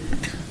again.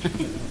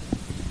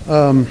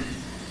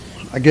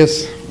 I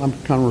guess I'm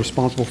kind of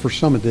responsible for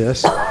some of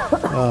this.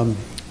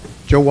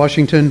 Joe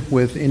Washington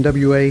with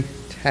NWA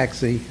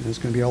Taxi, and it's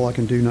going to be all I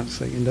can do not to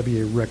say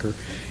NWA Wrecker.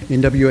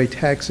 NWA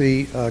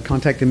Taxi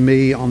contacted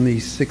me on the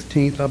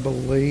 16th, I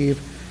believe,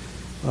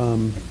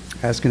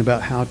 asking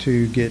about how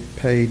to get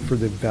paid for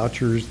the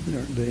vouchers,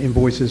 the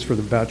invoices for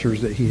the vouchers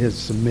that he has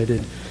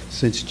submitted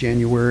since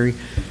January.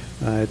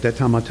 At that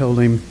time I told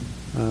him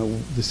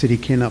the city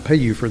cannot pay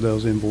you for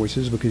those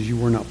invoices because you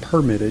were not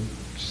permitted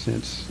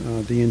since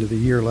the end of the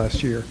year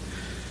last year.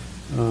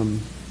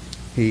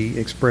 He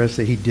expressed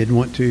that he did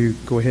want to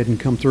go ahead and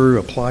come through,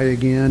 apply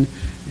again,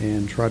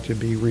 and try to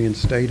be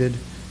reinstated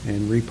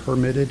and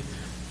re-permitted.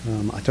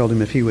 I told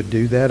him if he would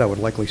do that, I would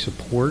likely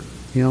support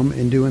him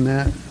in doing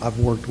that. I've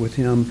worked with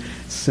him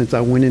since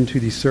I went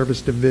into the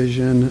service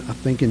division, I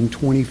think in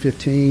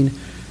 2015.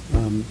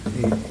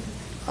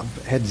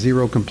 I've had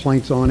zero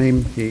complaints on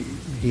him. He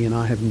and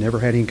I have never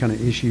had any kind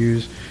of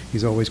issues.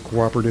 He's always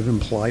cooperative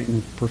and polite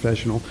and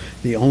professional.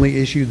 The only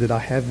issue that I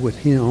have with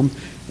him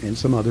and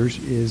some others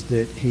is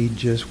that he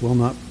just will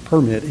not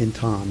permit in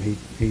time. He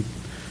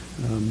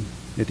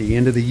at the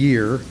end of the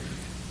year.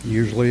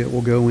 Usually it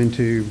will go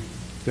into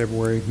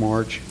February,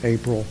 March,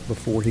 April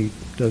before he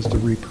does the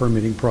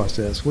re-permitting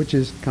process, which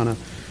is kind of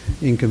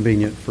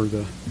inconvenient for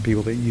the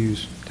people that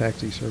use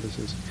taxi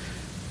services.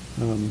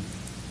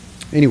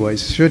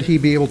 Anyways, should he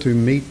be able to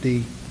meet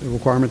the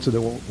requirements of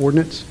the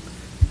ordinance,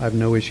 I have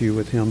no issue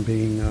with him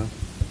being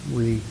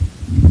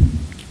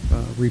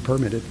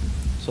re-permitted.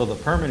 So the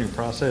permitting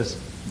process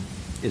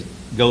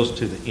goes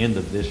to the end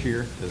of this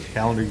year, the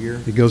calendar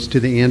year? It goes to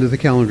the end of the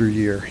calendar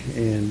year,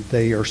 and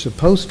they are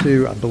supposed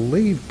to, I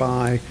believe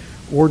by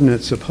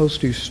ordinance,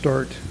 supposed to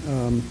start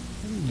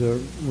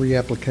the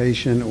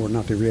reapplication, or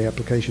not the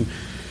reapplication,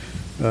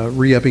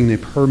 re-upping the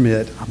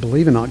permit, I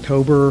believe in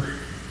October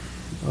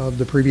of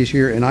the previous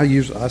year. And I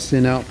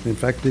sent out, in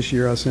fact, this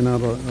year I sent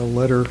out a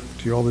letter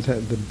to all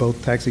the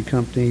both taxi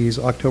companies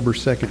October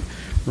 2nd,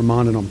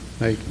 reminding them,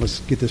 hey,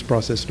 let's get this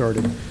process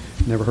started.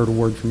 Never heard a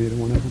word from either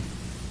one of them.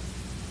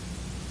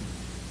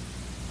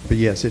 But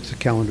yes, it's a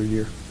calendar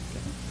year.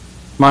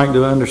 Mike,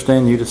 do I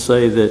understand you to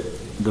say that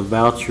the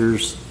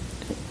vouchers,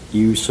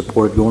 you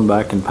support going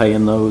back and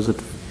paying those?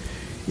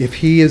 If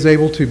he is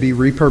able to be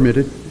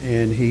re-permitted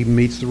and he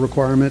meets the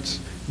requirements,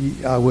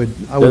 I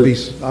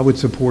would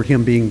support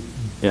him being.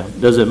 Yeah.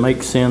 Does it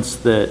make sense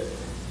that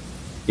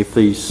if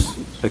he's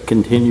a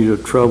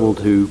continued trouble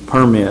to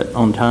permit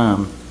on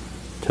time,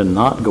 to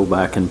not go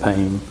back and pay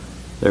him,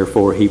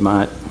 therefore he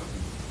might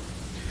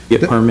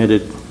get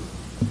permitted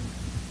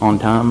on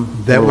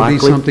time? That would be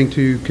something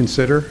to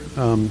consider.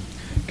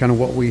 Kind of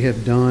what we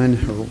have done,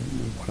 or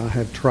what I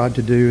have tried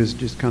to do, is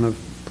just kind of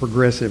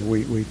progressive.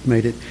 We've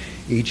made it,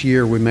 each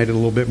year we made it a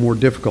little bit more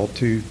difficult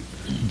to,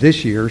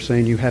 this year,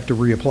 saying you have to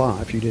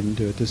reapply if you didn't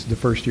do it. This is the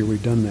first year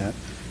we've done that.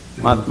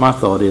 My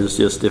thought is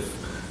just, if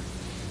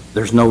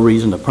there's no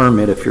reason to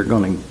permit, if you're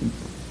going to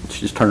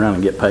just turn around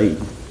and get paid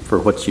for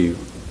what you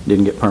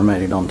didn't get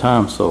permitted on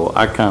time. So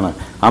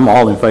I'm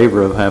all in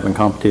favor of having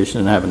competition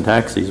and having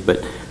taxis,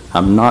 but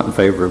I'm not in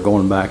favor of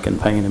going back and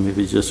paying him if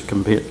he's just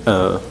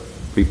a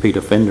repeat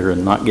offender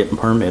and not getting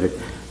permitted.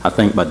 I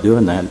think by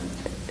doing that,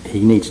 he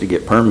needs to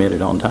get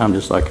permitted on time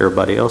just like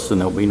everybody else, and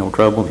there'll be no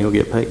trouble and he'll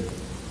get paid.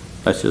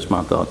 That's just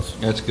my thoughts.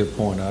 That's a good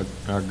point. I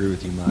agree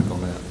with you, Mike,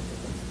 on that.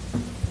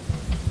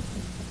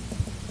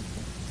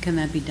 Can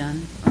that be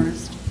done,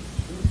 Ernest?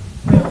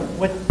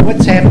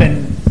 What's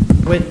happened,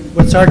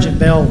 what Sergeant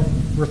Bell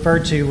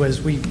referred to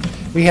was we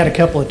had a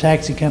couple of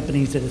taxi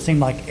companies that it seemed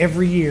like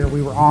every year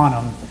we were on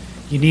them.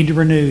 You need to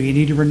renew, you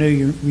need to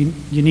renew,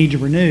 you need to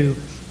renew.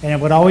 And it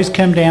would always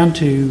come down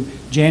to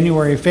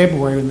January or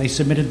February when they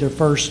submitted their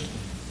first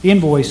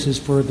invoices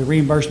for the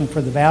reimbursement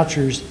for the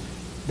vouchers,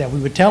 that we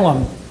would tell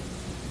them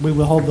we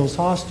will hold those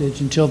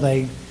hostage until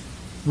they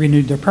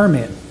renewed their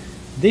permit.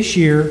 This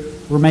year,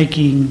 we're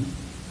making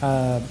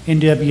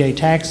NWA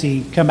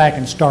Taxi come back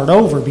and start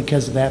over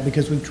because of that,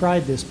 because we've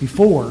tried this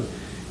before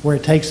where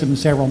it takes them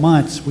several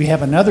months. We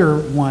have another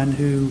one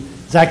who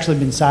has actually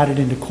been cited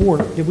into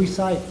court. Did we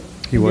cite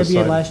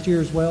NWA last year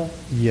as well?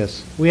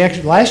 Yes.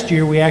 Last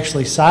year we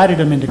actually cited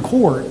them into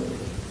court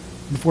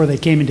before they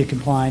came into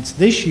compliance.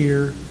 This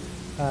year,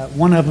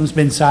 one of them's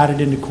been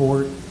cited into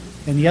court,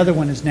 and the other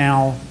one is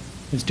now,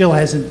 it still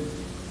hasn't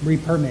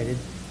re-permitted.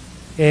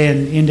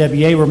 And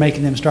NWA, we're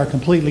making them start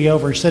completely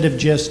over. Instead of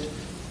just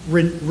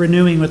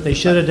renewing what they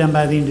should have done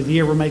by the end of the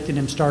year, we're making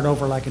them start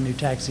over like a new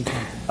taxi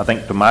company. I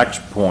think to Mike's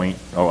point,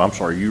 I'm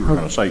sorry, you were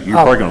going to say, you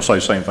were probably going to say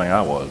the same thing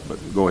I was, but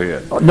go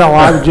ahead. No,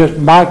 I was just,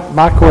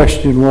 my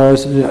question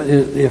was,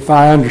 if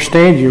I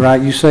understand you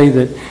right, you say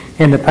that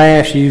in the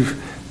past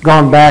you've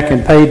gone back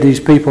and paid these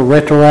people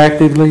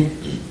retroactively?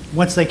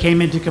 Once they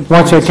came into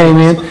compliance. Once they came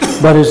in?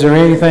 But is there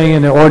anything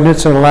in the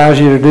ordinance that allows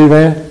you to do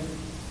that?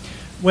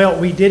 Well,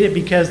 we did it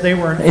because they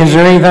weren't. Is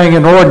there anything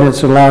in the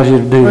ordinance that allows you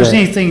to do that?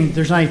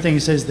 There's not anything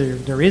that says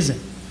there isn't.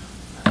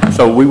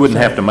 So we wouldn't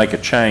have to make a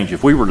change.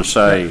 If we were to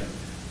say,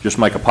 just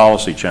make a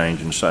policy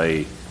change and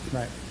say,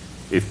 right,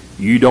 if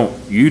you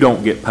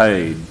don't get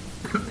paid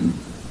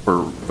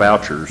for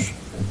vouchers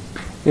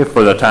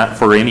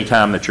for any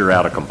time that you're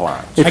out of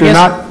compliance. If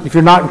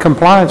you're not in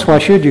compliance, why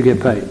should you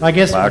get paid? I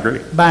guess I agree.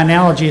 By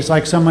analogy, it's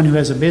like someone who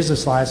has a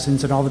business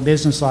license, and all the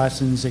business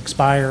licenses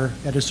expire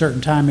at a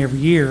certain time every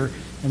year,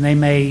 and they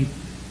may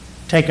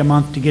take a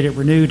month to get it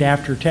renewed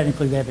after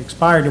technically they've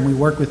expired, and we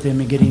work with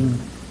them in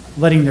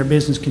letting their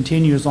business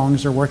continue as long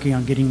as they're working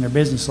on getting their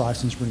business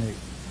license renewed.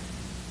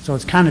 So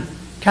it's kind of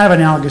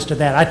analogous to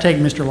that. I take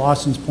Mr.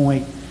 Lawson's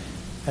point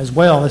as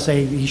well. They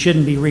say he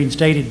shouldn't be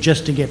reinstated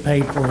just to get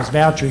paid for his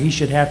voucher. He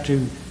should have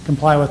to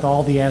comply with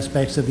all the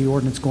aspects of the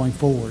ordinance going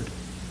forward,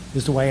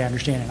 is the way I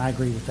understand it, and I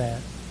agree with that.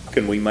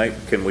 Can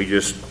we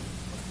just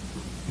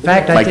in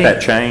fact, make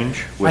that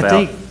change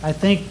without? I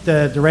think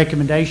the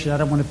recommendation, I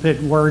don't want to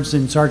put words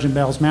in Sergeant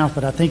Bell's mouth,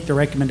 but I think the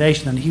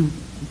recommendation, and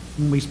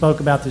when we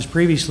spoke about this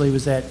previously,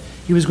 was that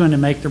he was going to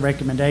make the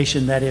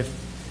recommendation that if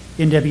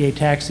NWA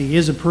Taxi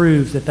is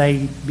approved, that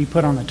they be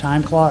put on the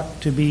time clock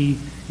to be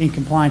in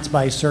compliance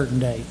by a certain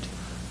date.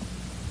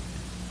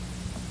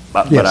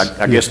 But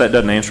I guess that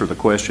doesn't answer the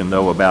question,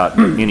 though, about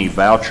any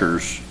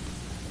vouchers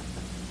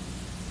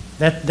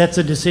That's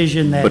a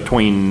decision that.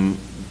 between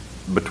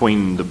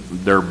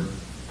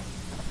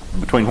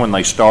when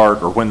they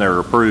start or when they're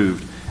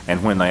approved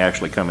and when they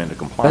actually come into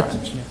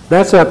compliance.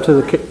 That's up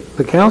to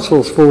the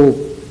council's full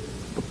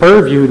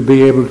purview to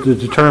be able to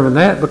determine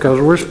that, because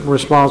we're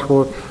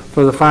responsible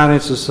for the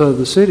finances of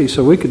the city,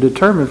 so we could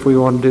determine if we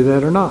want to do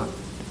that or not,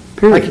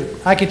 period.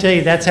 I can tell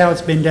you that's how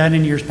it's been done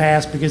in years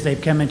past because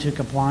they've come into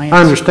compliance.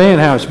 I understand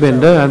how it's been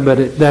done, but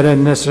that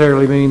doesn't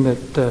necessarily mean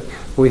that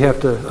we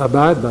have to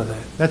abide by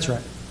that. That's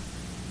right.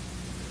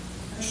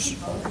 To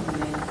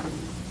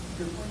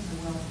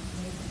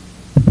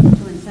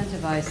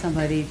incentivize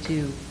somebody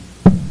to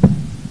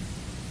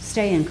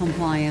stay in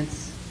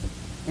compliance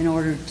in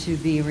order to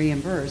be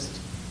reimbursed.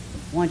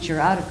 Once you're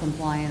out of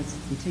compliance,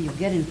 until you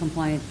get in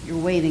compliance, you're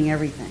waiving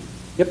everything.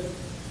 Yep.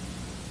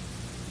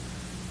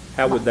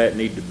 How would that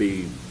need to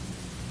be,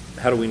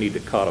 how do we need to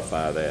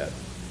codify that,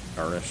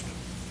 Ernest?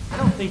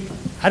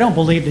 I don't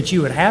believe that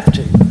you would have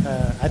to.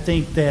 I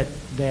think that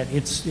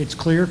it's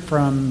clear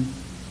from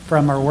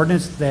our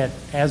ordinance that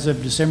as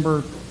of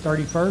December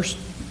 31st,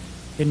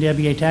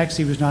 NWA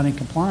Taxi was not in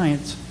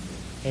compliance,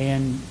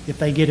 and if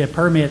they get a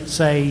permit,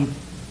 say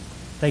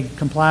they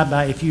comply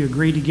by, if you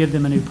agree to give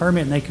them a new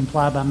permit and they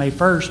comply by May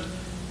 1st,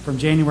 from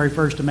January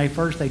 1st to May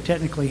 1st, they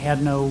technically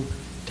had no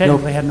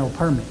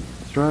permit.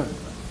 That's right.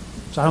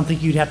 So I don't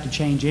think you'd have to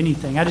change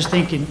anything. I just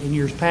think in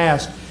years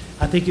past,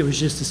 I think it was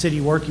just the city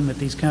working with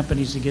these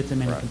companies to get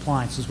them into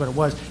compliance is what it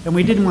was. And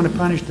we didn't want to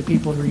punish the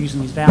people who are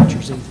using these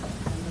vouchers either.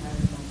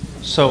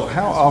 So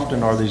how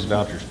often are these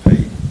vouchers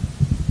paid?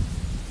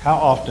 How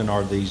often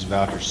are these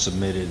vouchers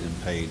submitted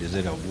and paid? Is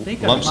it a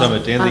lump sum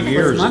at the end of the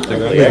year? Or is it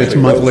It's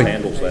monthly.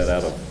 Handles that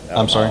out of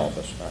I'm sorry? my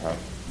office.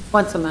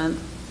 Once a month.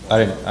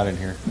 I didn't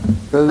hear.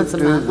 Once a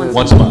month.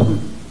 Once a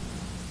month.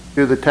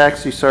 Do the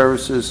taxi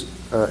services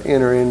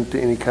enter into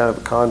any kind of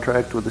a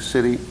contract with the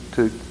city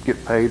to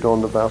get paid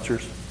on the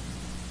vouchers?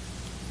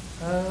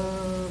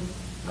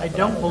 I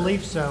don't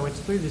believe so.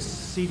 It's through the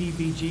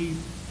CDBG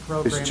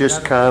program. It's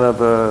just kind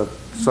of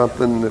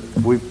something that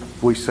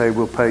we say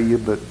we'll pay you,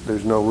 but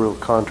there's no real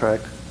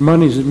contract.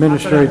 Money's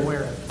administered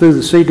through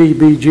the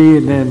CDBG,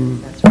 and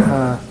then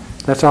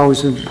that's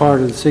always in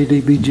part of the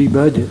CDBG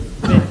budget.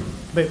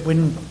 But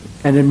when,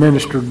 and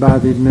administered by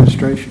the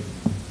administration.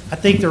 I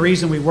think the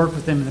reason we worked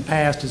with them in the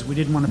past is we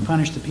didn't want to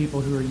punish the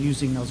people who are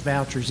using those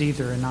vouchers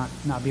either and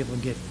not be able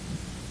to get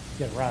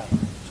it right.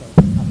 So,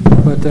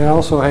 But they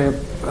also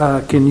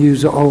have, can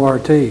use the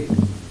ORT.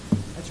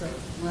 that's right.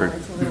 Well,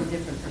 it's a little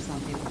different for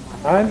some people.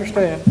 I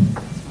understand.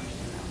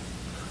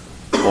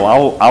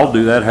 Well, I'll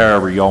do that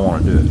however y'all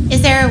want to do it.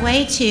 Is there a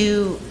way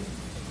to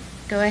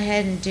go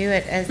ahead and do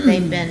it as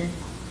they've been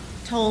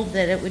told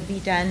that it would be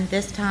done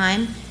this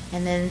time,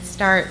 and then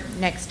start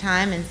next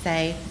time and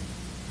say,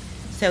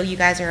 so you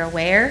guys are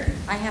aware?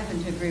 I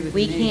happen to agree with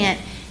We you. can't,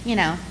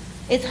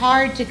 it's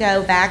hard to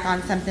go back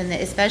on something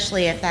that,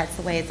 especially if that's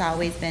the way it's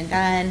always been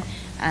done,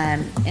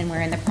 and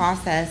we're in the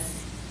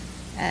process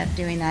of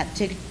doing that,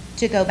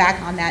 to go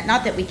back on that.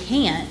 Not that we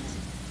can't,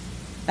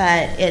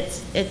 but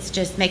it's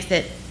just makes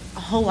it a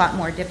whole lot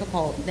more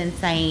difficult than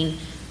saying,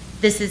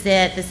 this is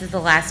it, this is the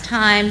last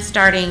time,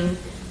 starting,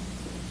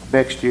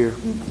 Next year,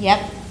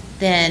 yep,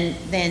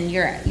 then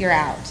you're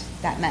out,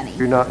 that money.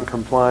 you're not in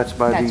compliance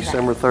by That's right.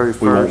 December 31st.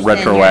 We won't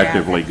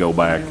retroactively go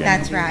back and.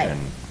 That's right. and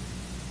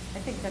I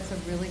think that's a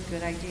really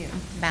good idea.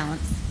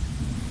 Balance.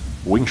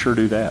 We can sure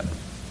do that.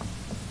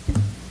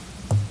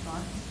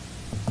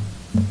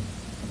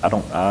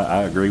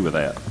 I agree with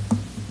that.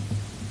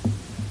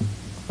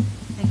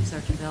 Thank you,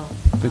 Sergeant Bell.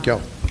 Thank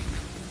y'all.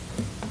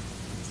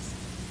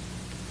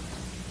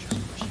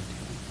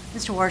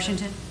 Mr.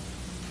 Washington?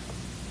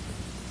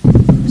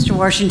 Mr.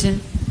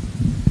 Washington,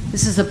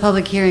 this is a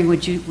public hearing.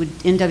 Would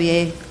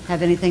NWA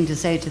have anything to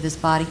say to this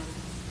body?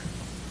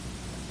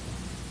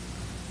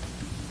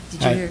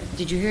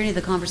 Did you hear any of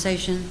the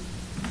conversation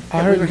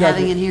that we were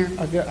having in here?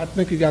 I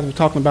think you guys were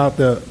talking about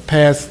the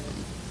past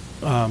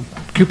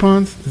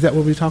coupons. Is that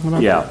what we're talking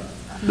about? Yeah,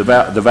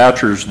 the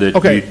vouchers that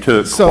you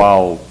took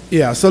while.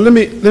 Yeah, so let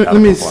me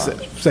compliance.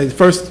 say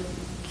first,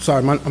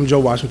 sorry, I'm Joe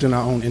Washington.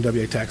 I own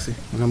NWA Taxi,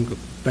 and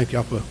thank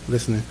y'all for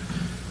listening.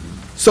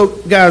 So,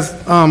 guys,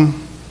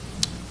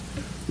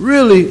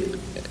 really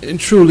and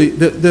truly,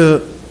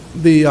 the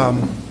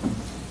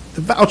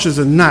vouchers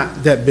are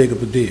not that big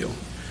of a deal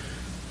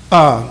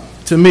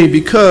to me,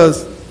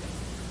 because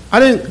I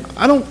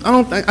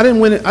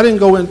didn't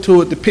go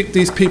into it to pick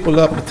these people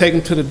up, to take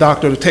them to the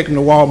doctor, to take them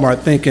to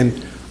Walmart,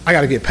 thinking I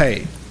got to get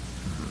paid.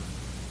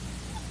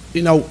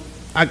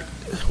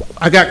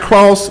 I got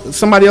crossed.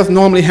 Somebody else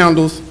normally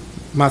handles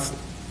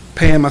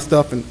paying my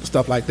stuff and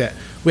stuff like that.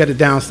 We had to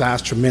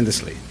downsize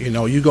tremendously.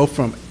 You go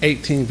from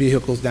 18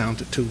 vehicles down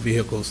to 2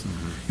 vehicles.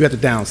 You have to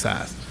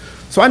downsize.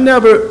 So I'm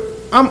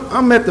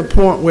at the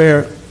point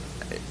where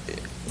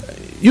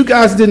you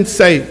guys didn't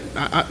say,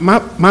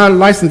 my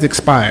license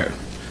expired.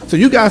 So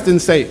you guys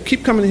didn't say,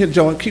 keep coming in here,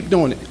 Joe, and keep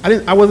doing it.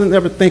 I wasn't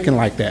ever thinking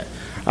like that.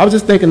 I was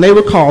just thinking they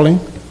were calling,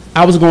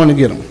 I was going to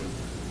get them.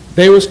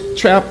 They was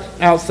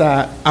trapped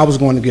outside, I was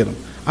going to get them.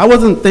 I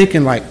wasn't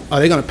thinking like, oh,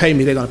 they're going to pay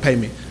me, they're going to pay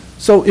me.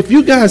 So if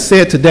you guys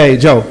said today,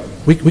 Joe,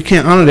 we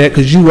can't honor that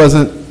because you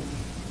wasn't,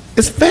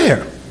 it's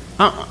fair.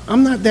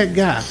 I'm not that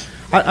guy.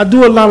 I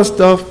do a lot of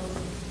stuff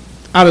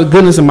out of the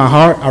goodness of my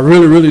heart. I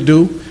really, really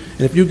do.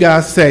 And if you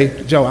guys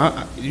say,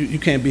 Joe, you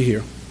can't be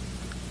here,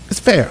 it's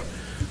fair.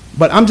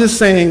 But I'm just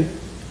saying,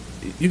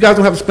 you guys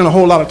don't have to spend a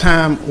whole lot of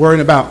time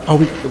worrying about,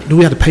 do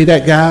we have to pay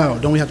that guy or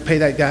don't we have to pay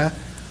that guy?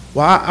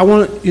 Well, I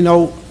want to, you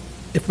know,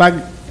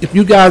 if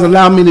you guys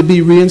allow me to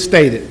be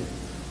reinstated,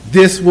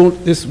 this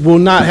will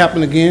not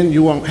happen again.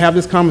 You won't have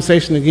this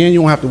conversation again.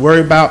 You won't have to worry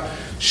about,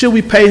 should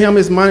we pay him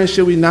his money,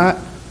 should we not?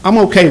 I'm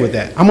okay with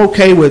that. I'm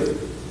okay with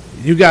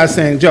you guys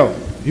saying, Joe,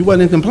 you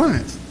wasn't in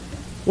compliance.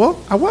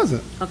 Well, I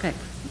wasn't. Okay.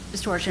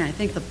 Mr. Washington, I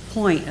think the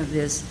point of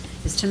this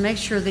is to make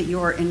sure that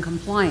you're in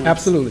compliance.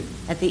 Absolutely.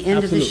 At the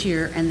end of this Absolutely.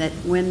 year, and that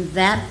when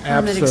that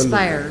permit Absolutely.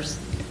 expires,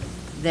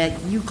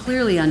 that you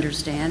clearly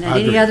understand, and I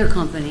any agree. other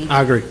company.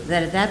 I agree.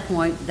 That at that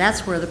point,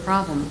 that's where the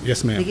problem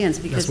Yes, ma'am. begins.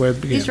 That's Because where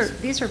it begins.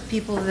 these are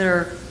people that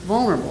are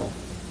vulnerable,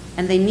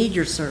 and they need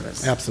your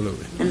service.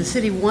 Absolutely. And the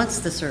city wants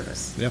the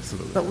service.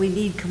 Absolutely. But we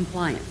need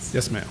compliance.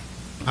 Yes, ma'am.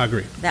 I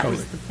agree. That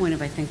was Totally. the point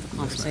of, I think, the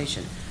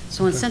conversation.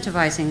 So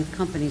incentivizing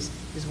companies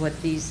is what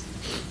these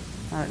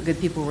good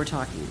people were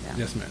talking about.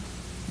 Yes, ma'am.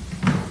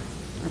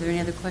 Are there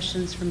any other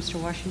questions for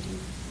Mr. Washington?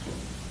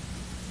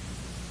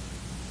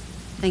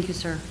 Thank you,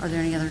 sir. Are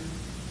there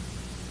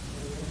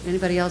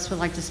anybody else would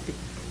like to speak?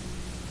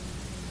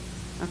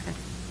 Okay.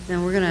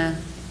 Then we're going to,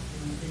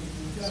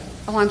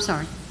 I'm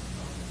sorry.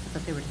 I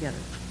thought they were together.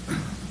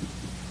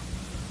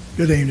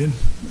 Good evening.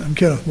 I'm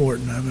Kenneth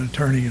Morton. I'm an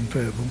attorney in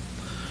Fayetteville.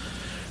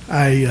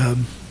 I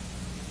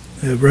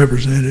have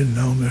represented and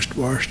known Mr.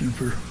 Washington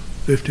for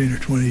 15 or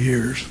 20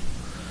 years,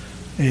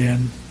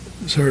 and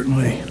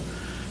certainly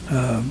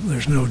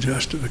there's no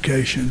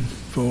justification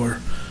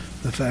for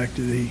the fact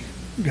that he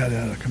got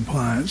out of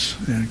compliance.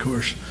 And of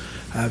course,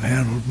 I've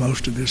handled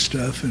most of his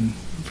stuff, and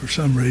for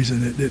some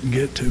reason it didn't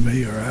get to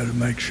me, or I had to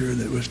make sure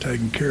that it was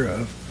taken care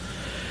of.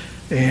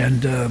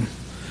 And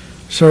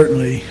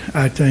certainly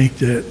I think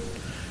that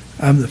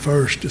I'm the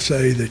first to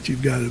say that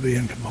you've got to be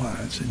in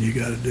compliance and you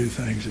got to do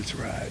things that's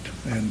right.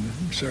 And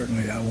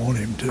certainly I want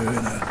him to,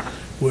 and I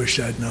wish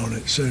I'd known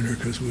it sooner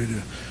because we'd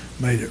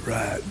have made it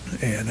right.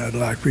 And I'd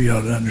like for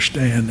y'all to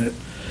understand that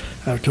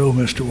I've told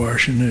Mr.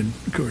 Washington, and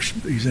of course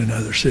he's in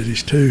other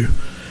cities too,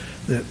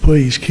 that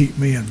please keep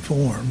me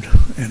informed,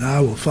 and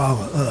I will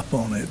follow up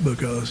on it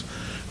because,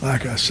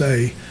 like I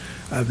say,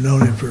 I've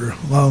known him for a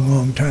long,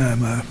 long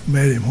time. I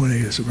met him when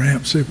he was a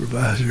ramp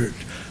supervisor at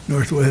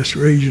Northwest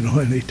Regional,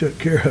 and he took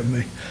care of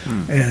me.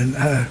 And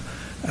I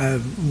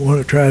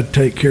want to try to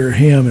take care of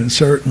him, and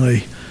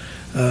certainly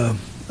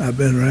I've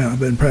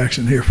been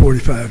practicing here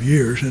 45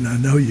 years, and I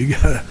know you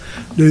got to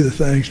do the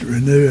things to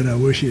renew, and I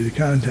wish he'd have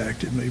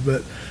contacted me.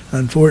 But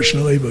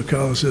unfortunately,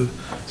 because of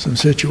some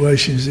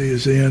situations he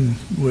is in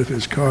with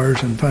his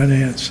cars and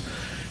finance,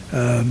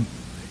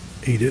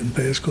 he didn't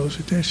pay as close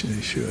attention as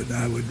he should. And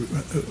I would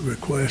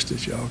request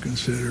that y'all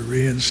consider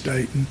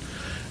reinstating,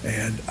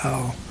 and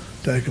I'll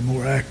take a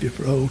more active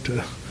role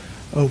to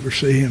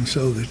oversee him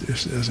so that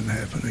this doesn't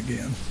happen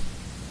again.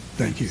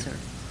 Thank you. Sir.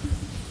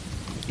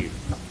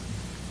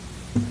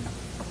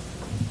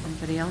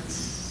 Anybody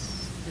else?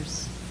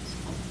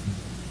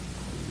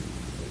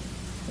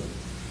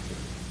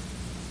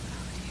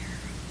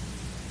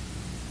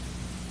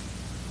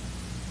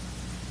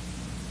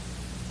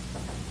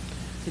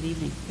 Good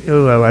evening.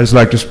 Hello, I'd just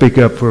like to speak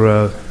up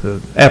for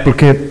the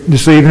applicant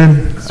this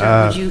evening.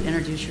 Sir, would you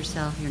introduce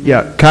yourself, your name?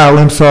 Yeah, Kyle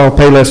Imsall,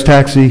 Payless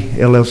Taxi,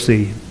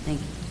 LLC. Thank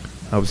you.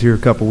 I was here a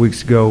couple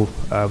weeks ago.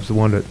 I was the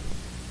one that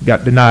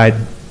got denied.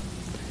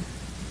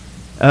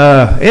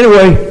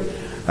 Anyway,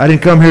 I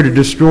didn't come here to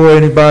destroy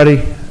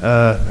anybody.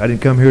 I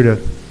didn't come here to,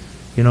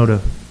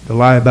 to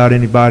lie about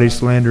anybody,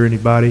 slander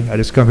anybody. I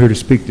just come here to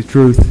speak the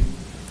truth.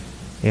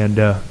 And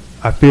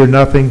I fear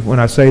nothing when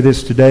I say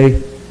this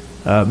today.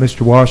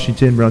 Mr.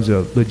 Washington runs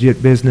a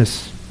legit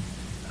business.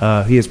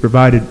 He has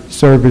provided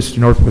service to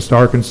Northwest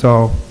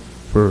Arkansas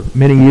for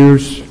many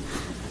years.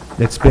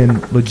 It's been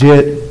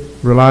legit,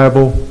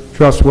 reliable,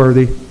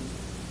 trustworthy,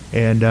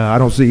 and I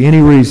don't see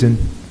any reason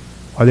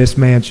why this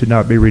man should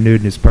not be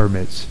renewed in his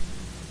permits.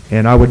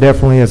 And I would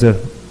definitely,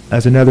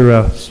 as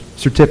another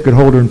certificate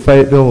holder in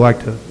Fayetteville,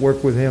 like to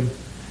work with him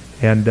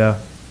and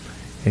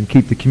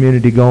keep the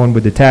community going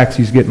with the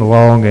taxis getting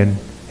along and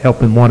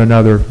helping one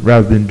another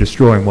rather than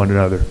destroying one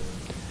another.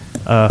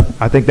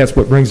 I think that's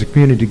what brings the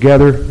community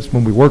together. It's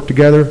when we work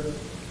together.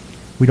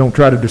 We don't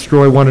try to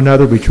destroy one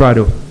another. We try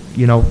to,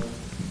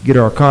 get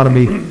our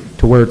economy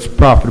to where it's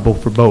profitable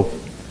for both.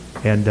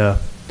 And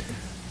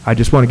I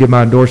just want to give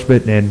my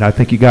endorsement, and I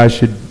think you guys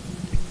should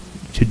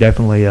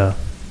definitely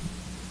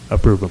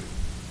approve them.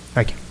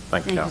 Thank you.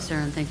 Thank you, sir,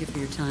 and thank you for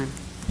your time.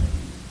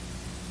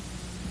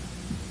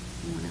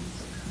 Anyone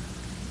else?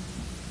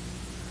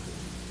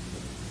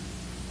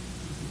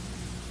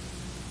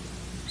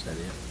 Is that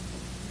it?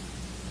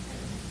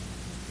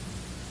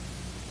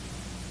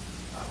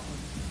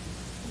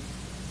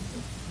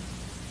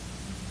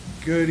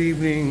 Good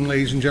evening,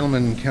 ladies and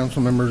gentlemen,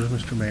 council members,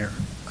 Mr. Mayor.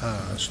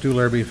 Stu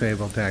Larrabee,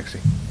 Fayetteville Taxi.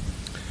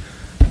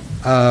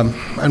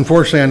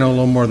 Unfortunately, I know a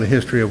little more of the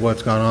history of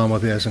what's gone on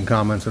with this and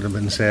comments that have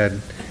been said,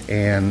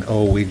 and,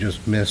 we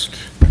just missed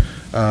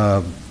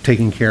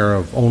taking care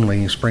of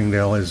only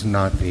Springdale is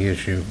not the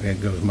issue.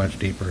 It goes much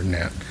deeper than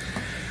that.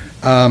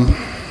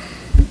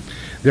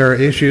 There are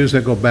issues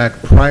that go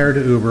back prior to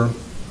Uber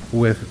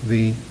with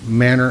the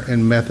manner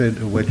and method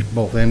of which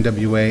both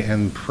NWA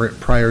and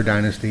prior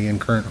Dynasty and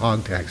current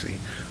Hog Taxi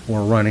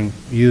were running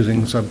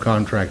using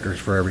subcontractors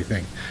for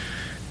everything.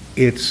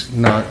 It's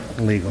not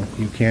legal.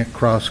 You can't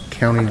cross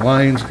county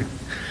lines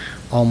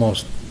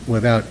almost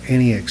without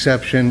any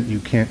exception. You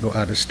can't go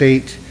out of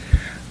state.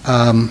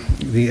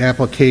 The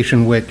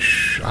application,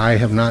 which I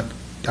have not,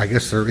 I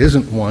guess there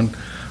isn't one,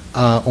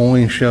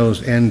 only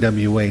shows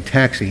NWA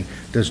Taxi,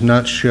 does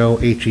not show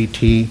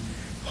HET,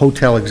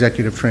 Hotel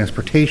Executive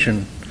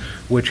Transportation,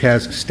 which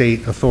has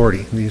state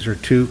authority. These are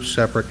two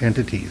separate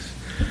entities.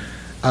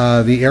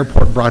 The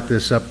airport brought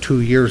this up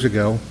 2 years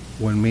ago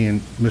when me and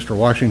Mr.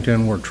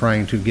 Washington were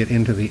trying to get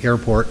into the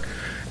airport,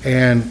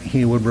 and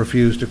he would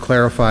refuse to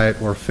clarify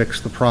it or fix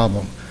the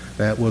problem.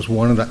 That was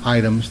one of the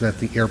items that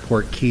the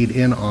airport keyed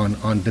in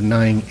on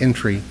denying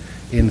entry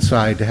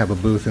inside to have a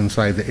booth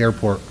inside the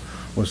airport,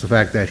 was the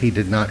fact that he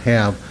did not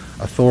have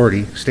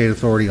authority, state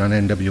authority on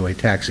NWA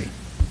Taxi.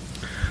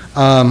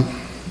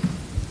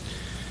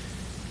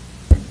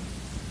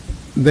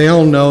 They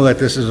all know that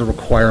this is a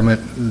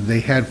requirement. They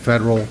had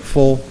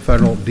full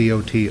federal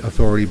DOT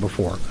authority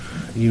before.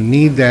 You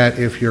need that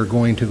if you're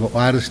going to go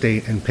out of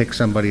state and pick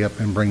somebody up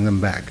and bring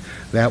them back.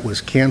 That was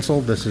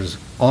canceled. This is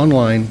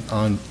online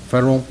on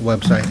federal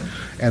website,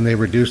 and they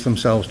reduced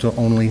themselves to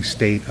only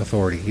state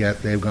authority.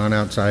 Yet they've gone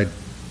outside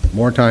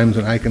more times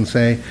than I can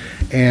say,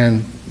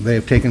 and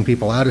they've taken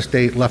people out of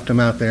state, left them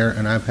out there,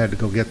 and I've had to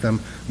go get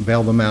them,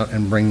 bail them out,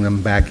 and bring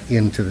them back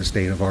into the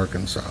state of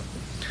Arkansas.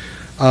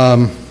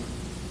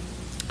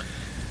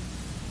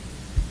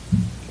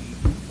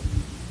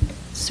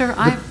 Sir,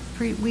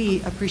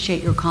 we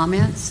appreciate your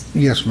comments.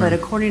 Yes, ma'am. But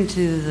according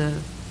to the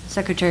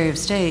Secretary of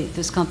State,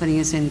 this company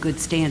is in good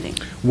standing.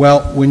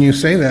 Well, when you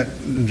say that,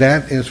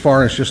 that as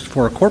far as just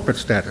for a corporate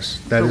status,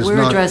 that But is we're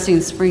not.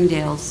 addressing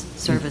Springdale's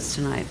service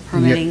tonight,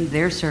 permitting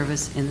their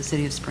service in the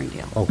city of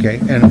Springdale. Okay,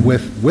 and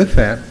with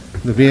that,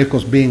 the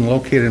vehicles being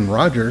located in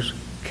Rogers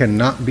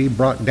cannot be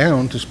brought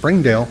down to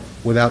Springdale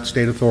without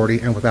state authority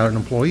and without an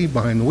employee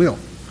behind the wheel.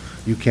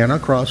 You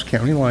cannot cross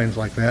county lines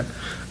like that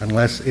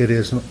unless it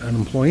is an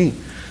employee.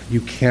 You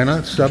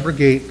cannot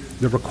subrogate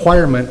the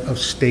requirement of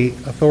state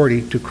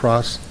authority to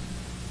cross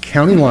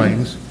county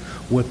lines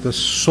with the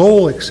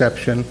sole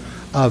exception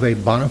of a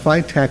bona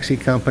fide taxi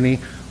company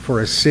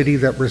for a city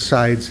that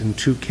resides in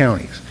 2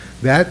 counties.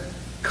 That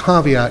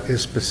caveat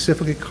is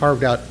specifically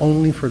carved out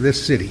only for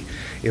this city.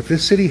 If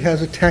this city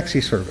has a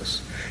taxi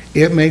service,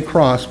 it may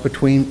cross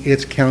between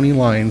its county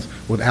lines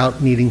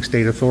without needing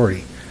state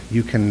authority.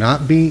 You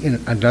cannot be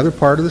in another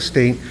part of the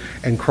state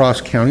and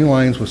cross county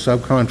lines with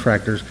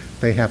subcontractors.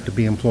 They have to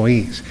be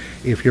employees.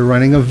 If you're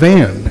running a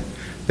van,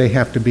 they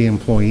have to be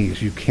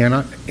employees. You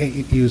cannot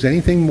use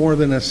anything more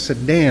than a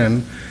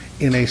sedan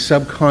in a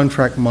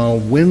subcontract model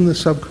when the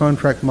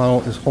subcontract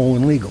model is whole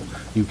and legal.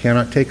 You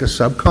cannot take a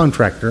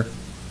subcontractor,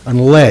 an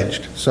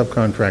alleged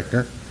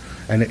subcontractor,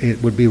 and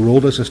it would be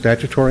ruled as a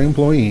statutory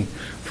employee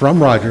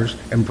from Rogers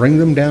and bring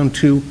them down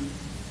to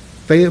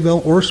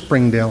Fayetteville or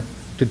Springdale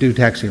to do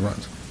taxi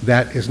runs.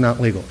 That is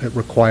not legal. It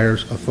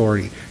requires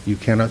authority. You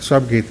cannot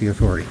subrogate the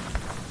authority.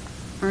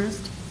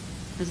 Ernest,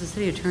 as a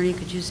city attorney,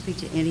 could you speak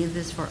to any of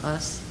this for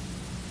us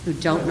who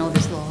don't know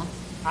this law?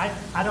 I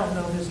don't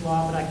know this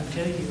law, but I can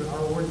tell you our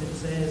ordinance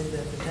says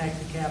that the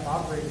taxi cab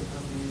operating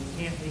company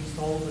can't be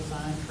sold,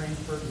 assigned,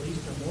 transferred,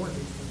 leased, or mortgaged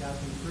without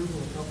the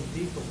approval of Public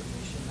Vehicle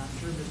Commission. I'm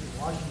sure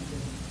Mr.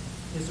 Washington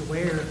is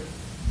aware.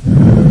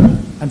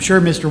 I'm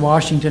sure Mr.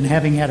 Washington,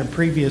 having had a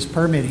previous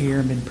permit here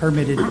and been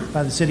permitted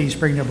by the city of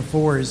Springdale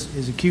before,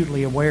 is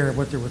acutely aware of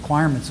what the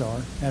requirements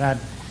are.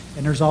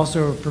 And there's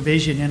also a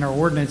provision in our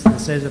ordinance that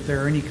says if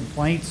there are any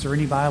complaints or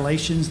any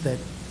violations that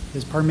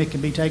his permit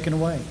can be taken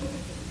away.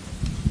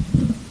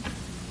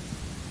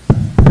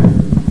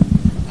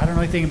 I don't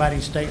know anything about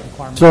any state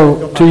requirements.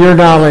 So, to your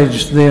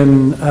knowledge,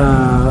 then,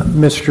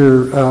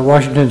 Mr.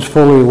 Washington's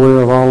fully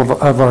aware of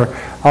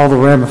all the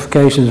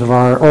ramifications of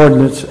our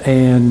ordinance,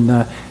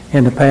 and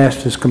in the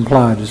past has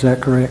complied. Is that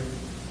correct?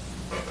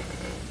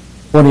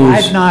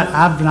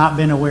 I've not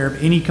been aware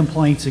of any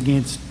complaints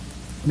against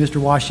Mr.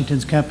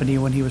 Washington's company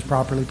when he was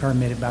properly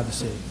permitted by the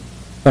city.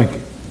 Thank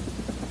you.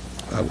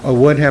 I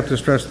would have to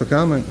stress the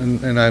comment,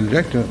 and I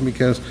object to it,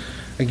 because,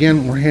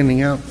 again, we're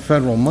handing out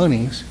federal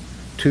monies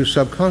to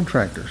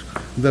subcontractors.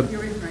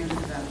 You're referring to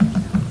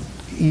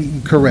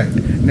that. Correct.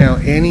 Now,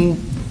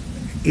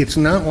 it's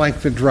not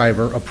like the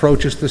driver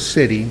approaches the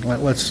city,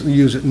 let's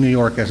use it in New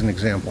York as an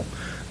example,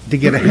 to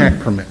get a hack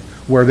permit,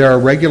 where there are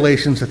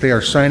regulations that they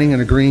are signing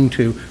and agreeing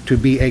to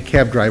be a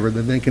cab driver,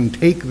 that they can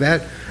take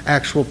that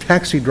actual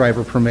taxi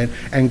driver permit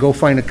and go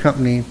find a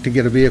company to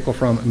get a vehicle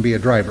from and be a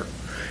driver.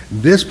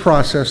 This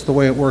process, the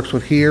way it works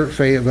with here,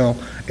 Fayetteville,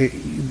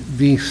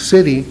 the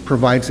city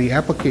provides the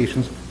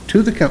applications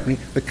to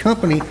the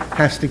company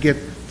has to get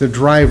the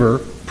driver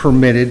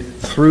permitted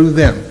through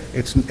them.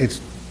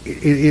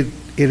 It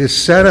is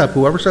set up,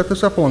 whoever set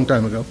this up a long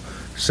time ago,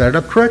 set it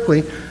up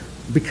correctly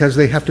because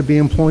they have to be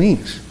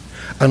employees.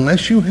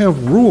 Unless you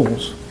have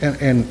rules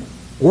and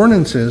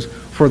ordinances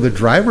for the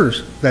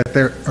drivers that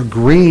they're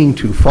agreeing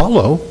to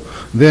follow,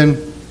 then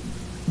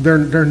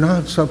they're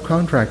not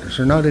subcontractors,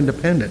 they're not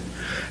independent.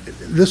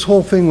 This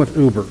whole thing with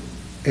Uber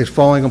is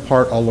falling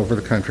apart all over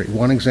the country.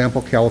 One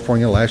example,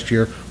 California last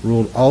year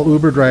ruled all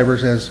Uber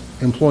drivers as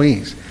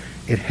employees.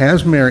 It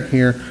has merit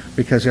here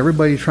because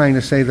everybody trying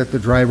to say that the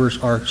drivers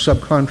are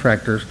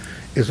subcontractors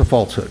is a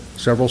falsehood.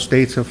 Several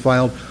states have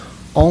filed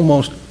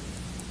almost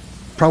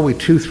probably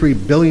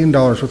 $2-3 billion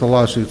worth of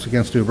lawsuits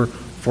against Uber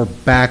for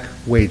back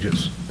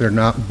wages. They're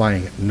not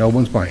buying it. No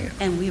one's buying it.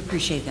 And we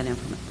appreciate that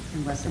information,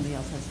 unless somebody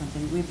else has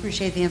something. We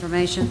appreciate the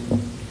information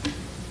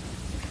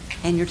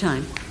and your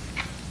time.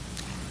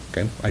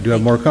 Okay, I do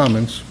have more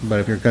comments, but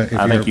if you're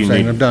I think you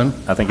saying need, I'm done.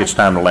 I think it's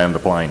time to land the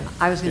plane.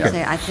 I was going to Okay.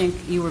 say, I think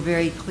you were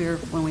very clear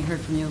when we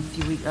heard from you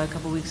a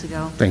couple weeks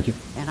ago. Thank you.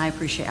 And I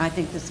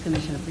think this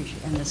commission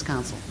appreciates, and this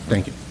council.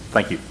 Thank you.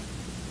 Thank you.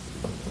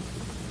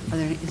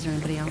 Is there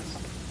anybody else?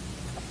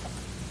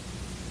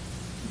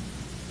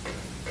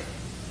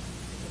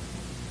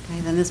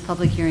 Okay, then this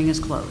public hearing is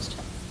closed.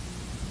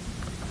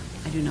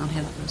 I do not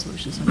have the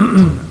resolution, so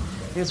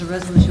there's a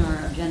resolution on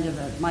our agenda,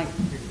 but Mike,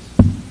 okay.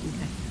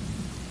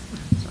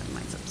 Sorry,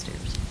 Mike's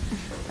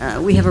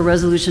upstairs. We have a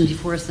resolution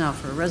before us now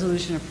for a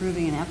resolution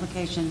approving an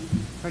application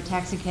for a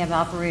taxi cab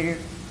operator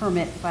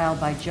permit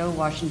filed by Joe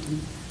Washington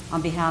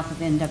on behalf of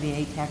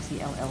NWA Taxi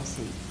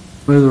LLC.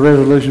 Move the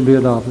resolution be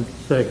adopted.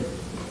 Second.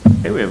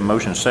 Okay, we have a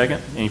motion and a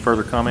second. Any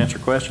further comments or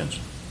questions?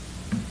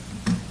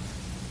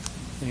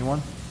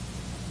 Anyone?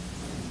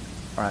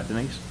 All right,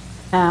 Denise?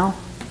 Al?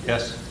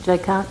 Yes.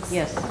 Jaycox?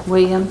 Yes.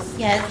 Williams?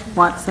 Yes.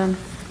 Watson?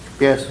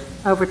 Yes.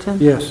 Overton?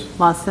 Yes.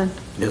 Lawson?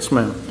 Yes,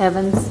 ma'am.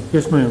 Evans?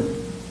 Yes, ma'am.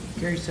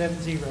 Carry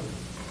 7-0.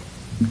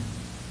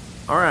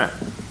 All right.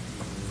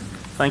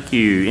 Thank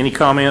you. Any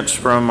comments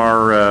from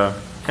our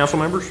council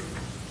members?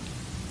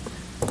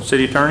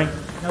 City attorney?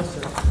 No,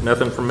 sir.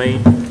 Nothing from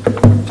me?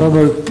 So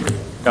moved.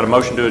 Got a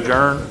motion to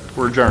adjourn?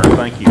 We're adjourned.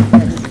 Thank you.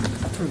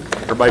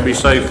 Everybody be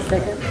safe. I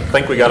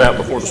think we got out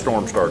before the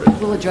storm started.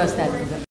 We'll address that in a bit.